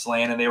promised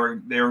land.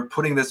 And they were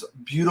putting this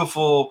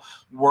beautiful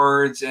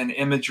words and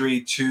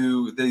imagery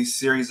to these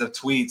series of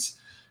tweets.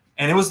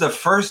 And it was the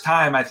first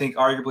time, I think,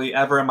 arguably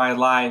ever in my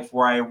life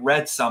where I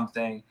read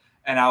something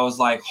and I was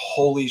like,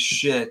 holy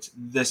shit,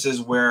 this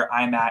is where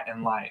I'm at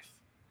in life.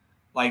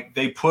 Like,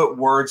 they put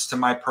words to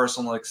my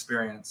personal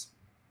experience.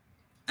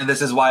 And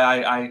this is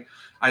why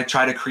I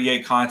try to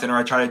create content, or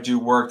I try to do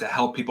work to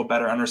help people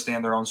better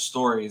understand their own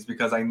stories,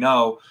 because I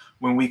know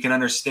when we can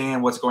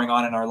understand what's going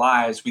on in our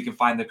lives, we can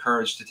find the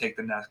courage to take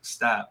the next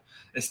step.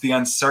 It's the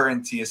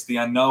uncertainty, it's the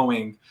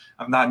unknowing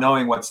of not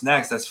knowing what's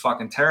next that's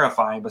fucking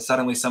terrifying. But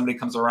suddenly somebody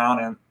comes around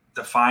and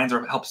defines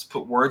or helps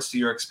put words to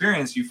your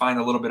experience, you find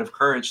a little bit of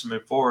courage to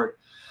move forward.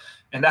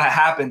 And that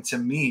happened to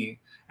me.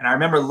 And I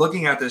remember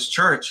looking at this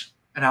church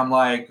and I'm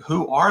like,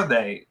 who are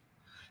they?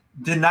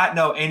 Did not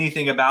know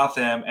anything about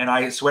them. And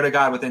I swear to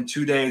God, within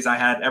 2 days, I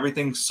had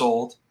everything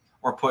sold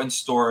or put in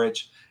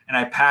storage. And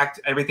I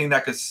packed everything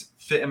that could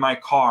fit in my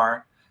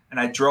car. And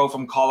I drove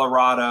from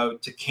Colorado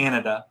to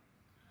Canada.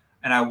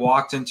 And I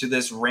walked into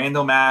this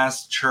random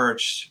ass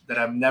church that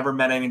I've never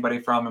met anybody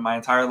from in my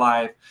entire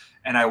life.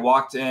 And I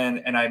walked in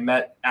and I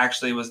met,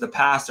 actually, it was the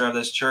pastor of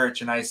this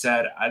church. And I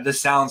said, this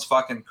sounds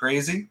fucking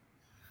crazy.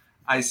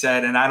 I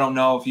said, and I don't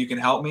know if you can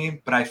help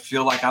me, but I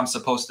feel like I'm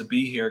supposed to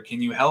be here.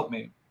 Can you help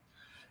me?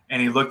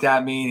 And he looked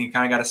at me and he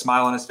kind of got a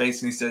smile on his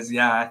face and he says,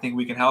 yeah, I think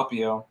we can help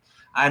you.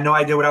 I had no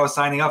idea what I was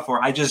signing up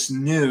for. I just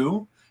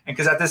knew. And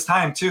because at this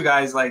time too,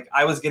 guys, like,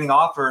 I was getting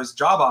job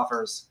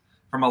offers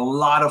from a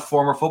lot of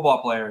former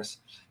football players.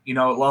 You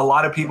know, a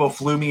lot of people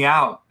flew me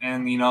out,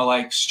 and, you know,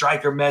 like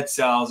Stryker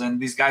MedCells, and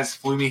these guys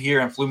flew me here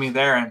and flew me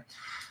there. And,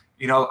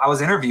 you know, I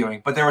was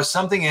interviewing, but there was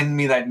something in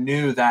me that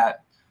knew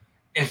that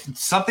if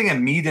something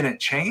in me didn't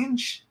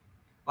change,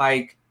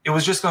 like, it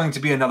was just going to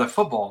be another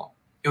football.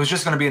 It was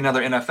just going to be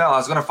another NFL. I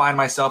was going to find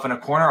myself in a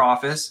corner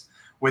office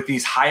with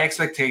these high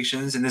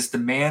expectations and this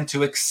demand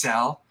to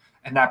excel.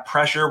 And that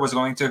pressure was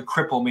going to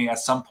cripple me at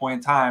some point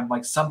in time.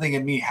 Like, something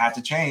in me had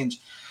to change.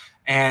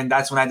 And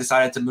that's when I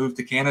decided to move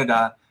to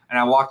Canada. And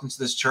I walked into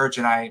this church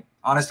and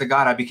honest to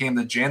God, I became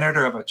the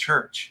janitor of a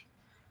church.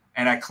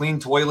 And I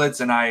cleaned toilets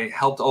and I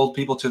helped old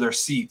people to their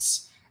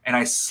seats. And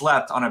I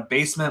slept on a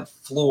basement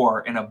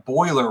floor in a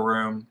boiler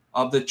room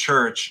of the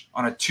church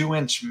on a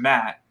 2-inch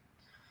mat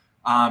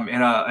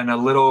in a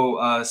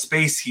little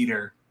space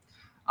heater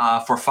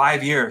for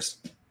 5 years,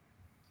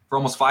 for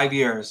almost 5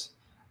 years.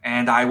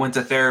 And I went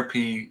to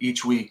therapy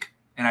each week,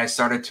 and I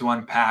started to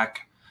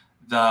unpack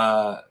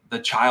the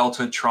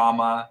childhood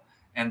trauma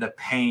and the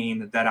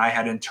pain that I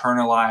had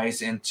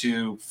internalized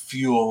into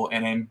fuel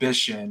and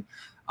ambition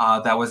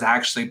that was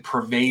actually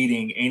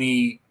pervading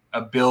any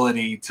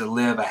ability to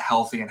live a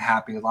healthy and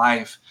happy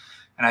life.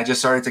 And I just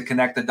started to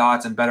connect the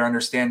dots and better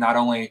understand not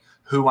only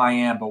who I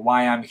am, but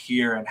why I'm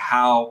here, and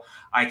how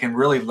I can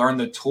really learn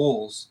the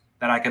tools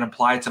that I can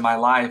apply to my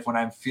life when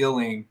I'm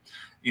feeling,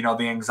 you know,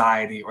 the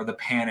anxiety or the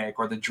panic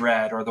or the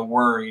dread or the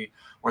worry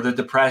or the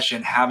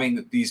depression,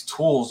 having these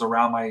tools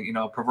around my, you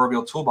know,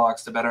 proverbial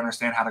toolbox to better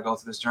understand how to go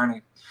through this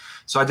journey.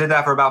 So I did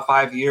that for about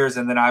 5 years.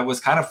 And then I was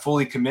kind of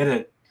fully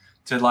committed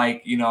to,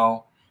 like, you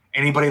know,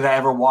 anybody that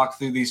ever walked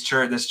through this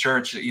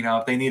church, you know,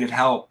 if they needed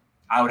help,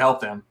 I would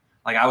help them.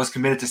 Like, I was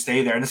committed to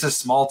stay there. And this is a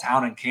small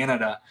town in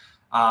Canada.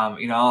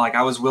 You know, like,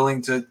 I was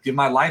willing to give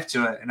my life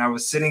to it. And I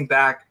was sitting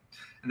back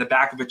in the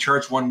back of a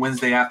church one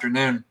Wednesday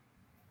afternoon,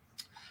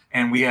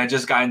 and we had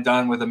just gotten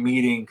done with a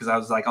meeting because I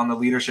was, like, on the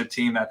leadership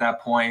team at that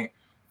point.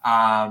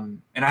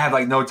 And I had,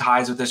 like, no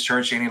ties with this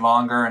church any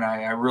longer. And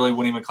I really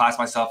wouldn't even class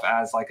myself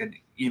as, like, an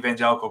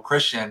evangelical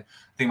Christian.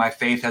 I think my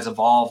faith has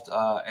evolved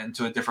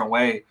into a different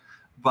way.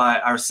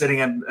 But I was sitting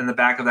in the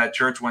back of that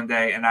church one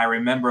day, and I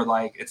remember,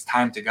 like, it's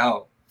time to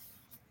go.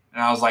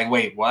 And I was like,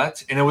 wait,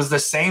 what? And it was the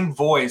same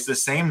voice, the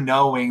same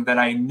knowing that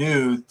I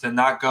knew to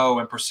not go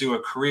and pursue a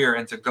career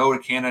and to go to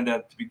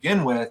Canada to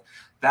begin with.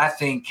 That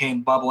thing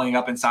came bubbling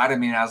up inside of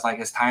me, and I was like,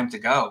 it's time to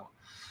go.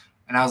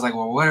 And I was like,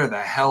 well, where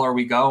the hell are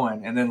we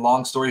going? And then,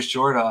 long story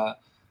short,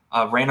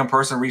 a random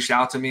person reached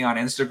out to me on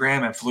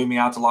Instagram and flew me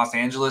out to Los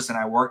Angeles, and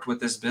I worked with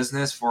this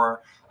business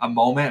for a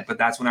moment. But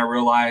that's when I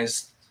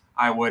realized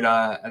I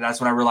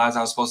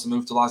was supposed to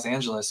move to Los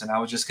Angeles. And I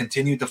would just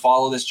continue to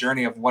follow this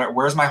journey of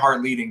where's my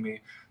heart leading me?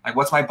 Like,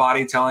 what's my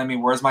body telling me?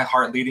 Where's my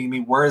heart leading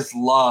me? Where is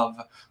love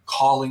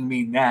calling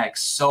me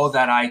next, so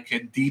that I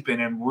could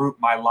deepen and root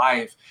my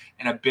life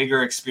in a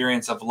bigger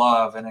experience of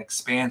love and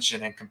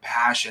expansion and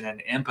compassion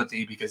and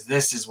empathy, because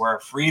this is where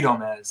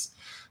freedom is.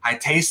 I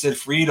tasted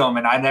freedom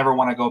and I never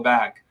want to go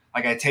back.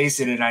 Like, I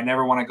tasted it and I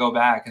never want to go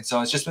back. And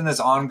so it's just been this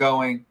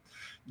ongoing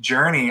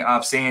journey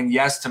of saying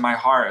yes to my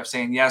heart, of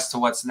saying yes to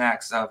what's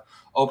next, of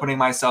opening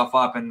myself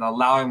up and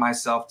allowing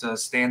myself to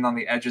stand on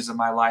the edges of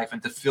my life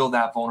and to feel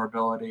that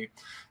vulnerability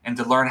and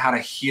to learn how to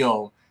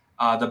heal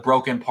the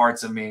broken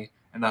parts of me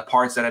and the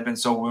parts that have been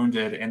so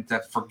wounded, and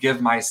to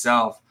forgive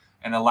myself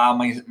and allow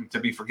me to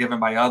be forgiven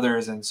by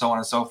others, and so on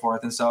and so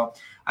forth. And so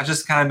I've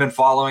just kind of been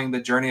following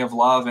the journey of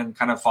love and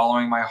kind of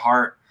following my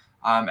heart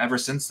ever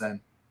since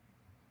then.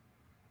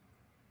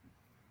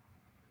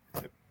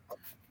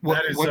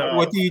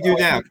 What do you do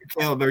now,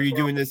 Caleb? Are you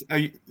doing this? Are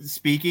you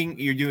speaking?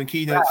 You're doing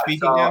keynote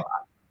speaking now?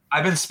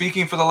 I've been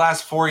speaking for the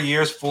last 4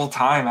 years full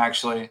time,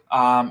 actually.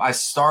 I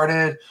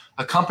started,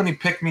 a company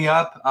picked me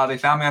up. They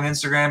found me on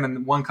Instagram,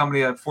 and one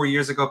company 4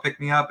 years ago picked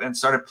me up and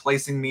started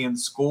placing me in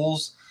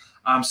schools.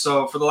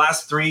 So for the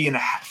last 3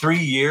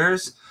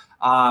 years,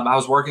 I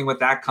was working with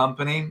that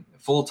company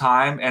full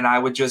time, and I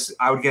would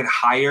get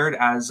hired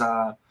as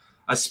a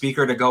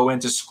speaker to go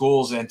into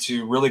schools and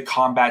to really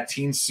combat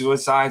teen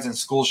suicides and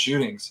school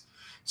shootings.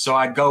 So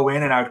I'd go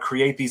in and I would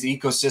create these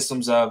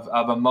ecosystems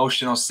of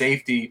emotional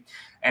safety,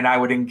 and I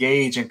would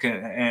engage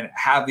and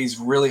have these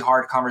really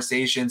hard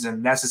conversations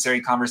and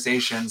necessary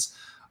conversations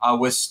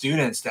with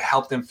students to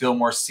help them feel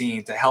more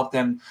seen, to help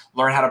them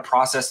learn how to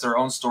process their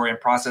own story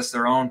and process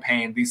their own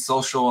pain, these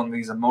social and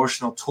these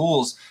emotional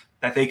tools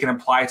that they can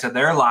apply to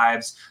their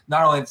lives,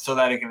 not only so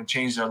that it can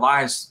change their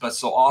lives, but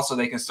so also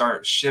they can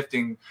start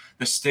shifting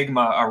the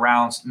stigma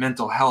around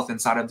mental health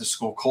inside of the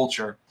school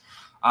culture.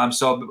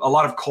 So a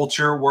lot of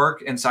culture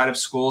work inside of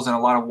schools and a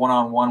lot of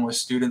one-on-one with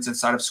students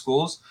inside of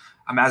schools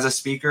as a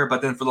speaker.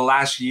 But then for the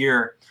last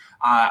year,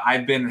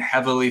 I've been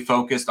heavily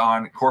focused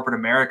on corporate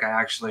America,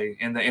 actually,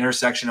 in the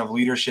intersection of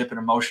leadership and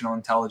emotional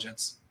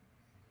intelligence.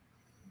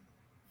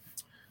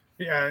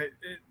 Yeah.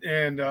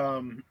 And,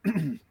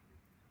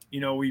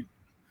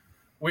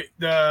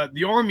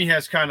 the Army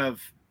has kind of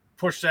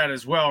pushed that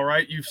as well,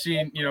 right? You've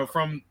seen,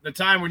 from the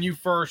time when you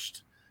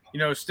first,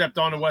 stepped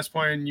onto West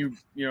Point and you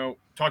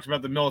talked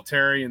about the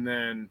military, and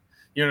then,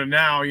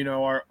 now,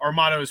 our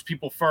motto is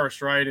people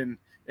first, right? And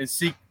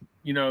seek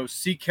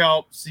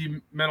help, see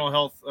mental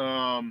health.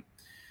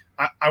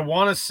 I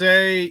want to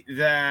say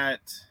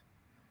that,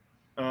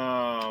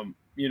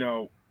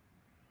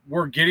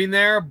 we're getting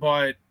there,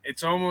 but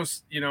it's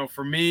almost,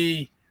 for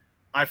me,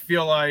 I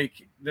feel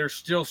like there's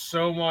still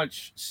so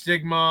much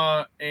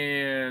stigma,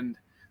 and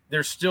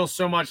there's still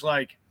so much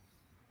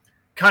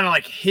kind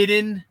of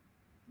hidden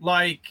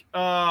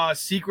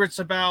secrets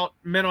about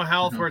mental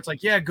health, where it's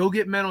like, yeah, go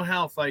get mental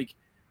health.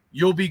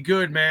 You'll be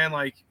good, man.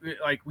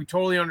 We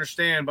totally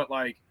understand. But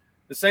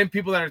the same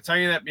people that are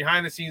telling you that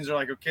behind the scenes are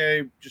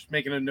okay, just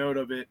making a note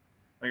of it.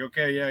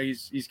 Okay, yeah,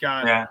 he's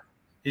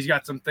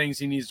got some things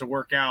he needs to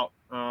work out.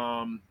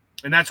 And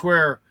that's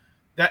where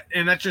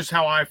that's just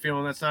how I feel.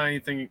 And that's not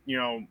anything,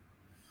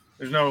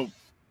 there's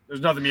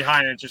nothing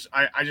behind it. It's just,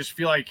 I just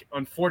feel like,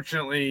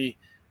 unfortunately,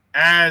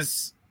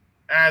 as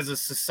a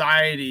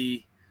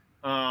society,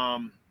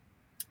 that'll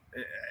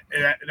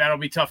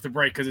be tough to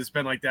break, because it's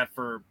been like that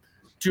for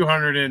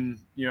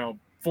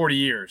 240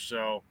 years.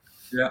 So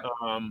yeah,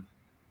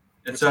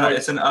 it's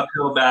an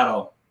uphill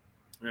battle.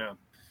 Yeah.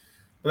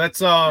 But that's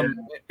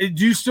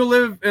do you still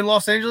live in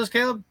Los Angeles,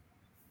 Caleb?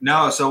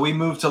 No, so we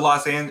moved to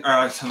Los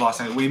Angeles.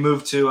 We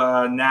moved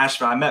to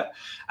Nashville.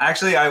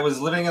 I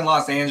was living in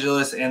Los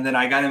Angeles, and then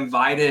I got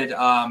invited.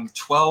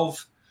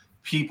 12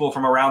 people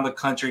from around the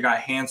country got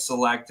hand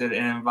selected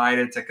and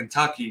invited to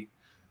Kentucky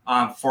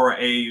for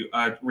a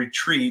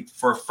retreat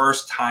for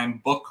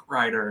first-time book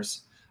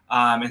writers.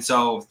 And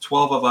so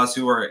 12 of us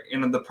who were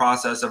in the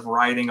process of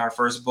writing our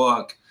first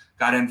book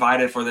got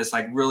invited for this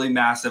really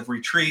massive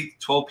retreat.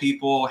 12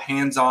 people,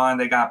 hands-on.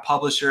 They got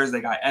publishers, they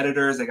got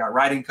editors, they got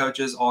writing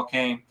coaches, all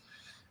came.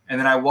 And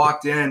then I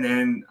walked in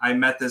and I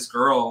met this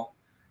girl.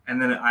 And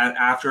then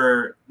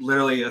after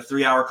literally a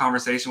 3-hour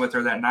conversation with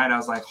her that night, I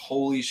was like,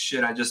 holy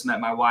shit, I just met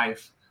my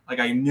wife.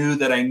 I knew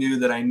that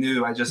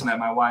I just met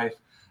my wife.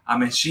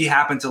 And she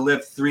happened to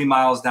live 3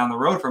 miles down the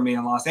road from me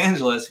in Los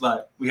Angeles,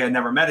 but we had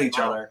never met each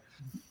other.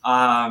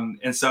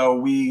 And so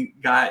we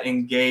got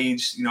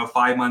engaged,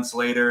 5 months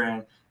later,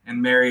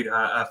 and married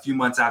a few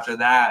months after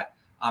that,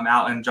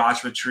 out in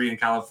Joshua Tree in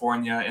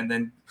California. And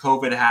then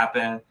COVID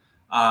happened,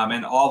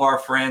 and all of our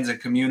friends and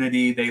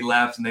community, they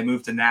left and they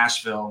moved to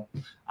Nashville.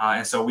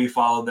 And so we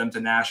followed them to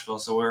Nashville.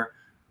 So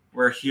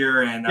we're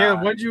here. And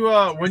yeah, when'd you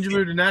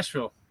move to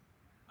Nashville?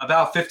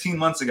 About 15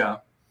 months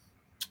ago.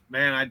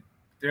 Man, I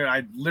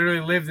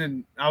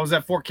literally I was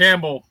at Fort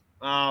Campbell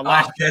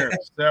last year.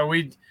 So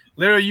when'd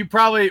you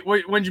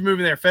move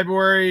in there?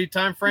 February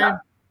timeframe? Yeah,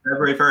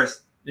 February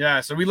 1st.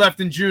 Yeah, so we left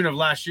in June of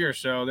last year,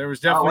 so there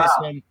was definitely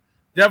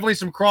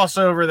some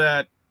crossover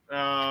that,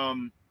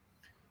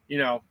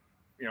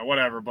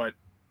 whatever, but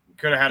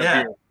could have had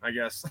a beer, I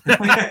guess.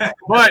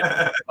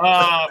 But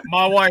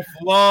my wife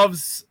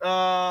loves,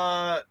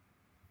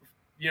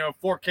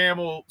 Fort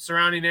Campbell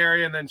surrounding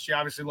area, and then she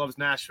obviously loves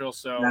Nashville.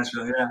 So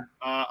Nashville, yeah.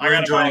 I got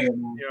enjoying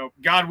it.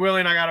 God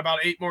willing, I got about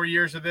 8 more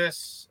years of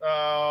this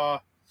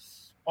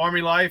Army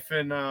life,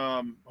 and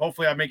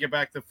hopefully I make it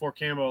back to Fort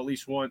Campbell at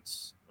least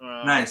once.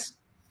 Nice.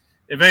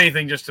 If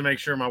anything, just to make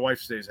sure my wife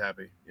stays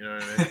happy. You know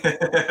what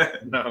I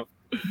mean? No.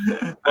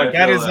 But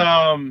that is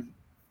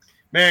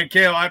man,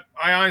 Kale, I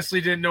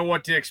honestly didn't know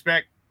what to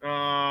expect.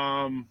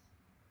 And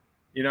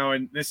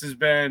this has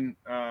been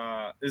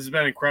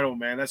incredible,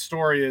 man. That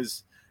story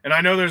is And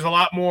I know there's a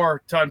lot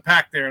more to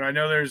unpack there, and I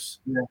know there's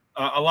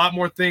a lot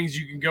more things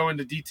you can go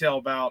into detail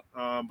about.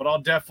 But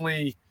I'll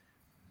definitely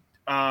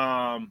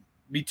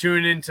be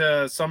tuning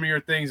into some of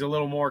your things a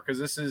little more, because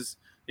this is,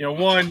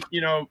 one,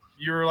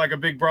 you're like a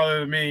big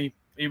brother to me,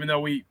 even though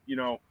we,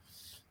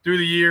 through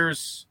the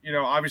years,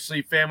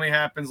 obviously family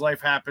happens,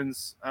 life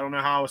happens. I don't know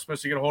how I was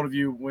supposed to get a hold of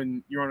you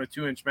when you're on a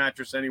 2-inch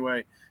mattress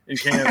anyway in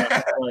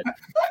Canada.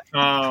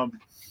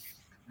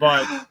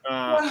 but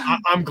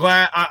I'm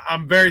glad.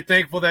 I'm very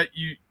thankful that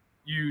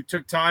you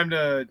took time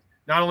to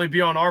not only be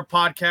on our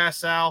podcast,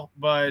 Sal,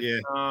 but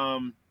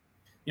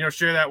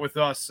share that with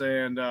us.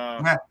 And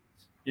I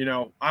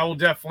will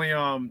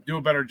definitely do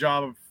a better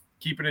job of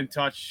keeping in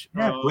touch.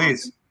 Yeah,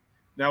 please.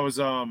 That was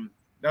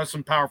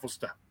some powerful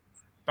stuff.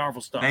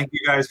 Powerful stuff. Thank you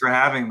guys for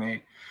having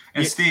me.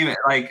 And Steve,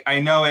 I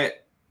know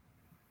it,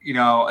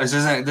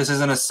 this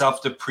isn't a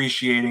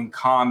self-depreciating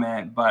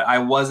comment, but I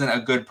wasn't a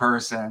good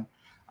person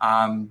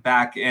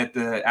back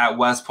at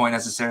West Point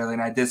necessarily,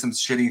 and I did some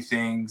shitty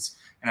things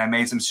and I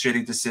made some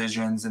shitty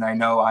decisions, and I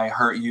know I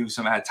hurt you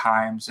some at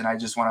times, and I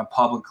just want to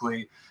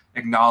publicly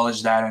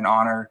acknowledge that and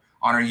honor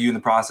you in the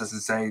process and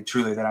say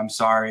truly that I'm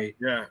sorry.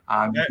 Yeah.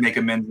 Make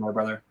amends, my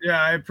brother.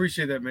 Yeah, I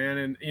appreciate that,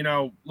 man.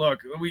 And look,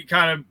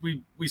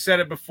 we said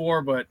it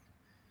before, but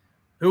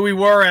who we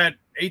were at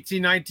 18,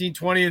 19,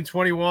 20, and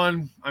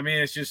 21, I mean,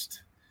 it's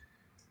just,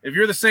 if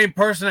you're the same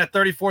person at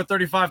 34,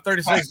 35,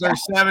 36,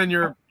 37,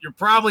 you're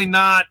probably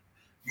not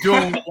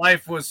doing what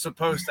life was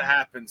supposed to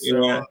happen.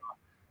 So,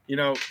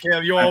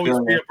 Caleb, you'll always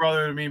be a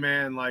brother to me,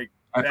 man. I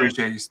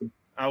appreciate you, Steve.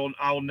 I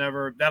will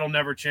never, that'll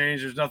never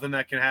change. There's nothing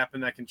that can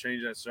happen that can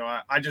change that. So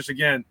I just,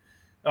 again,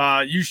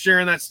 you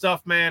sharing that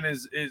stuff, man,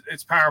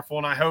 it's powerful.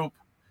 And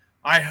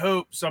I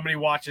hope somebody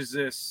watches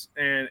this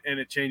and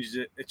it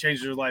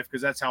changes their life,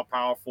 because that's how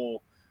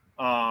powerful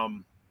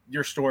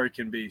your story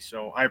can be.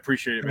 So I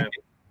appreciate it, man.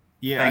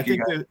 Yeah. I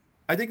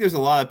think there's a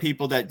lot of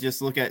people that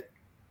just look at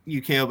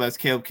you, Caleb, as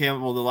Caleb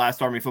Campbell, the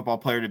last Army football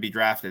player to be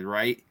drafted.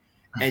 Right.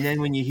 And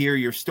then when you hear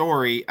your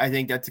story, I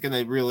think that's going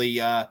to really,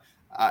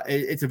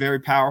 it's a very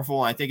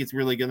powerful. I think it's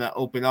really going to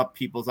open up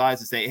people's eyes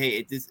to say,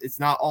 hey, it's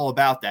not all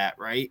about that,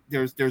 right?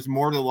 There's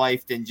more to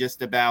life than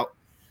just about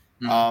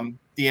the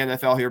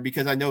NFL here,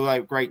 because I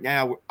know right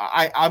now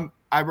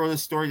I wrote a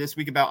story this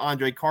week about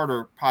Andre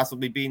Carter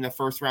possibly being the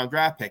first-round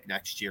draft pick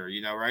next year,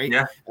 right?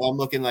 Yeah. And I'm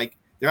looking like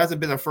there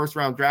hasn't been a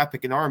first-round draft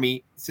pick in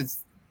Army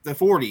since the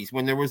 40s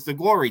when there was the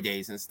glory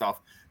days and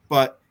stuff.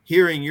 But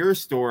hearing your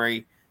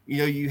story,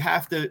 you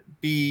have to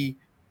be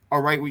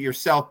all right with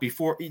yourself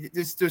before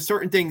there's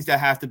certain things that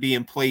have to be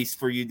in place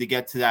for you to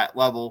get to that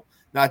level,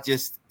 not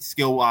just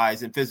skill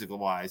wise and physical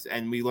wise.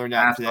 And we learned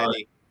that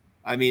today.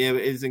 I mean,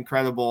 it is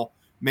incredible,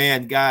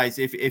 man, guys.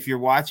 If you're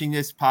watching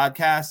this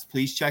podcast,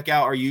 please check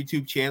out our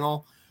YouTube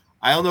channel.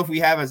 I don't know if we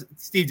have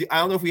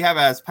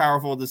as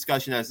powerful a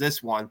discussion as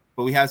this one,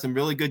 but we have some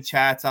really good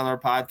chats on our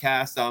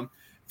podcast.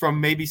 From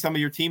maybe some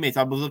of your teammates.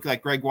 I was looking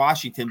at Greg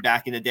Washington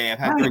back in the day. I've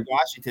had Greg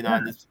Washington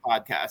on this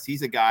podcast.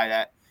 He's a guy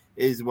that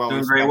is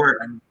doing great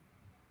work.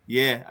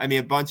 Yeah, I mean,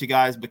 a bunch of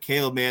guys. But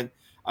Caleb, man,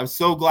 I'm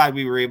so glad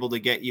we were able to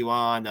get you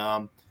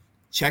on.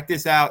 Check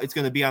this out. It's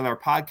going to be on our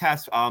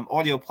podcast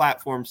audio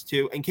platforms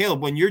too. And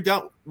Caleb, when you're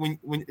done, when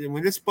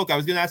this book, I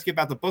was going to ask you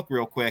about the book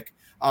real quick.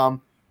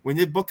 When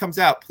the book comes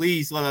out,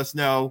 please let us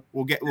know.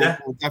 We'll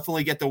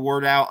definitely get the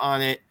word out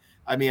on it.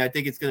 I mean, I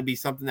think it's going to be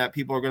something that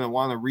people are going to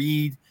want to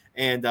read,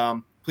 and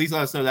please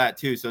let us know that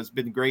too. So it's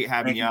been great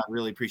having you on.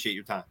 Really appreciate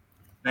your time.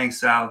 Thanks,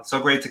 Sal.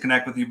 So great to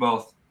connect with you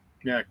both.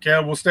 Yeah,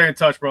 Caleb, we'll stay in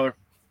touch, brother.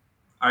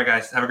 All right,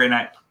 guys. Have a great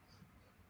night.